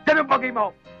 Ganun bagay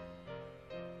mo.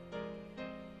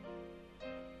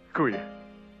 kuya.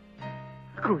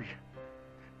 Kuya.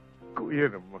 Kuya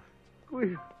naman.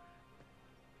 Kuya.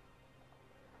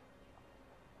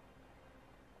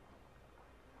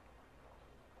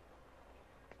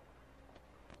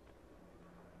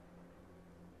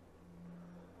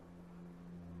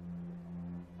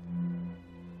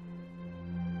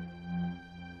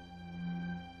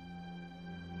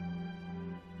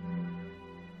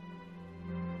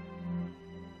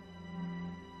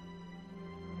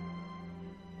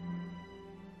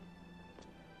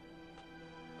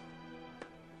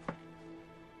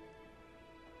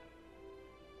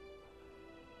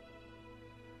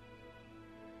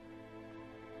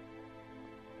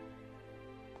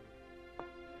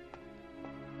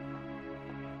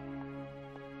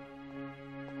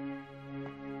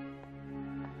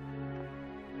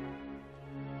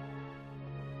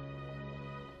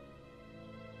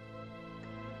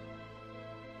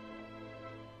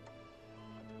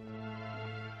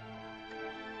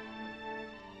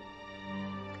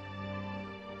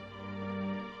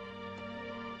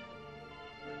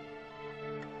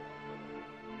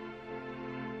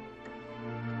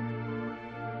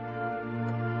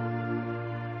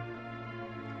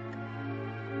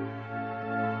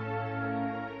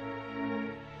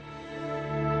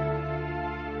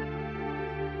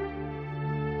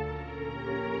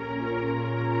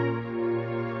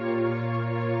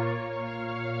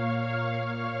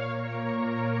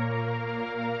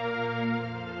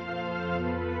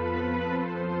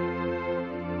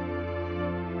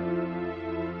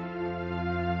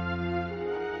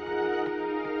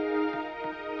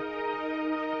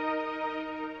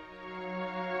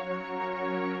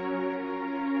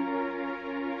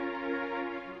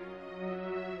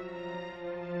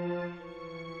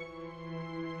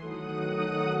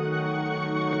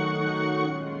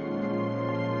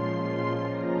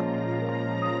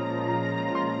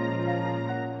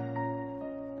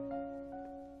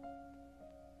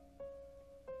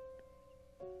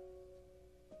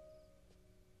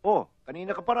 Oh,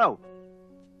 kanina ka pa raw.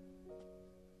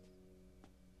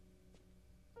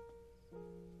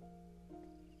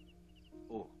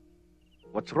 Oh,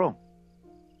 what's wrong?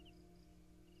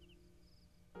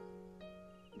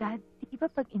 Dad, di ba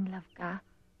pag in love ka,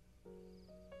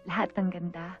 lahat ng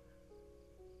ganda,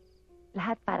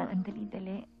 lahat parang ang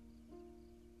dali-dali.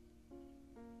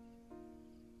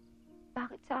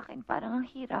 Bakit sa akin parang ang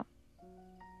hirap?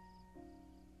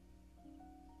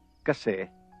 Kasi,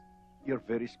 you're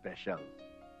very special.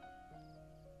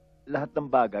 Lahat ng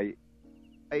bagay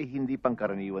ay hindi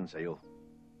pangkaraniwan sa'yo.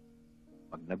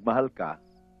 Pag nagmahal ka,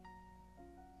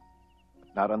 at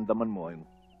naramdaman mo yung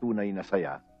tunay na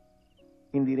saya,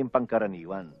 hindi rin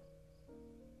pangkaraniwan.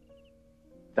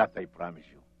 That I promise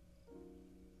you.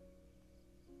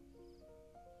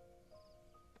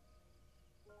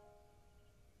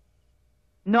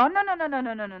 No.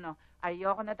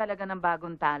 Ayoko na talaga ng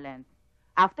bagong talent.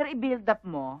 After i-build up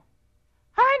mo,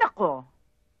 Hay nako.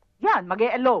 Yan,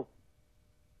 mag-e-elope.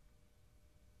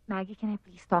 Maggie, can I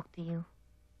please talk to you?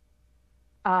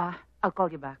 I'll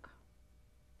call you back.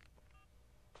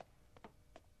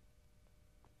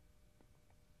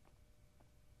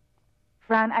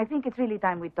 Fran, I think it's really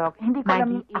time we talk. Hindi ko alam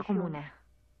Maggie, yung issue. ako muna.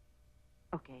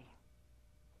 Okay.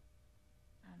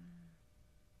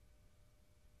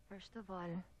 First of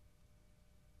all,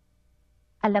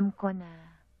 alam ko na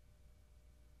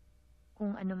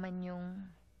kung ano man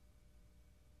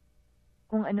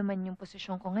yung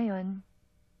posisyon ko ngayon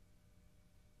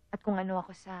at kung ano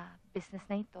ako sa business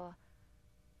na ito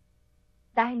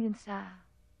dahil yun sa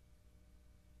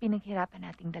pinaghirapan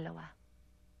nating dalawa.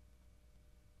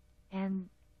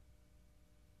 And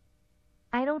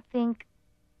I don't think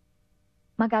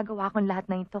magagawa akong lahat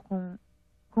ng ito kung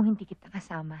hindi kita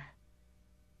kasama.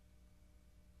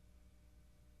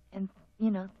 And,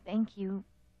 thank you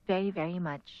very, very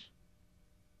much.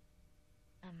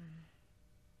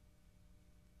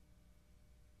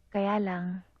 Kaya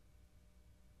lang,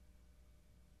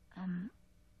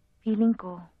 feeling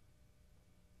ko,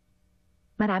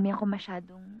 marami ako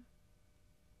masyadong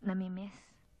namimiss.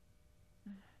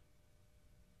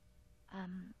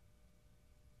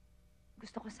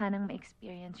 Gusto ko sanang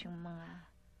ma-experience yung mga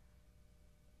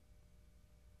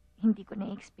hindi ko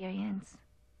na-experience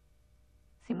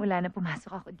simula na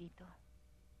pumasok ako dito.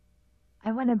 I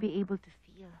wanna be able to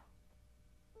feel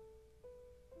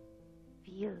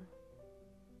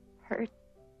hurt,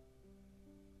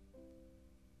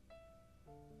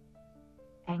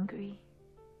 angry.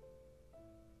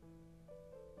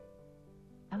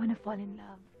 I wanna fall in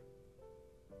love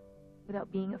without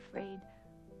being afraid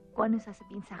kung ano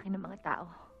sasabihin sa akin ng mga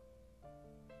tao.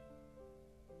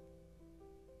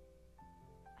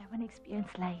 I wanna experience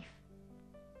life.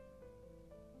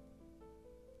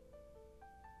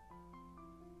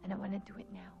 And I wanna do it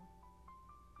now.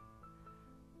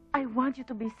 I want you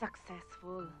to be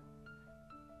successful.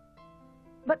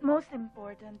 But most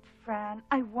important, Fran,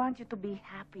 I want you to be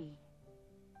happy.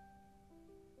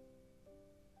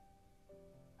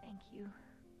 Thank you.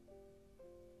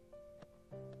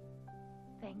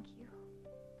 Thank you.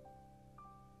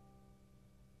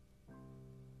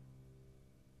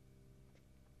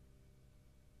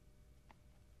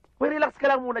 Uy, relax ka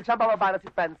lang muna. Siya bababa na si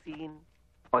Francine.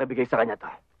 Pakibigay sa kanya to.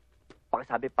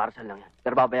 Pakisabi, parcel lang yan.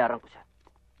 Pero babayaran ko siya.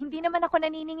 Hindi naman ako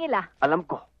naniningil, ah. Alam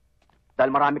ko.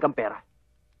 Dahil marami kang pera.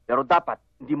 Pero dapat,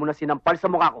 hindi mo na sinampal sa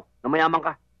mukha ko na mayaman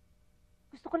ka.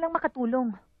 Gusto ko lang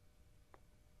makatulong.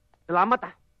 Salamat,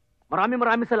 ah.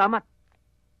 Maraming salamat.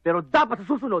 Pero dapat sa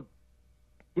susunod,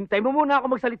 hintay mo muna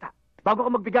ako magsalita bago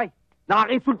ka magbigay.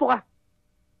 Nakaka-insulto ka.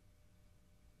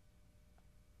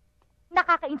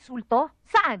 Nakaka-insulto?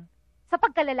 Saan? Sa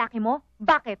pagkalalaki mo?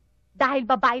 Bakit? Dahil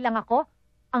babae lang ako?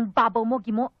 Ang babaw mo,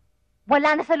 Gimo.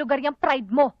 Wala na sa lugar yung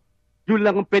pride mo. Yun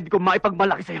lang ang pwede ko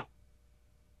maipagmalaki sa'yo.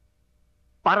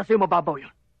 Para sa'yo mababaw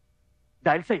yun.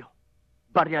 Dahil sa'yo,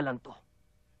 barya lang to.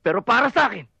 Pero para sa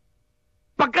akin,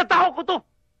 pagkatao ko to.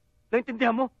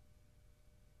 Naintindihan mo?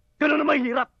 Ganun na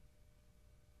mahirap.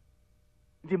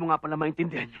 Hindi mo nga pala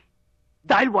maintindihan yun.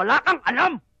 Dahil wala kang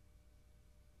alam.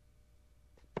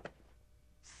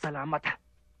 Salamat, ha.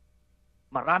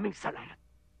 Maraming salamat.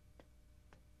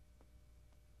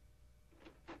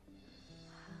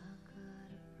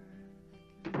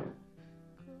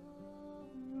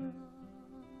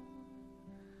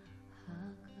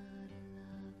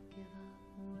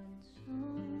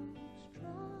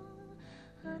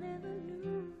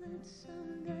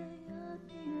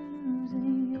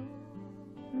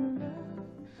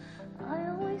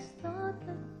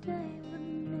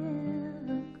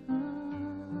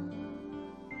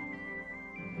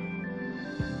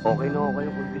 Okay na okay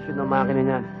yung kondisyon ng makina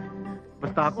niyan.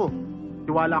 Basta ako,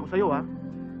 tiwala ako sa'yo, ha?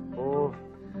 Oo,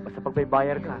 basta pag may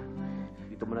bayar ka,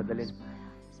 dito mo nadalhin.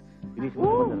 Binisip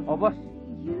mo na. Oh, boss.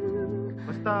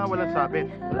 Basta walang sabit.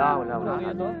 Wala.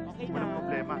 Walang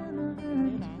problema.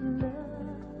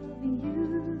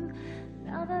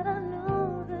 Now that I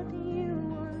know that you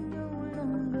are no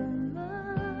longer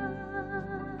mine,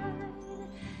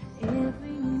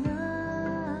 every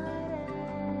night,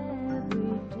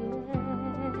 every day,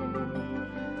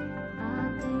 I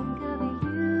think of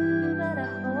you, but I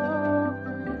hope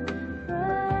and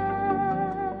pray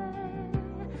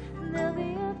there'll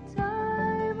be a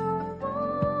time I'll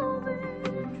always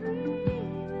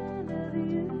dreaming of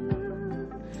you,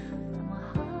 but my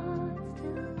heart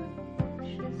still waits.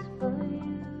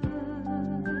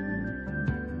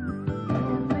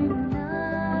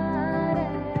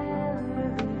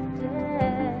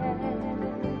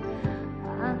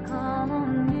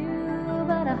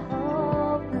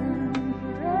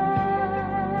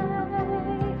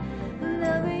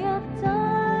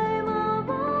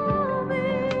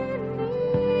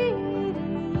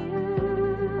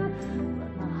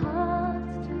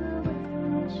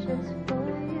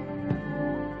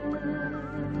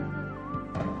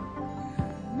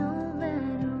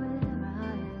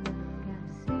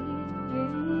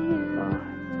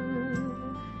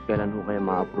 kailan ho kaya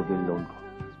ma-approve yung loan ko?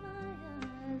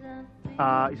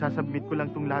 Isasubmit ko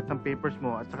lang tong lahat ng papers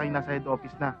mo at saka yung nasa head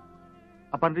office na.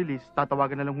 Upon release,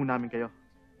 tatawagan na lang ho namin kayo.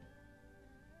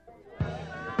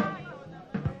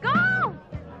 Go!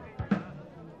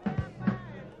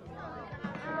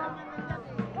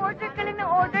 Order ka lang ng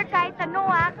order kahit ano,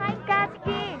 ha? Kain ka,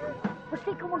 sige.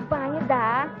 Basta ikaw magbayad,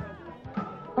 ha?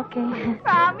 Okay.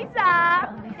 Promise,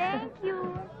 ha? Thank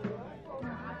you.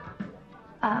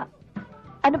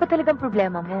 Ano ba talagang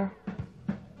problema mo?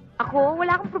 Ako,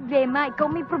 wala akong problema. Ikaw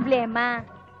may problema.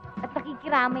 At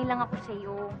nakikiramay lang ako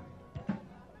sa'yo.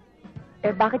 Eh,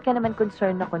 bakit ka naman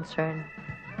concerned na concern?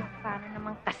 Para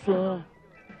naman kasi,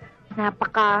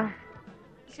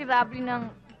 napaka-sirable ng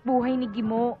buhay ni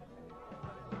Gimo.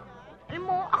 Alam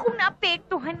mo, ako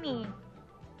naapektuhan eh.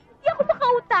 Hindi ako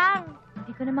makautang.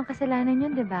 Hindi ko naman kasalanan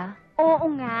yun, di ba? Oo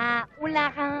nga,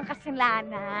 wala kang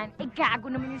kasalanan. Eh, gago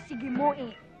naman yung si Gimo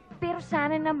eh. Pero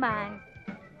sana naman,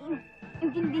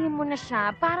 intindihin mo na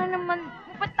siya para naman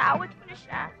mapatawad mo na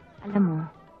siya. Alam mo,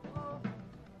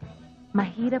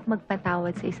 mahirap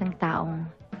magpatawad sa isang taong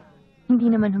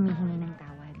hindi naman humihingi ng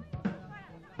tawad.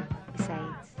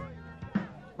 Besides,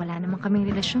 wala naman kaming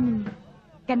relasyon eh.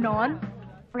 Ganon?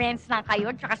 Friends lang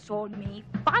kayo, tsaka soulmate?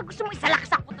 Baka gusto mo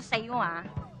isalaksak ko to sa'yo, ha?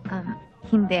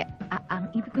 Hindi. Ang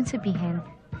ibig kong sabihin,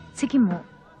 sige mo,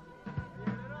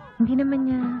 hindi naman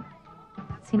niya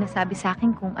sinasabi sa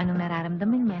akin kung anong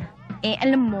nararamdaman niya. Eh,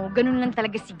 alam mo, ganun lang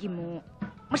talaga si Gimo.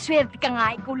 Maswerte ka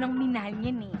nga, ikaw lang minahal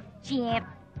niyan eh. Shit.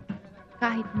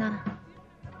 Kahit na,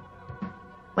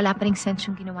 wala pa ring sense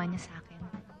yung ginawa niya sa akin.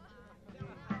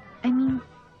 I mean,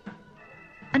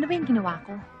 ano ba yung ginawa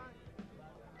ko?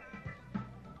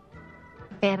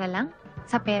 Pera lang?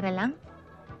 Sa pera lang?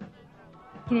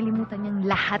 Kinalimutan niyang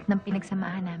lahat ng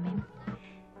pinagsamahan namin.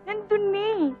 Nandun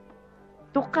eh.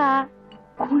 Ito ka,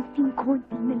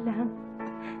 konting-konti na lang.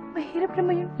 Mahirap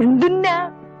naman yun. Nandun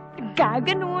na.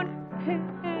 Gaganon.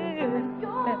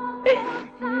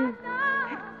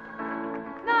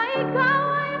 Na ikaw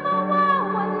ay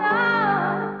mawawala.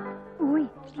 Uy,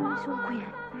 sinusun ko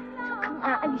yan. Huwag kang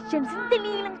aalis dyan.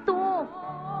 Sandali lang to.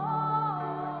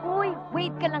 Uy,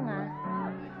 wait ka lang ah.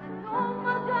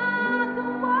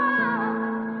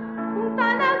 Kung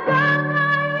talagang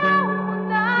ayaw mo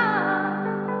na,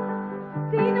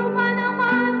 sino man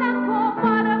naman ako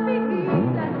para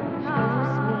pigilan na.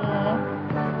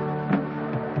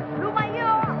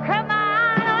 Lumayo ka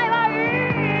man ay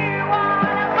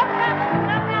maiiwan ang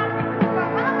pagkasunod ng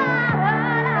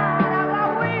pangalan ng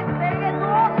awit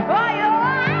mo. Ayaw,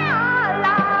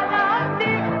 ala na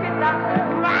hindi kita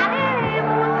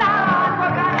malilimutan.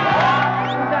 Wag ka na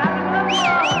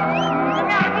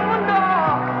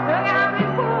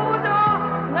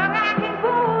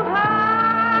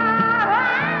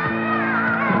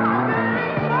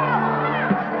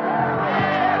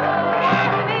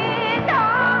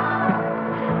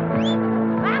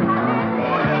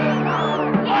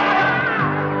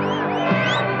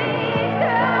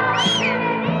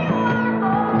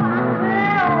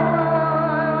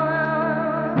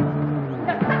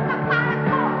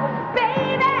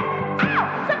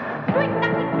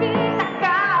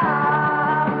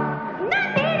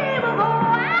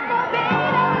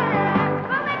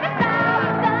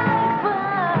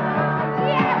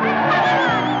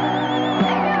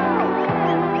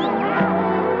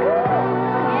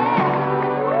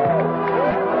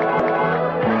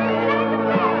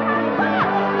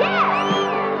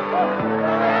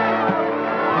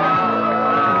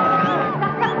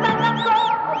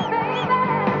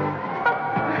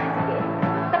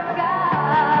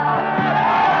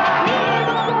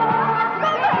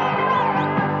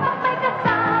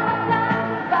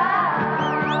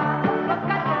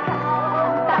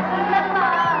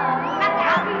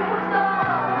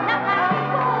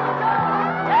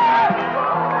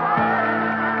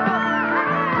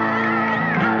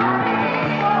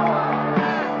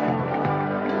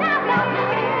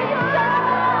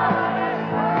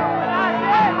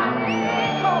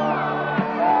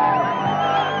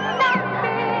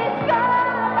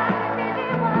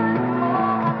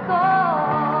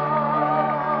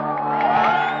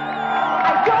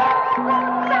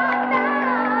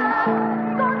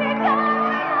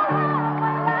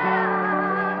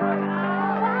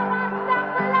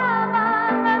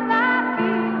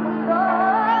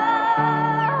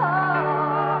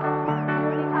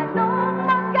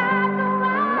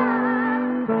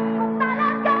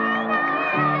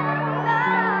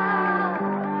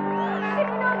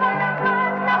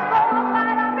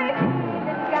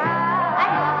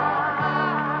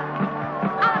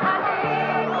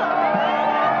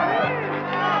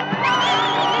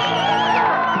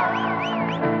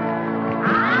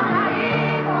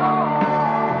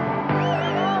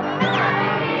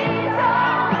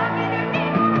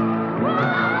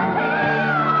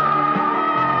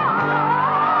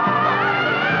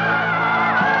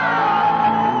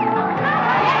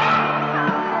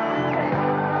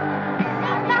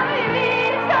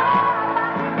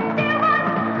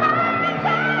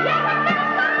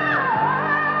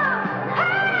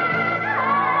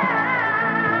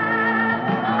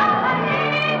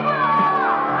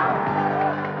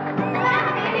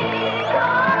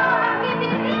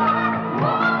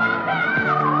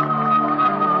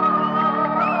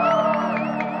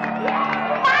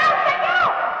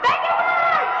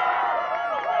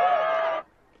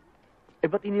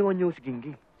ba't iniwan niyo si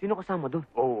Gingging? Sino kasama doon?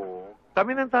 Oo.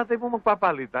 Kami ng tatay mo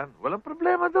magpapalitan. Walang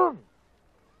problema doon.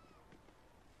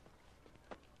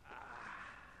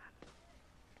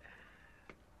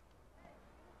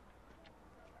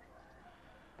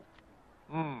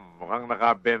 Mukhang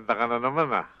nakabenta ka na naman,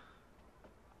 ah.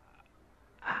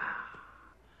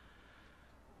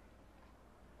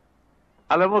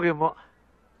 Alam mo, Gimo,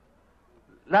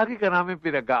 lagi ka namin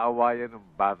pinag-aawayan ng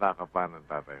bata ka pa ng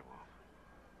tatay mo.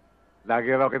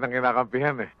 Lagi raw kitang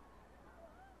kinakampihan, eh.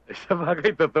 Sa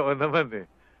bagay, totoo naman, eh.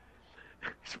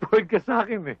 Spoiled ka sa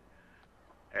akin, eh.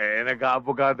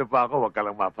 Nag-aabogado pa ako, huwag ka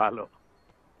lang mapalo.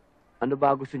 Ano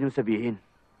ba gusto niyong sabihin?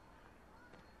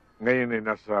 Ngayon ay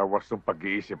nasa wastong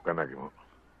pag-iisip ka na, Gimo.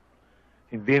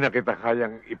 Hindi na kita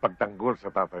kayang ipagtanggol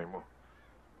sa tatay mo.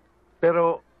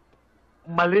 Pero,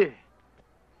 mali.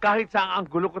 Kahit saan ang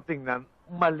gulo ko tingnan,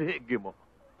 mali, Gimo.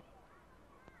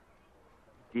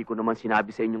 Hindi ko naman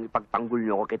sinabi sa inyong ipagtanggol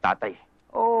niyo ako kay tatay.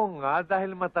 Oo nga,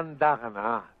 dahil matanda ka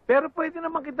na. Pero pwede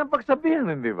naman kitang pagsabihan,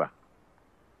 hindi ba?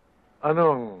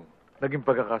 Anong naging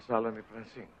pagkakasala ni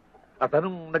Francine? At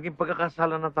anong naging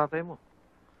pagkakasala ng tatay mo?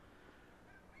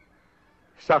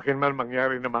 Sa akin man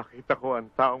mangyari na makita ko ang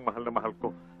taong mahal na mahal ko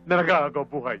na nag-aagaw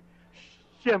buhay.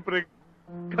 Siyempre,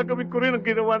 gagawin ko rin ang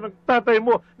ginawa ng tatay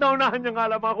mo. Naunahan niya nga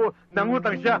alam ako,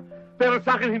 nangutang siya. Pero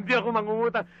sa akin, hindi ako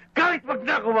mangungutang. Kahit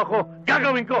magnakaw ako,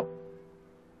 gagawin ko.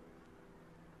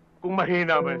 Kung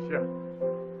mahina man siya,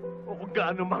 o kung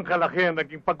gaano mang kalaki ang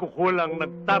naging pagkukulang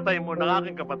ng tatay mo ng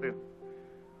aking kapatid.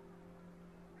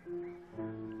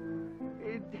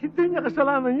 Hindi niya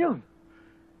kasalanan yun.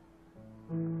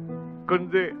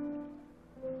 Kundi,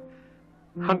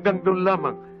 hanggang doon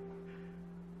lamang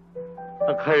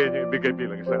ang kaya niya ibigay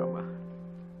bilang sa ama.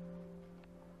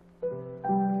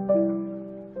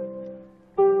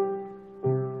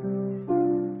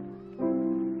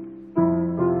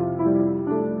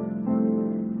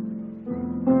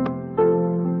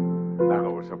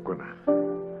 Nakausap ko na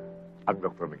ang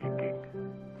doktor na Gingging.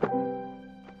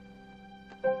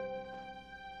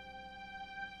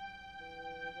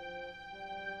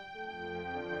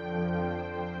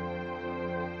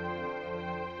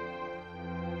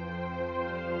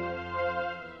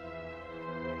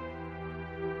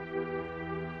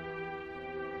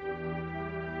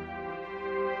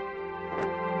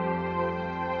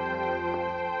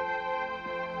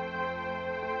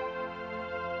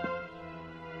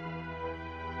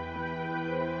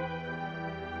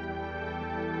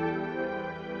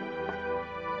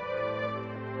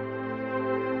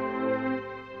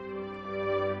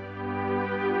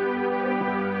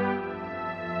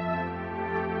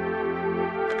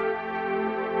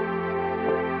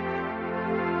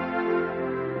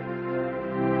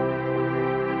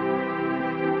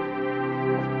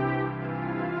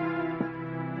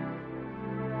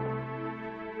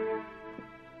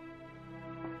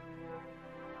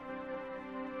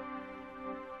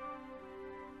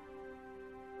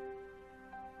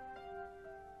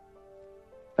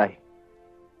 Tay.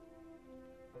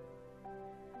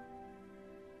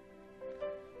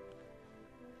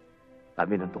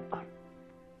 Sabi ng doktor.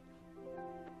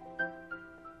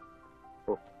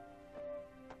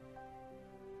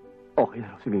 Okay na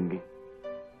raw si Gingging.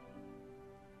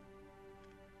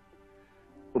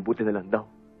 Mabuti na lang daw.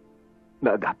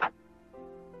 Naagapan.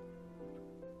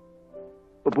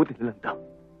 Mabuti na lang daw.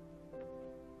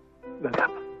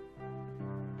 Naagapan.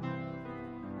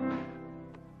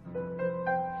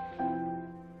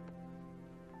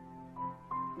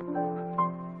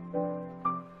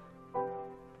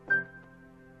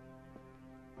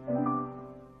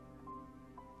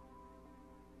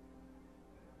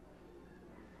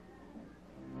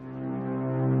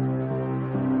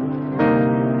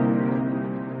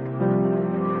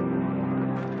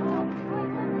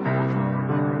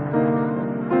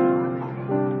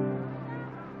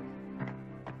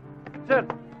 Sir,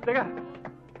 teka.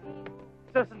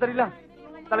 Sir, sandali lang.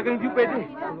 Talagang hindi pwede.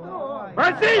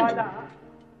 Francine!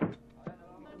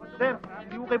 Sir,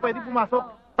 hindi ko kayo pwede pumasok.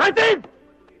 Francine!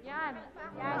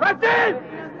 Francine!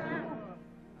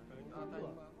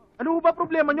 Ano ba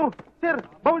problema nyo? Sir,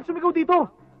 bawal sumigaw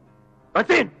dito.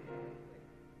 Francine!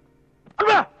 Ano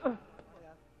ba?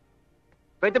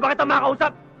 Pwede ba kita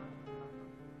makausap?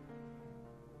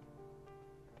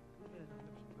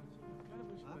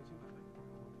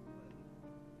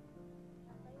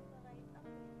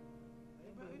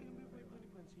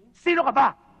 Sino ka ba?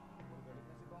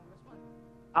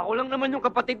 Ako lang naman yung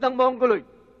kapatid ng Mongoloid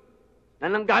na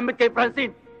nanggamit kay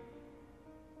Francine.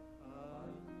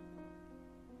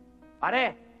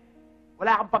 Pare,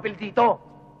 wala kang papel dito.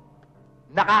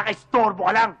 Nakaka-istorbo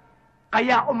ka lang.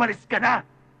 Kaya umalis ka na.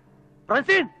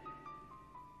 Francine!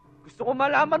 Gusto ko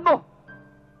malaman mo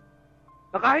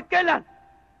na kahit kailan,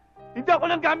 hindi ako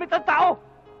lang gamit ng tao.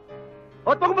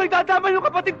 At huwag mo idadamay yung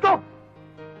kapatid ko.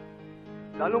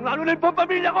 Lalong-lalo na yung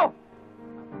pamilya ko.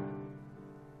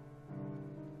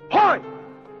 Hoy!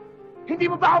 Hindi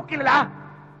mo ba ako kilala?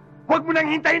 Huwag mo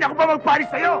nang hintayin ako pa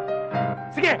magparis sa'yo.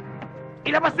 Sige,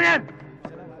 ilabas na yan.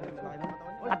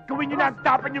 At gawin niyo na ang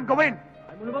dapat niyong gawin.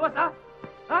 Ay mo lumabas, ha?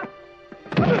 Ha?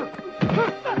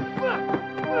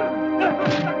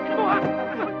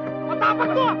 Matapag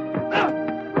mo!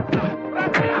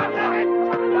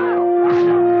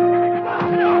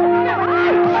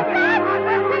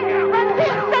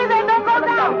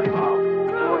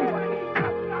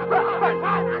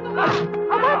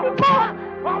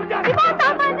 Gimo,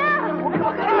 tama na!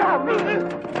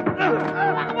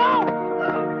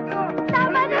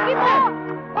 Tama na, Gimo!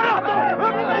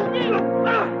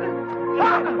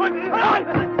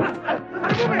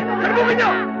 Harbumin niyo!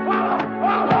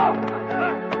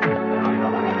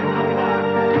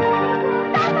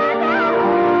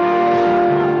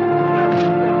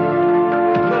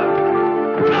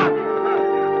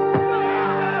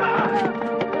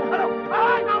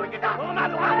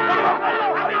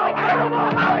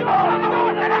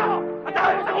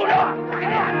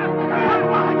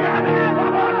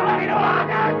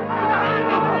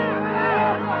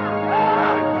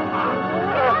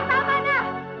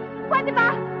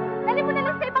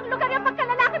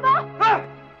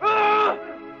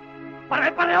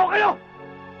 Pare-pareho kayo!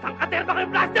 Sangkater ba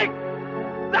kayong plastic?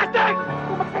 Plastic!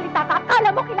 Kung magsalita ka, akala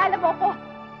mo kilala mo ko.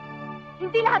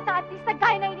 Hindi lahat ng artista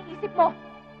gaya na iniisip mo.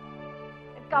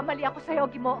 Nagkamali ako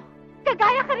sa'yo, Gimo.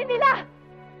 Kagaya ka rin nila!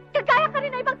 Kagaya ka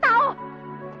rin ng ibang tao!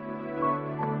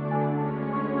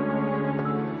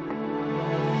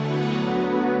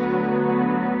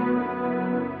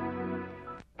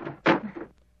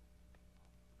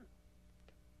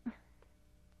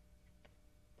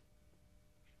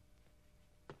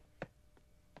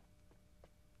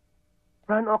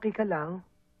 Fran, okay ka lang?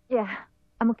 Yeah,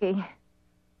 I'm okay.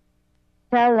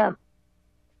 Tell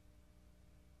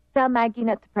Maggie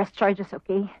not to press charges,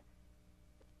 okay?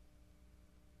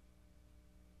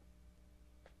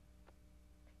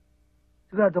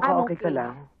 Sigurado ka I'm okay ka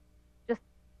lang?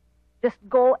 Just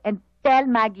go and tell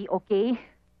Maggie, okay?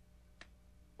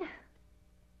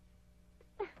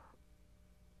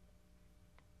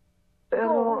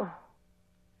 Pero...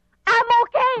 I'm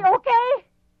okay,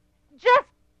 okay?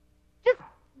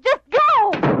 Just go!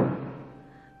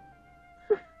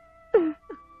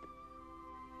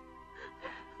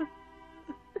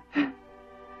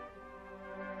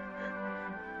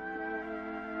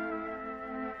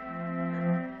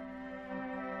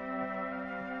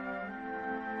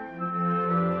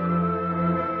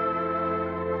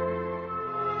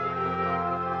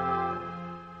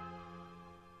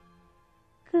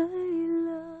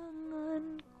 Kailangan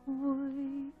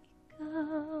ko'y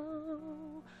ikaw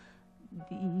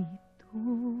dito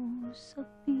sa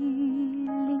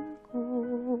piling ko.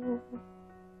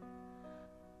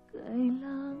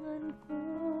 Kailangan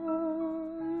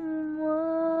kong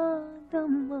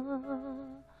madama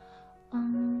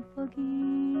ang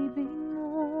pag-ibig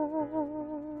mo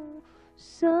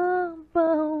sa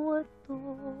bawat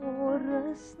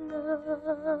oras na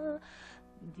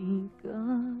di ka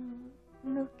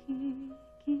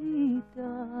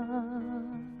nakikita.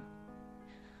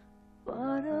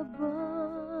 Para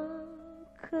bang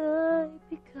kay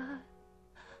bigat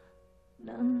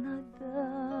ng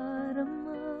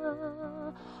nadarama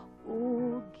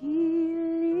o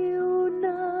giliw,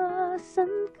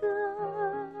 nasan ka?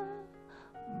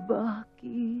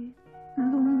 Bakit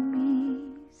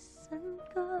lumisan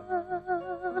ka?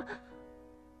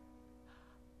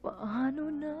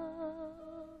 Paano na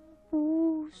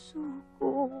puso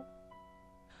ko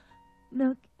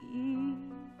nag-iisa?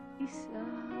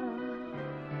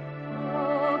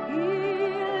 O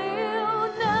giliw,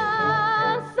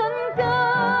 nasan ka?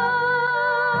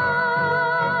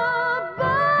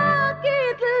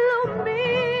 Bakit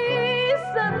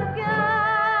lumisan ka?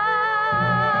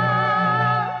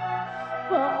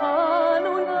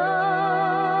 Paano na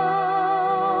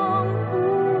ang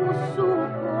puso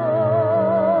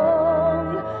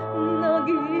kong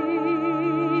nag-iisa?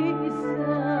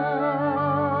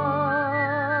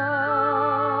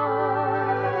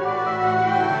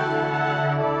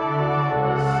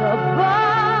 Sa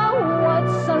bawat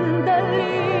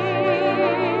sandali,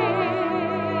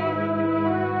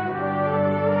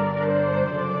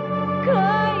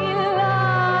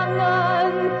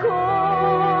 kailangan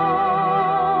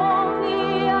kong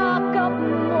iyakap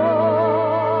mo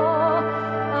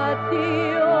at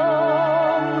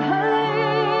iyong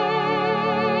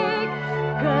halik.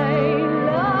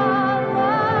 Kailangan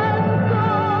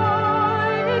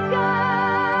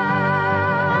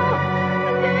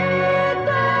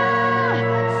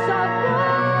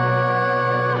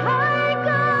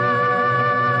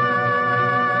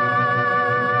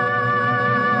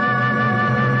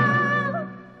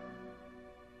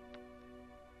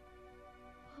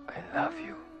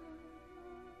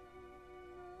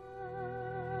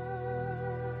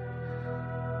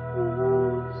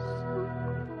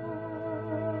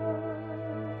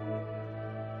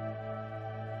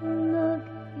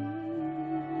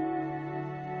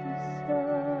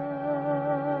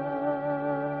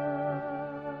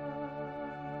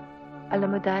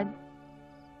Alam mo, Dad,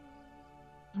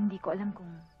 hindi ko alam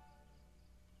kung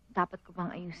dapat ko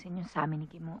bang ayusin yung sa amin ni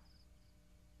Gimo.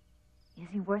 Is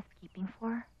he worth keeping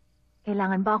for?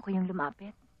 Kailangan ba ako yung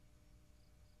lumapit?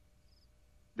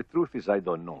 The truth is, I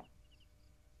don't know.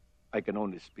 I can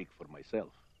only speak for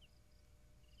myself.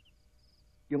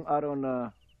 Yung araw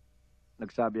na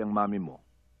nagsabi ang mami mo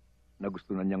na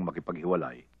gusto na niyang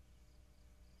makipaghiwalay,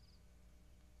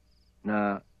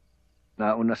 na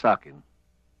nauna sa akin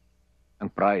ang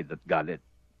pride at galit.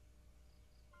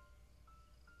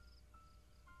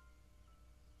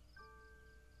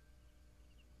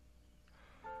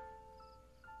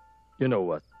 You know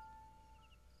what?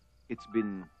 It's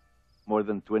been more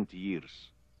than 20 years.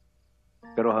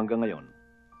 Pero hanggang ngayon,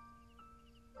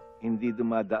 hindi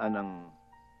dumadaan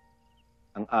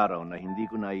ang araw na hindi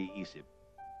ko naiisip,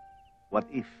 what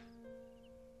if?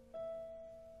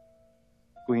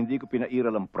 Kung hindi ko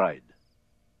pinairal ang pride,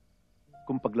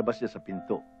 kung paglabas niya sa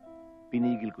pinto,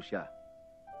 pinigil ko siya.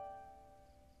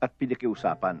 At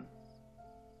pinakiusapan,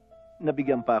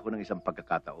 nabigyan pa ako ng isang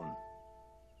pagkakataon.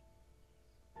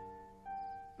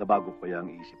 Nabago kaya ang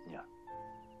isip niya?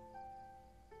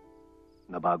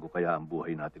 Nabago kaya ang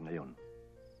buhay natin ngayon?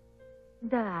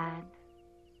 Dad.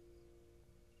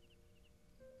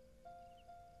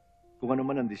 Kung ano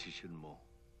man ang desisyon mo,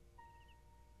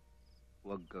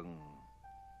 huwag kang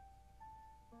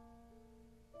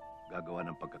gagawa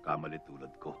ng pagkakamali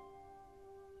tulad ko.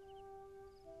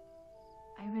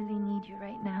 I really need you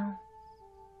right now.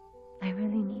 I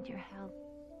really need your help.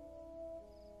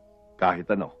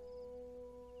 Kahit ano,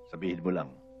 sabihin mo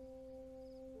lang.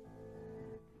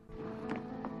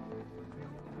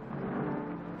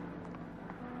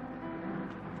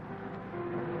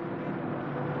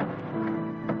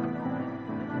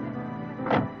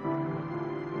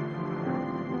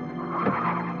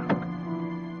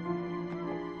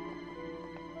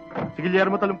 Si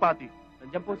Guillermo Talumpati.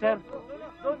 Nandiyan po, sir.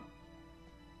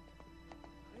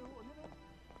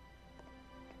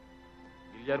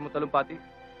 Guillermo Talumpati.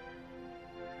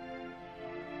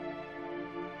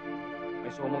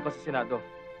 May sumong ka sa Senado.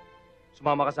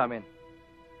 Sumama ka sa amin.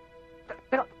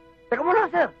 Teka muna,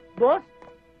 sir. Boss?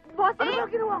 Bossing? Ano ba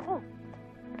ginawa ko?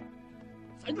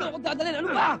 Saan niyo ako dadalhin? Ano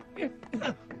ba?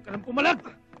 Huwag ka nang pumalag!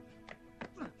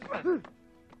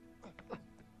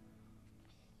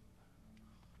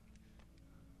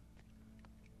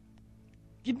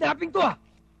 Kidnapping to ah!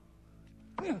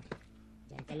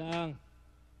 Diyan ka lang.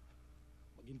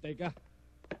 Maghintay ka.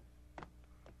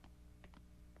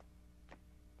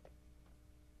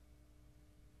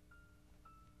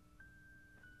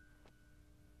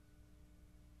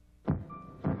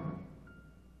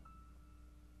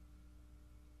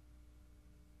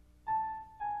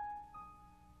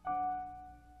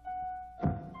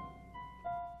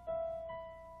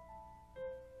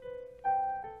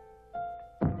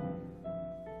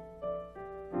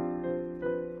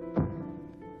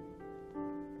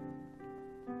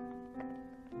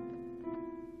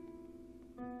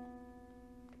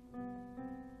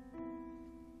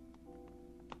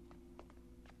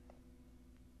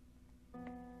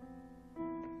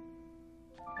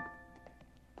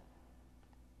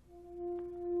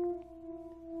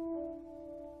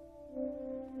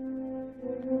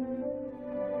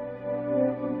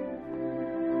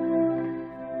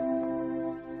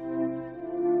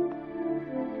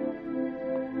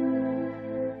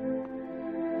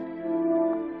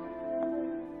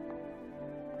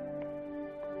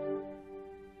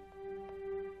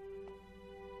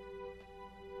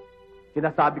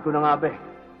 Sinasabi ko na nga ba eh.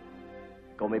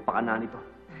 Ikaw may pakana nito.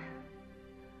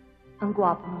 Ang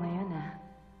gwapo mo ngayon, ah.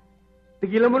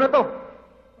 Tigilan mo na to.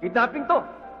 Kidnapping to.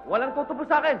 Walang tutubo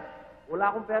sa akin.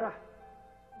 Wala akong pera.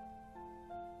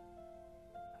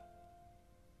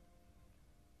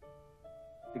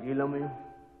 Tigilan mo yung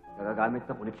nagagamit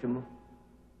na koneksyon mo.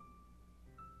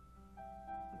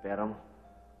 Ang pera mo.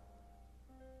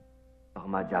 Baka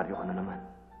madyaryo ka na naman.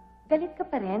 Galit ka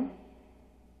pa rin?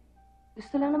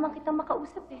 Gusto lang naman kitang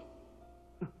makausap eh.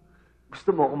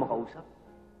 Gusto mo ako makausap?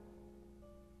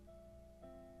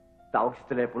 Tawag sa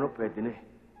telepono, pwede na eh.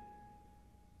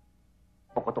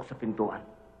 Pakotok sa pintuan.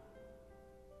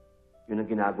 Yun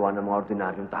ang ginagawa ng mga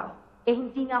ordinaryong tao. Eh,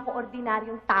 hindi nga ako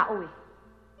ordinaryong tao eh.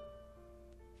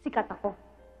 Sikat ako.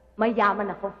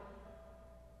 Mayaman ako.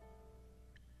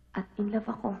 At in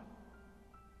love ako.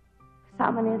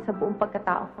 Kasama na yan sa buong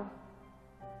pagkatao ko.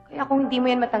 Kaya kung hindi mo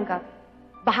yan matanggap,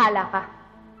 bahala ka.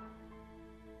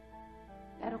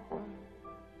 Pero kung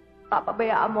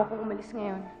papabayaan mo akong umalis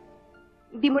ngayon,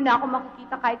 hindi mo na ako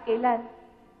makikita kahit kailan.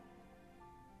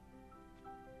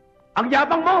 Ang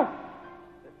yabang mo!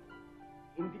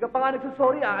 Hindi ka pa nga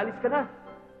nagsusorry, aalis ka na.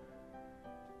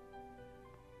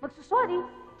 Magsusorry?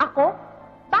 Ako?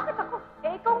 Bakit ako?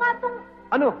 Eh, ikaw nga tong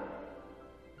Ano?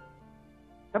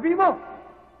 Sabihin mo!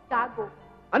 gago.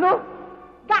 Ano?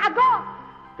 Gago!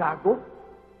 Gago?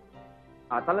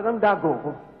 Talagang gago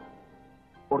ko.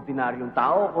 Ordinaryong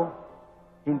tao ko.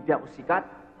 Hindi ako sikat.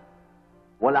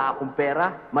 Wala akong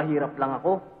pera. Mahirap lang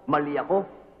ako. Mali ako.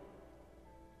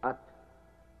 At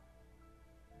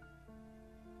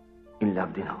in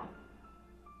love din ako.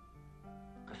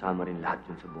 Kasama rin lahat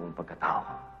yun sa buong pagkatao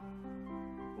ko.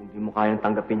 Kung di mo kayang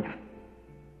tanggapin yun,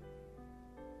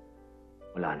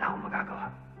 wala na akong magagawa.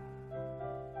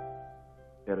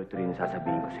 Pero ito rin ang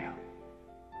sasabihin ko sa'yo.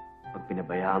 Pag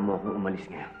pinabayaan mo akong umalis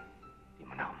ngayon, di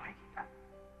mo na ako makikita.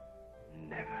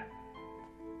 Never.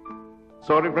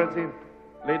 Sorry, Francine.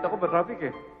 Late ako, traffic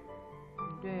eh.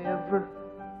 Never.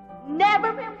 Never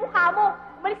mo yung mukha mo!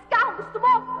 Umalis ka kung gusto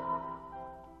mo!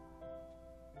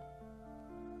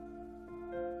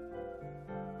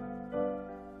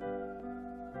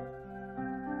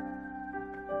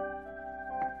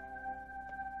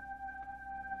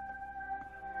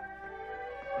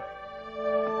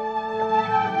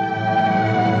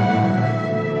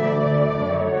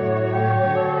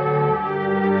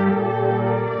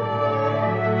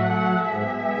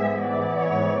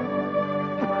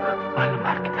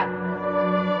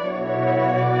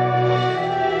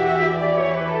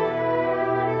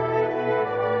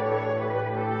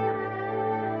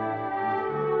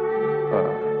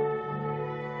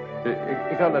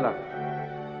 Ikaw na lang.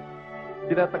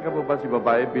 Tinatanggap mo ba si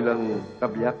babae bilang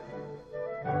kabiyak?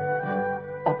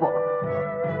 Opo.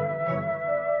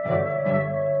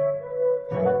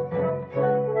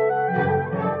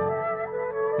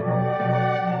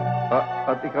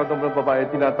 At ikaw naman babae,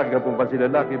 tinatanggap mo ba si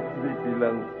lalaki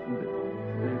bilang...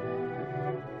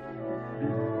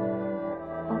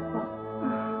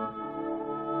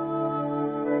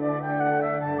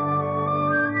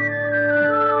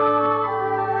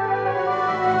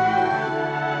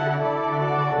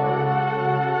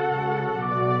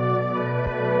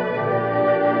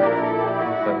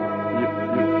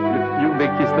 You may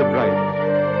kiss the bride.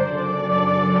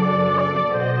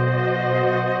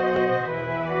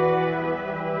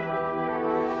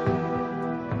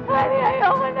 Honey,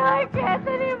 ayoko na. I can't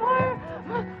anymore.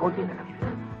 Konti na lang.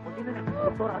 Konti na lang.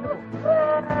 Doktor, ano po?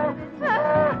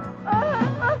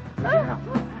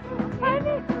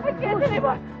 Honey, I can't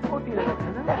anymore. Konti na lang.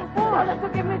 So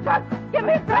give me drugs. Give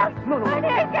me drugs. Honey,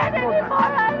 I can't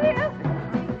anymore, honey.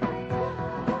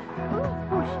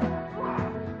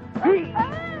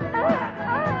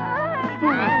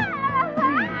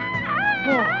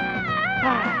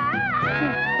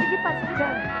 Sige pa, sige.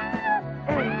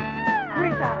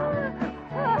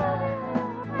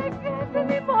 I can't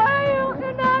anymore.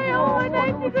 Ayoko na.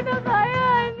 Hindi ko na kaya,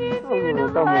 honey. Hindi ko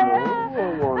na kaya.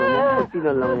 Konti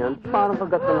na lang yan. Parang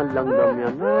kagat ng langgam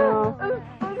yan, ha?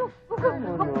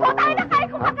 Putay na kayo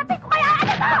kung kagatin ko kaya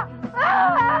ano to?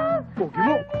 Pogi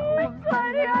mo! My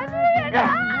God, honey.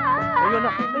 Ayun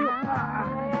na.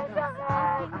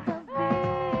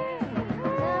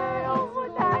 Ayoko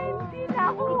na. Hindi na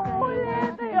ako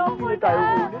uulit. Ayoko na. Tayo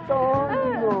ulit,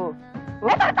 Ano?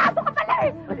 Eh, tartaso ka pala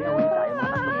eh!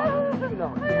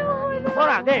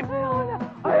 Tora, game!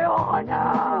 Ayoko na.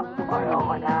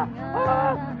 Ayoko na.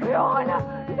 Ayoko na.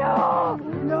 No.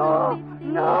 No.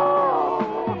 No.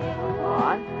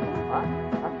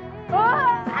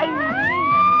 Ay!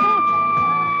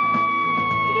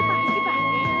 Sige pa, sige pa.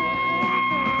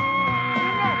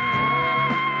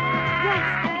 Yes!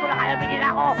 Hindi ko na kaya, binila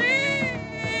ko!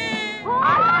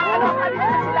 Ay! Ano ka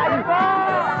nila? Iba!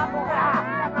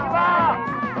 Iba!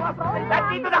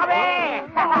 Nandito na kami!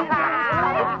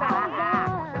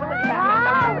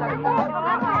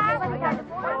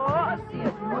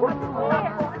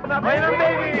 May ng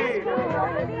baby!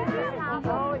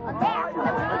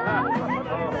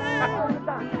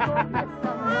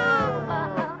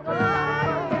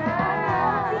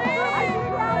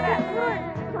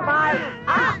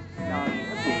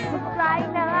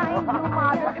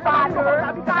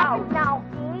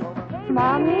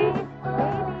 Mommy?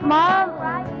 Mom?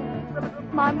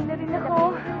 Mommy na rin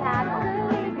ako.